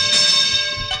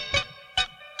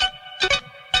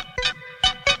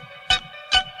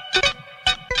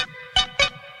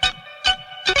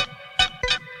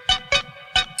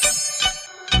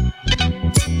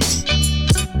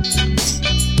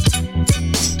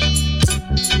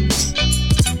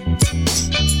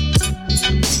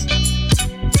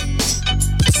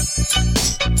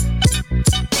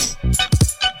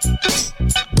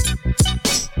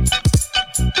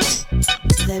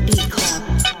 The Beat Club.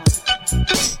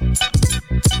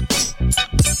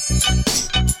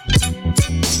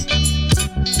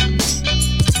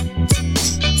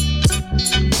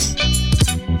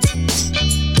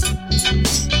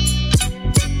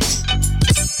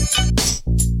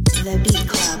 The Beat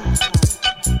Club.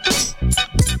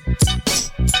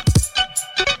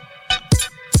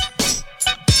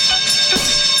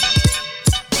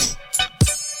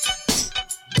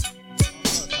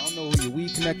 I don't know who your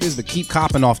weed connect is, but keep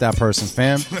copping off that person,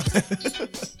 fam.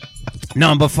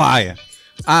 Number fire.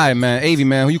 All right, man. AV,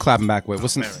 man, who you clapping back with?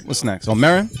 What's next? Oh,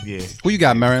 Marin? Yeah. Who you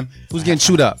got, Marin? Who's getting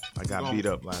chewed up? I got beat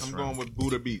up last I'm round. going with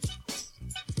Buddha Beats.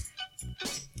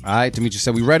 All right, Dimitri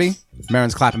said we ready.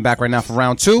 Marin's clapping back right now for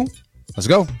round 2. Let's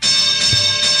go.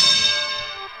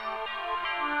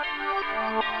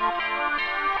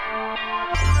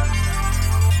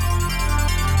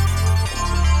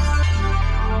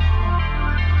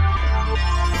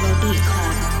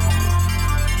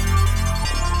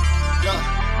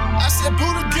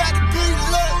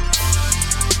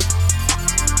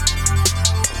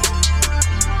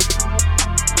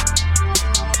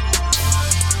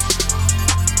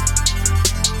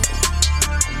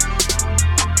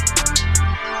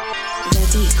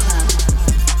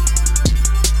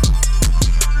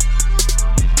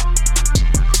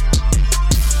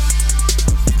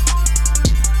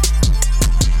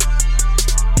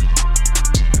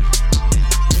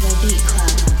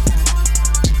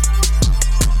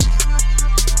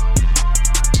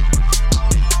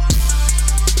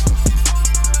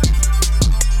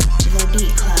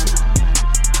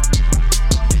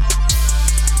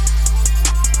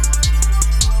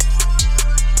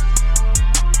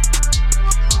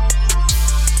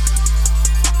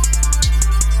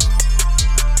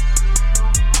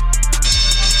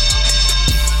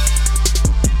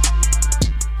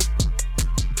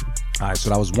 All right,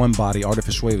 so that was one body,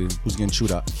 Artificial Wavy, who's getting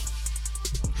chewed up.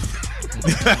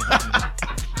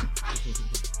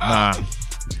 Nah,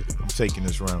 I'm taking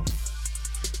this round.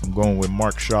 I'm going with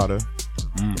Mark Shotta.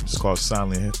 It's called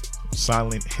Silent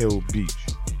Hill Beach.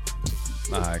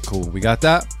 All right, cool. We got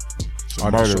that. It's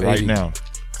a murder right Wavy, now.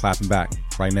 clapping back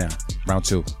right now. Round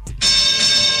 2.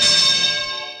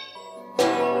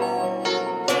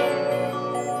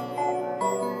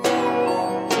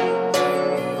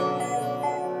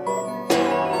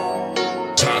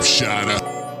 Top Shotta,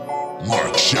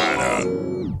 Mark Shotta.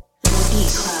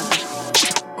 Beat Club.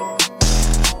 Beat Club.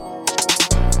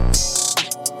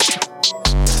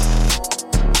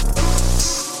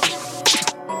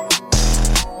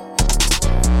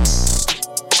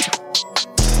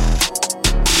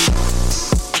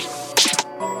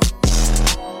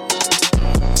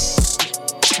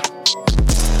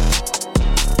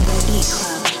 Beat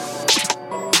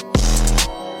Club.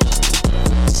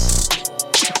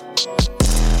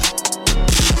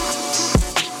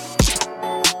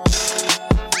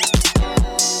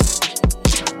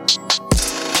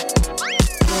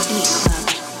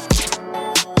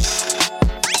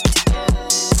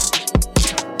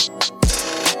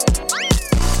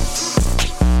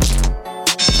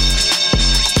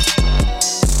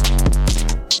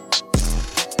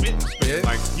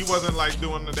 Like he wasn't like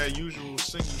doing that usual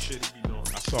singing shit he be doing.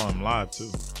 I saw him live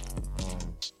too.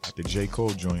 At the J. Cole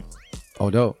joint. Oh,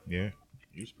 dope. Yeah.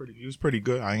 He was pretty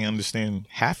good. I didn't understand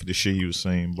half of the shit he was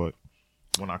saying, but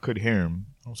when I could hear him,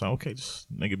 I was like, okay, this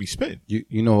nigga be spitting.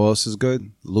 You know who else is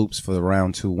good? Loops for the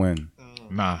round 2 win.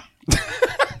 Nah.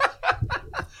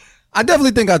 I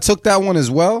definitely think I took that one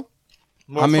as well.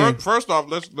 Well, I mean- first off,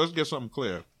 let's get something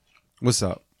clear. What's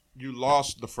up? You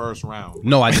lost the first round.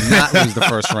 No, I did not lose the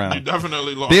first You round.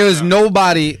 definitely lost. There is that.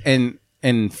 nobody in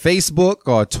Facebook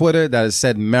or Twitter that has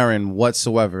said Marin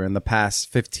whatsoever in the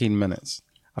past 15 minutes.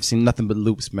 I've seen nothing but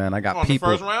loops, man. I got On people.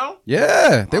 the first round?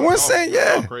 Yeah, they weren't saying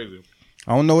yeah. Oh, crazy.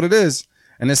 I don't know what it is.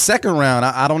 And the second round,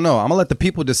 I don't know. I'm gonna let the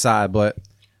people decide. But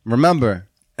remember,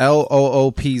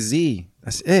 LOOPZ.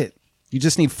 That's it. You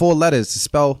just need 4 letters to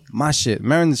spell my shit.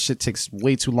 Marin's shit takes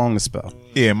way too long to spell.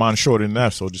 Yeah, mine's shorter than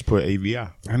that, so just put AVI.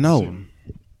 I know.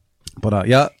 But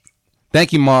yeah.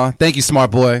 Thank you, Ma. Thank you,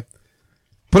 smart boy.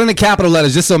 Put in the capital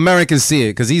letters just so Marin can see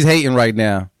it, because he's hating right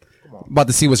now. About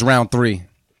to see what's round 3.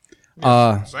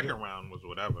 Second round was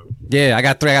whatever. Yeah, I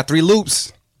got 3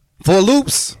 loops. 4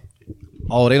 loops.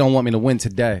 Oh, they don't want me to win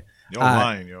today. You're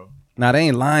lying, yo. Nah, they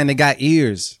ain't lying. They got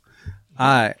ears. All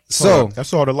right. So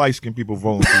That's all the light-skinned people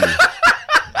voting for you.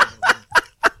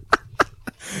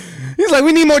 he's like,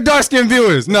 we need more dark-skinned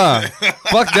viewers. Nah,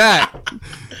 fuck that.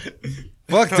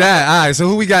 Fuck that. All right. So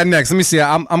who we got next? Let me see.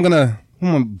 I'm gonna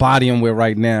body him with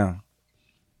right now.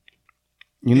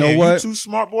 You know Yeah, what? You too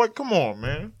smart, boy. Come on,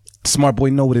 man. Smart boy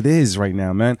know what it is right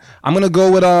now, man. I'm gonna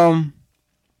go with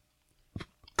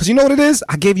because you know what it is?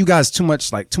 I gave you guys too much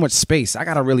space. I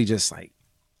gotta really just like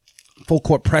full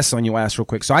court press on your ass real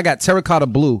quick. So I got Terracotta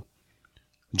Blue,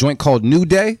 joint called New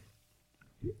Day.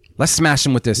 Let's smash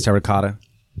him with this, Terracotta.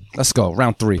 Let's go.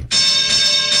 Round 3.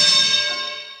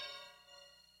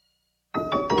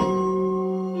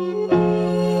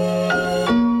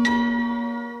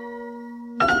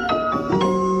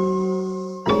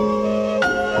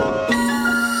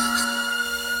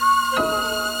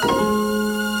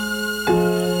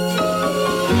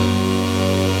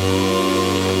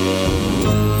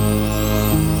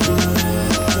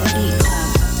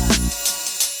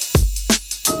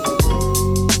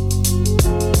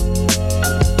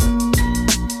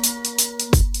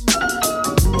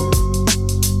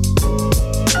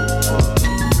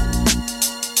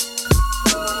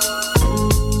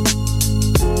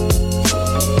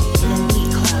 Beat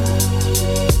Club. Beat Club. Beat Club.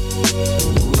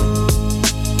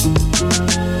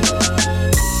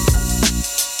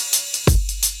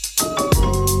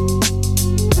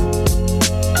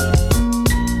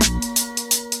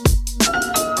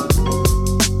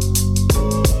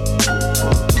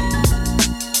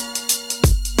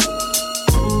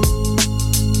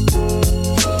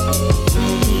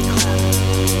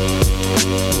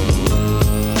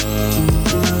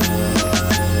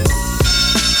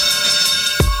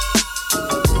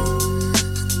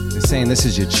 They're saying this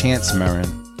is your chance, Marin.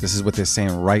 This is what they're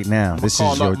saying right now. This is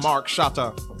Call your. up Mark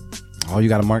Shotta. Oh, you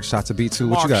got a Mark Shotta beat too?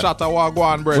 What Mark you got? Shotta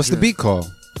Wagwan, brethren. What's the beat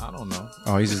called? I don't know.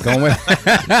 Oh, he's just going with.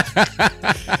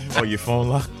 Oh, your phone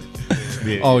lock?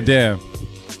 Yeah. Oh, damn. All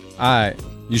right.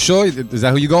 You sure? Is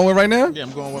that who you going with right now? Yeah,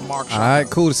 I'm going with Mark Shotta. All right,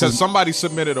 cool. This Because is- somebody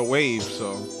submitted a wave,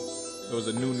 so it was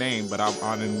a new name, but I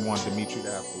didn't want Dimitri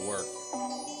to have to work.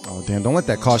 Oh, damn. Don't let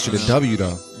that cost you the W,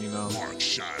 though. You know? Mark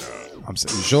Shotta. You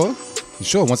sure? You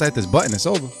sure? Once I hit this button, it's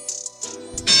over.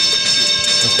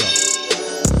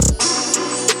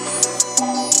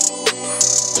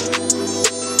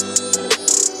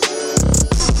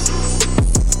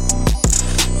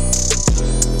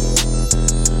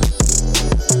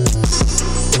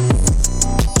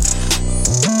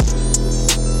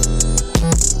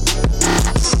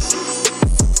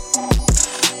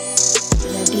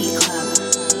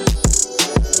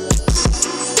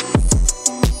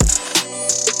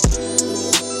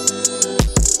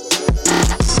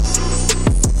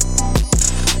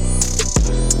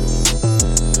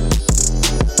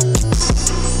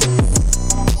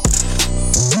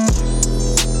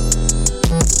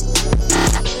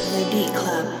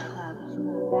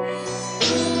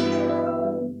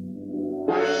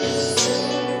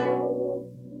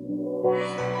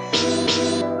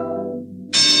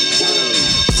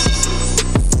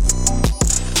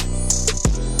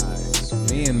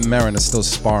 Me and Marin are still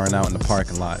sparring out in the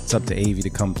parking lot. It's up to AV to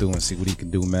come through and see what he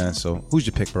can do, man. So who's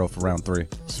your pick, bro, for round 3?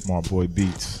 Smart Boy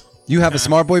Beats. You have a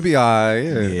Smart Boy beat? Yeah.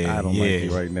 Yeah, I don't like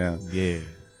you right now. Yeah.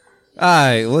 All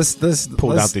right, let's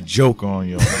Pulled out the joke on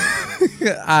you.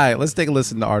 All right, let's take a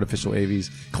listen to Artificial AV's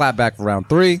clap back for round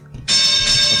 3.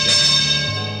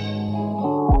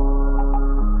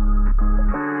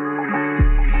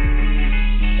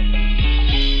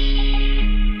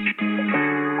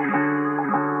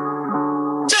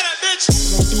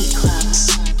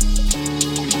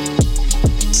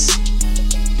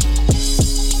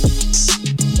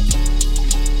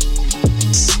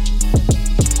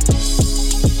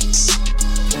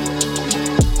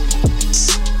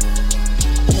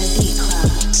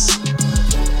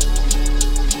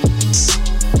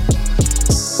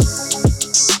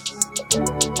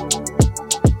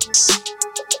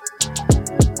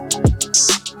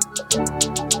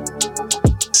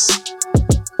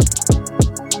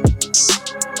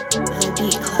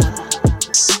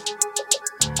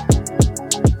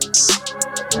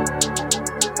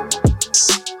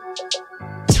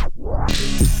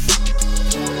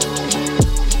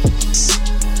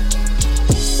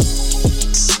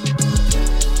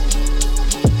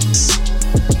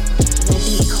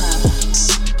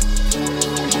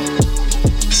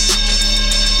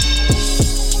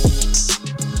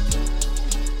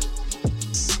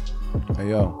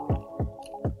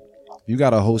 You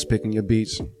got a host picking your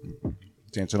beats,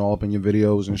 dancing all up in your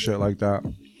videos and shit like that.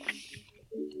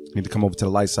 You need to come over to the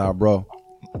light side, bro.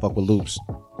 Fuck with loops.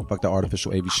 Fuck that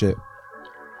artificial AV shit. You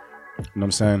know what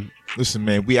I'm saying? Listen,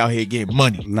 man, we out here getting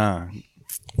money. Nah,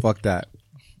 fuck that.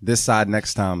 This side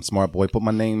next time, Smart Boy. Put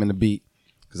my name in the beat,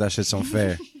 because that shit's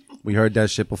unfair. We heard that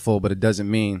shit before, but it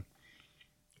doesn't mean.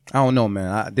 I don't know,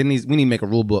 man. We need to make a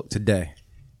rule book today,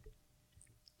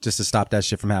 just to stop that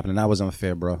shit from happening. That was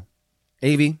unfair, bro.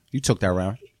 AV, you took that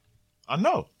round. I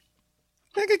know.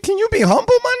 Nigga, can you be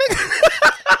humble, my nigga?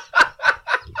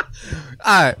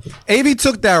 All right. AV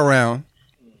took that round,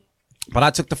 but I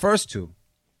took the first 2.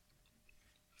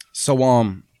 So,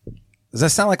 does that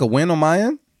sound like a win on my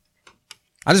end?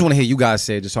 I just want to hear you guys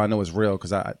say it just so I know it's real,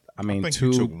 because I mean, I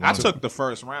took the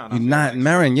first round. You're not,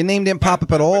 Marin, your name didn't pop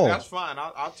up at all. That's fine.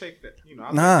 I'll take that. You know, I'll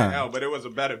take that L, but it was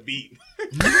a better beat.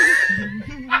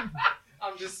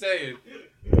 I'm just saying.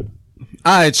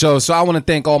 All right, yo. So I want to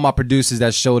thank all my producers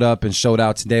that showed up and showed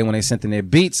out today when they sent in their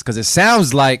beats, because it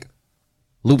sounds like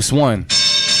Loops won.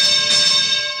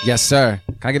 Yes, sir.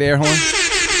 Can I get an air horn?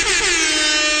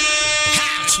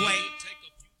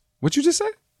 What you just say?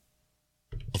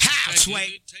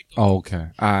 Oh, okay.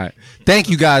 All right. Thank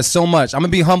you guys so much. I'm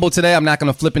going to be humble today. I'm not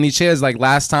going to flip any chairs like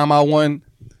last time I won.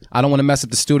 I don't want to mess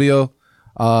up the studio.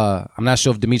 I'm not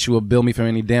sure if Dimitri will bill me for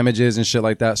any damages and shit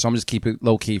like that, so I'm just keep it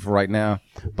low key for right now.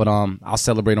 But I'll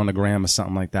celebrate on the gram or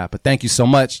something like that. But thank you so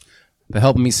much for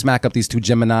helping me smack up these 2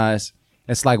 Geminis.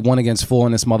 It's like 1 against 4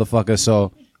 in this motherfucker.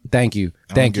 So thank you,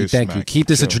 thank you. Keep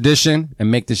this a tradition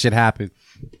and make this shit happen.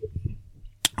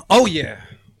 Oh yeah,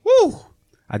 woo!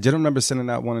 I did remember sending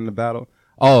that one in the battle.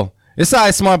 Oh, it's all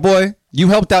right, Smart Boy. You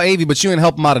helped out AV, but you didn't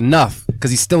help him out enough,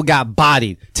 because he still got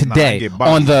bodied today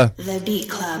on the Beat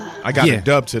Club. I got a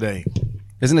dub today.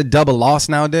 Isn't a dub a loss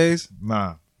nowadays?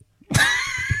 Nah.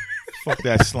 Fuck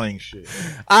that slang shit.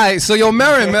 All right, so yo,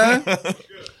 Marin, man,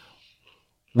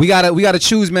 we gotta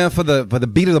choose, man, for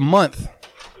the beat of the month.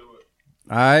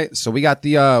 All right, so we got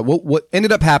the what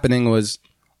ended up happening was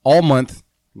all month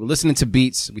we're listening to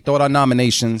beats. We throw out our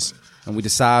nominations and we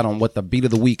decide on what the beat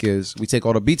of the week is. We take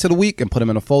all the beats of the week and put them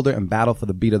in a folder and battle for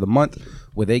the beat of the month,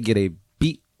 where they get a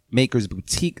Beat Makers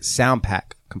Boutique sound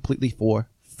pack completely for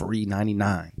free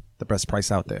 $99, the best price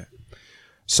out there.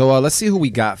 So let's see who we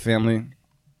got, family,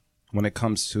 when it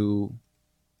comes to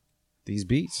these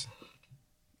beats,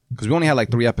 because we only had like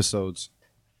 3 episodes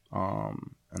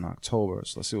in October.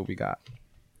 So let's see what we got.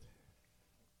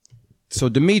 So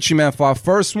Dimitri, man, for our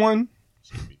first one, it's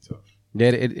gonna be tough. Yeah,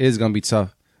 it is gonna be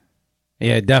tough.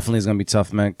 Yeah, it definitely is gonna be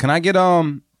tough, man. Can I get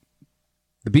the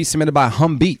beat submitted by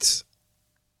Hum Beats?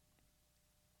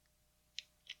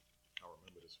 I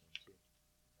remember this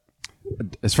one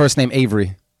too. His first name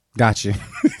Avery. Got you.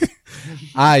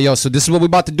 All right, yo. So this is what we're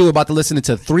about to do. We're about to listen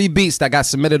to 3 beats that got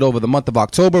submitted over the month of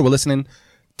October. We're listening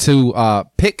to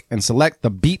pick and select the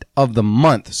beat of the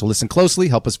month. So listen closely.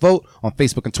 Help us vote on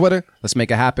Facebook and Twitter. Let's make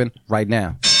it happen right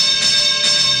now.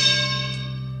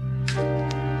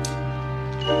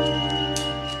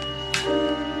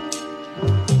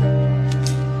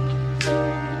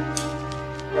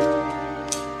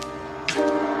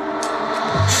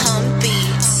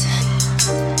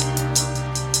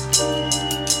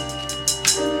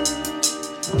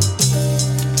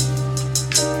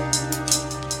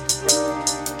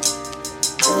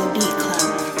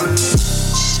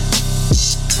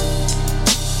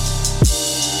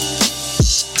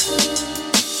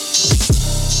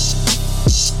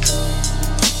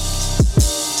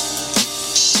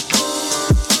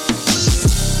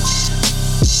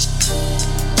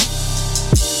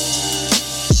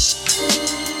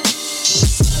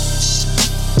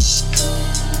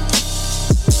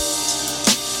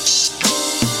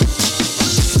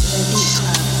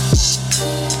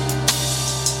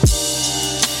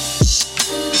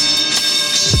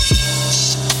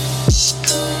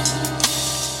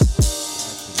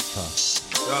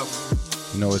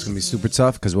 it's gonna be super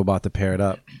tough because we're about to pair it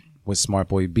up with Smart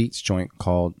Boy Beats joint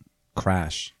called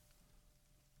Crash.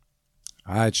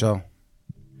 All right, y'all.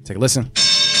 Take a listen.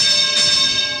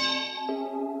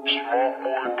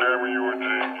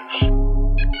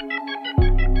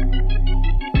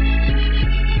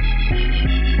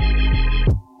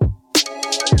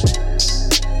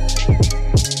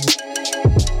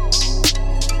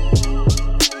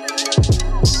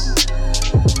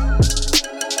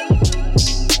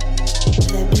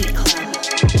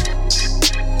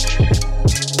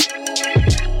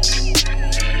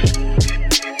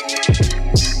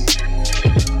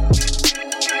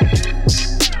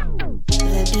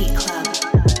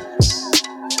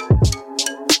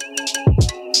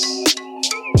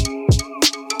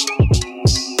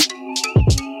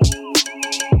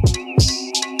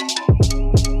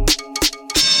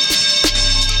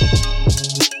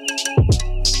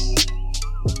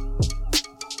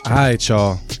 All right,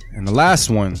 y'all. And the last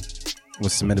one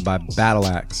was submitted by Battle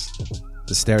Axe,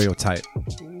 The Stereotype.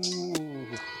 Let's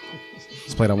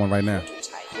play that one right now.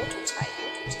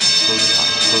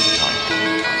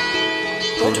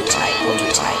 Prototype.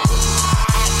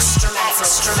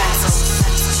 Extramax.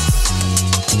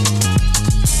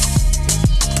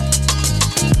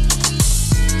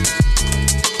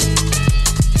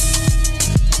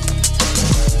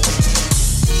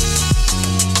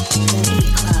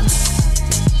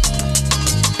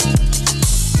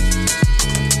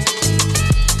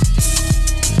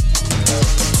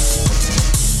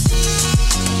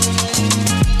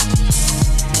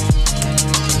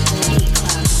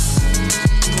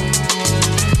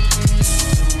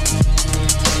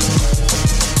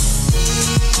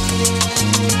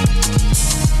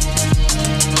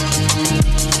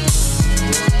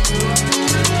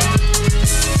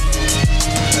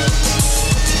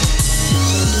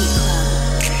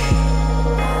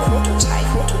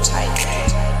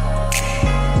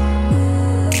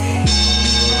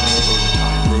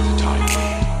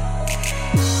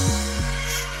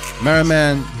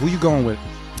 Man, who you going with?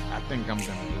 I think I'm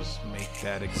gonna just make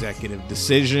that executive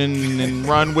decision and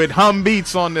run with Hum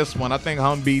Beats on this one. I think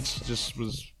Hum Beats just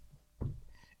was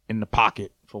in the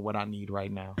pocket for what I need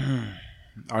right now.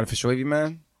 Artificial Wavy,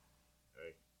 man.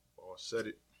 Hey, boss said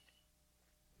it.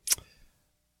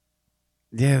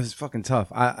 Yeah, it was fucking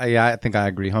tough. I think I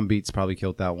agree. Hum Beats probably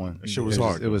killed that one. That shit was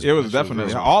hard. It was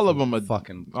definitely all of them are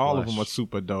fucking. All of them are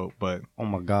super dope, but oh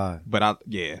my god. But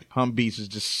Hum Beats is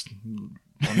just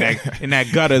in that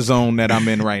gutter zone that I'm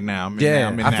in right now.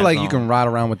 I feel like you can ride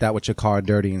around with that with your car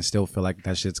dirty and still feel like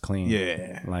that shit's clean.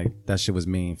 Yeah, like that shit was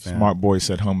mean. Fam. Smart Boy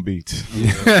said Hum Beats.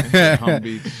 Hum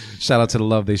Beats. Shout out to the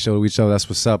love they showed each other. That's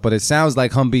what's up. But it sounds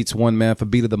like Hum Beats won, man, for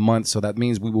Beat of the Month. So that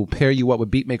means we will pair you up with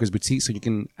Beatmakers Boutique so you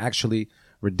can actually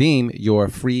redeem your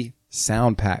free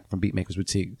sound pack from Beatmakers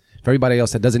Boutique. For everybody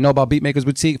else that doesn't know about Beatmakers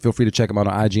Boutique, feel free to check them out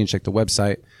on IG and check the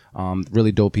website.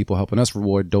 Really dope people helping us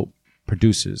reward dope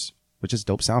producers, which is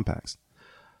dope sound packs.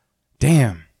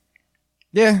 Damn.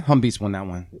 Yeah, Hum Beats won that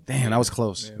one. Damn, that was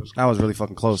close. Yeah, that was really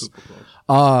fucking close.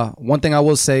 One thing I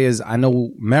will say is I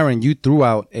know, Marin, you threw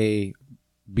out a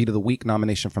Beat of the Week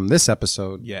nomination from this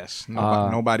episode. Yes.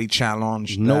 Nobody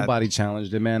challenged that. Nobody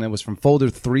challenged it, man. It was from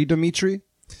Folder 3, Dimitri.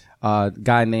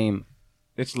 Guy named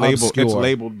It's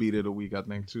labeled Beat of the Week, I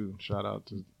think, too. Shout out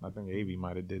to, I think Avi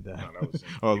might have did that.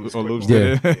 No, that was or Luke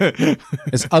did it.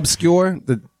 It's Obscure.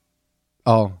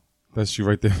 That's you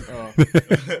right there.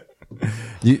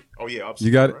 Obscure,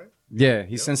 you got it? right? Yeah,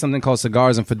 he sent something called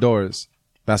Cigars and Fedoras.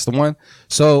 That's the one.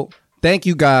 So thank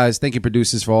you guys. Thank you,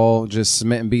 producers, for all just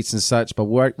submitting beats and such. But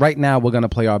right now, we're going to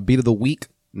play our Beat of the Week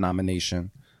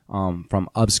nomination from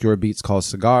Obscure Beats called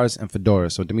Cigars and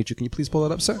Fedoras. So, Dimitri, can you please pull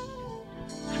that up, sir?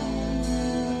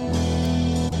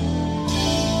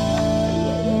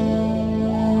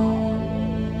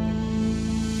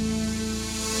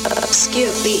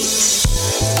 Obscure Beats.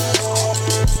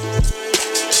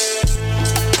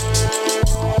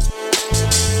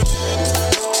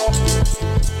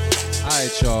 All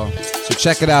right, y'all. So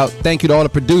check it out. Thank you to all the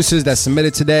producers that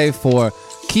submitted today for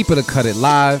Keep It or Cut It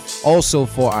Live. Also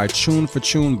for our Tune for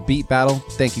Tune beat battle.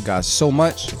 Thank you guys so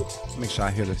much. Make sure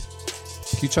I hear this.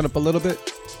 Can you turn up a little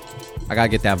bit? I gotta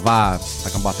get that vibe.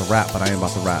 Like I'm about to rap, but I ain't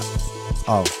about to rap.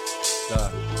 Oh.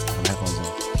 Duh.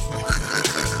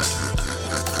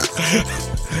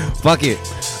 Fuck it.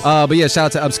 But yeah, shout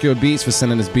out to Obscure Beats for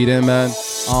sending this beat in, man.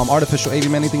 Artificial Avi,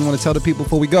 man, anything you want to tell the people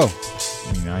before we go?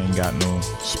 I mean, I ain't got no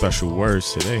special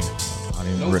words today.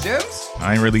 Gems?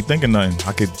 I ain't really thinking nothing.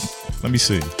 Let me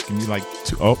see. Give me like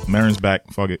two. Oh, Marin's back.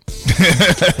 Fuck it.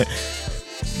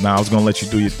 Nah, I was gonna let you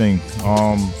do your thing.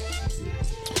 I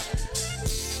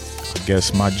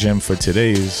guess my gem for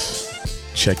today is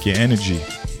check your energy.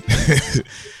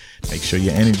 make sure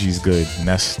your energy's good, and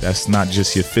that's not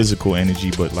just your physical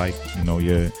energy, but like, you know,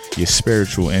 your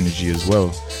spiritual energy as well.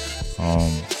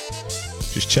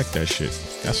 Just check that shit.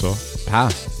 That's all. How?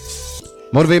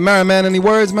 Motivate Mary, man. Any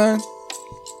words, man?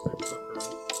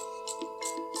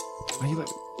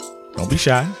 Don't be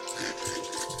shy.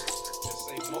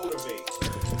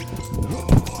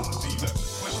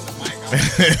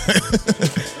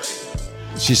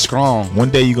 She's strong. One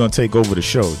day you're gonna take over the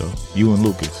show, though. You and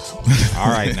Lucas.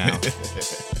 All right now.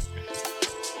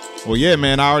 Well, yeah,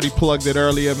 man. I already plugged it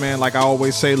earlier, man. Like I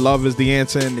always say, love is the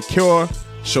answer and the cure.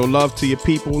 Show love to your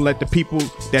people. Let the people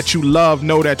that you love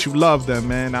know that you love them,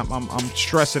 man. I'm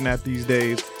stressing that these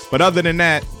days. But other than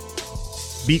that,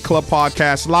 Beat Club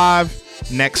Podcast Live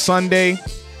next Sunday.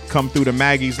 Come through the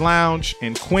Maggie's Lounge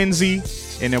in Quincy,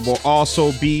 and it will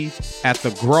also be at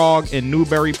the Grog in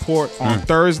Newburyport on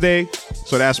Thursday.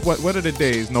 So that's what are the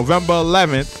days? November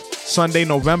 11th, Sunday,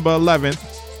 November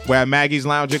 11th. We're at Maggie's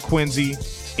Lounge at Quincy.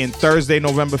 And Thursday,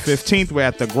 November 15th, we're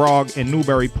at the Grog in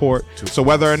Newburyport. So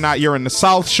whether or not you're in the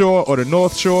South Shore or the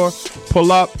North Shore,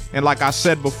 pull up. And like I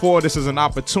said before, this is an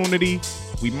opportunity.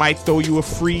 We might throw you a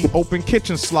free open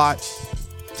kitchen slot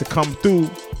to come through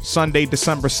Sunday,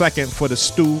 December 2nd for the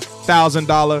Stu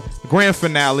 $1,000 grand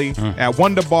finale at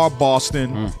Wonder Bar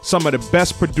Boston. Some of the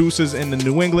best producers in the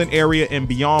New England area and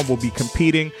beyond will be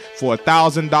competing for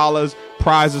 $1,000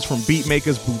 prizes from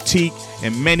Beatmakers Boutique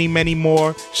and many, many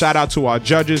more. Shout out to our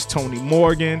judges, Tony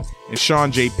Morgan and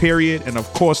Sean J. Period, and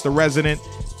of course the resident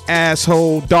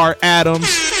asshole Dart Adams.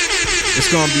 It's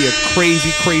gonna be a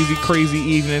crazy, crazy, crazy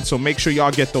evening. So make sure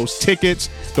y'all get those tickets,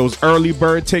 those early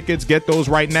bird tickets. Get those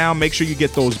right now. Make sure you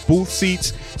get those booth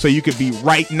seats so you could be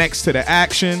right next to the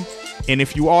action. And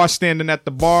if you are standing at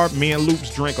the bar, me and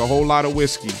Loops drink a whole lot of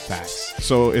whiskey. Facts.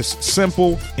 So it's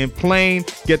simple and plain.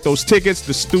 Get those tickets,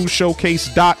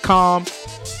 thestewshowcase.com.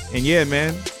 And yeah,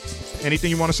 man. Anything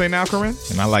you want to say now, Corinne?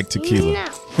 And I like tequila. No.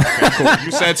 Okay, cool.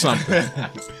 You said something.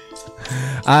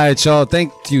 All right, y'all.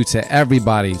 Thank you to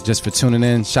everybody just for tuning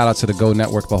in. Shout out to the Go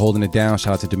Network for holding it down.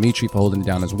 Shout out to Dimitri for holding it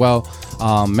down as well.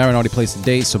 Marin already placed the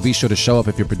date, so be sure to show up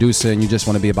if you're a producer and you just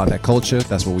want to be about that culture.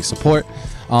 That's what we support.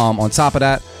 On top of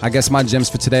that, I guess my gems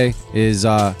for today is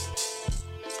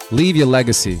leave your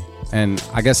legacy. And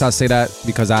I guess I'll say that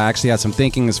because I actually had some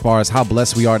thinking as far as how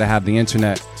blessed we are to have the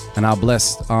internet and how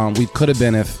blessed we could have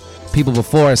been if people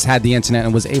before us had the internet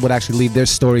and was able to actually leave their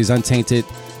stories untainted,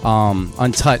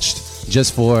 untouched,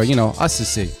 just for, you know, us to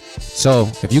see. So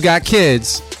if you got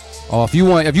kids, or if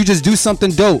you just do something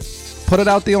dope, put it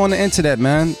out there on the internet,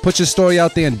 man. Put your story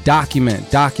out there and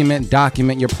document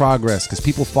your progress, because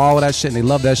people follow that shit and they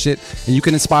love that shit, and you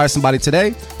can inspire somebody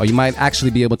today, or you might actually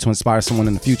be able to inspire someone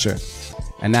in the future.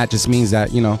 And that just means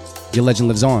that, you know, your legend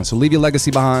lives on. So leave your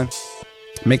legacy behind,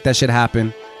 make that shit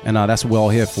happen, and that's what we're all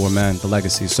here for, man, the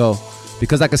legacy. So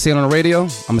because I can say it on the radio, I'm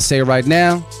gonna say it right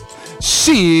now.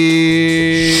 Shit.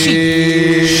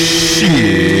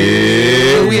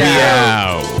 We out.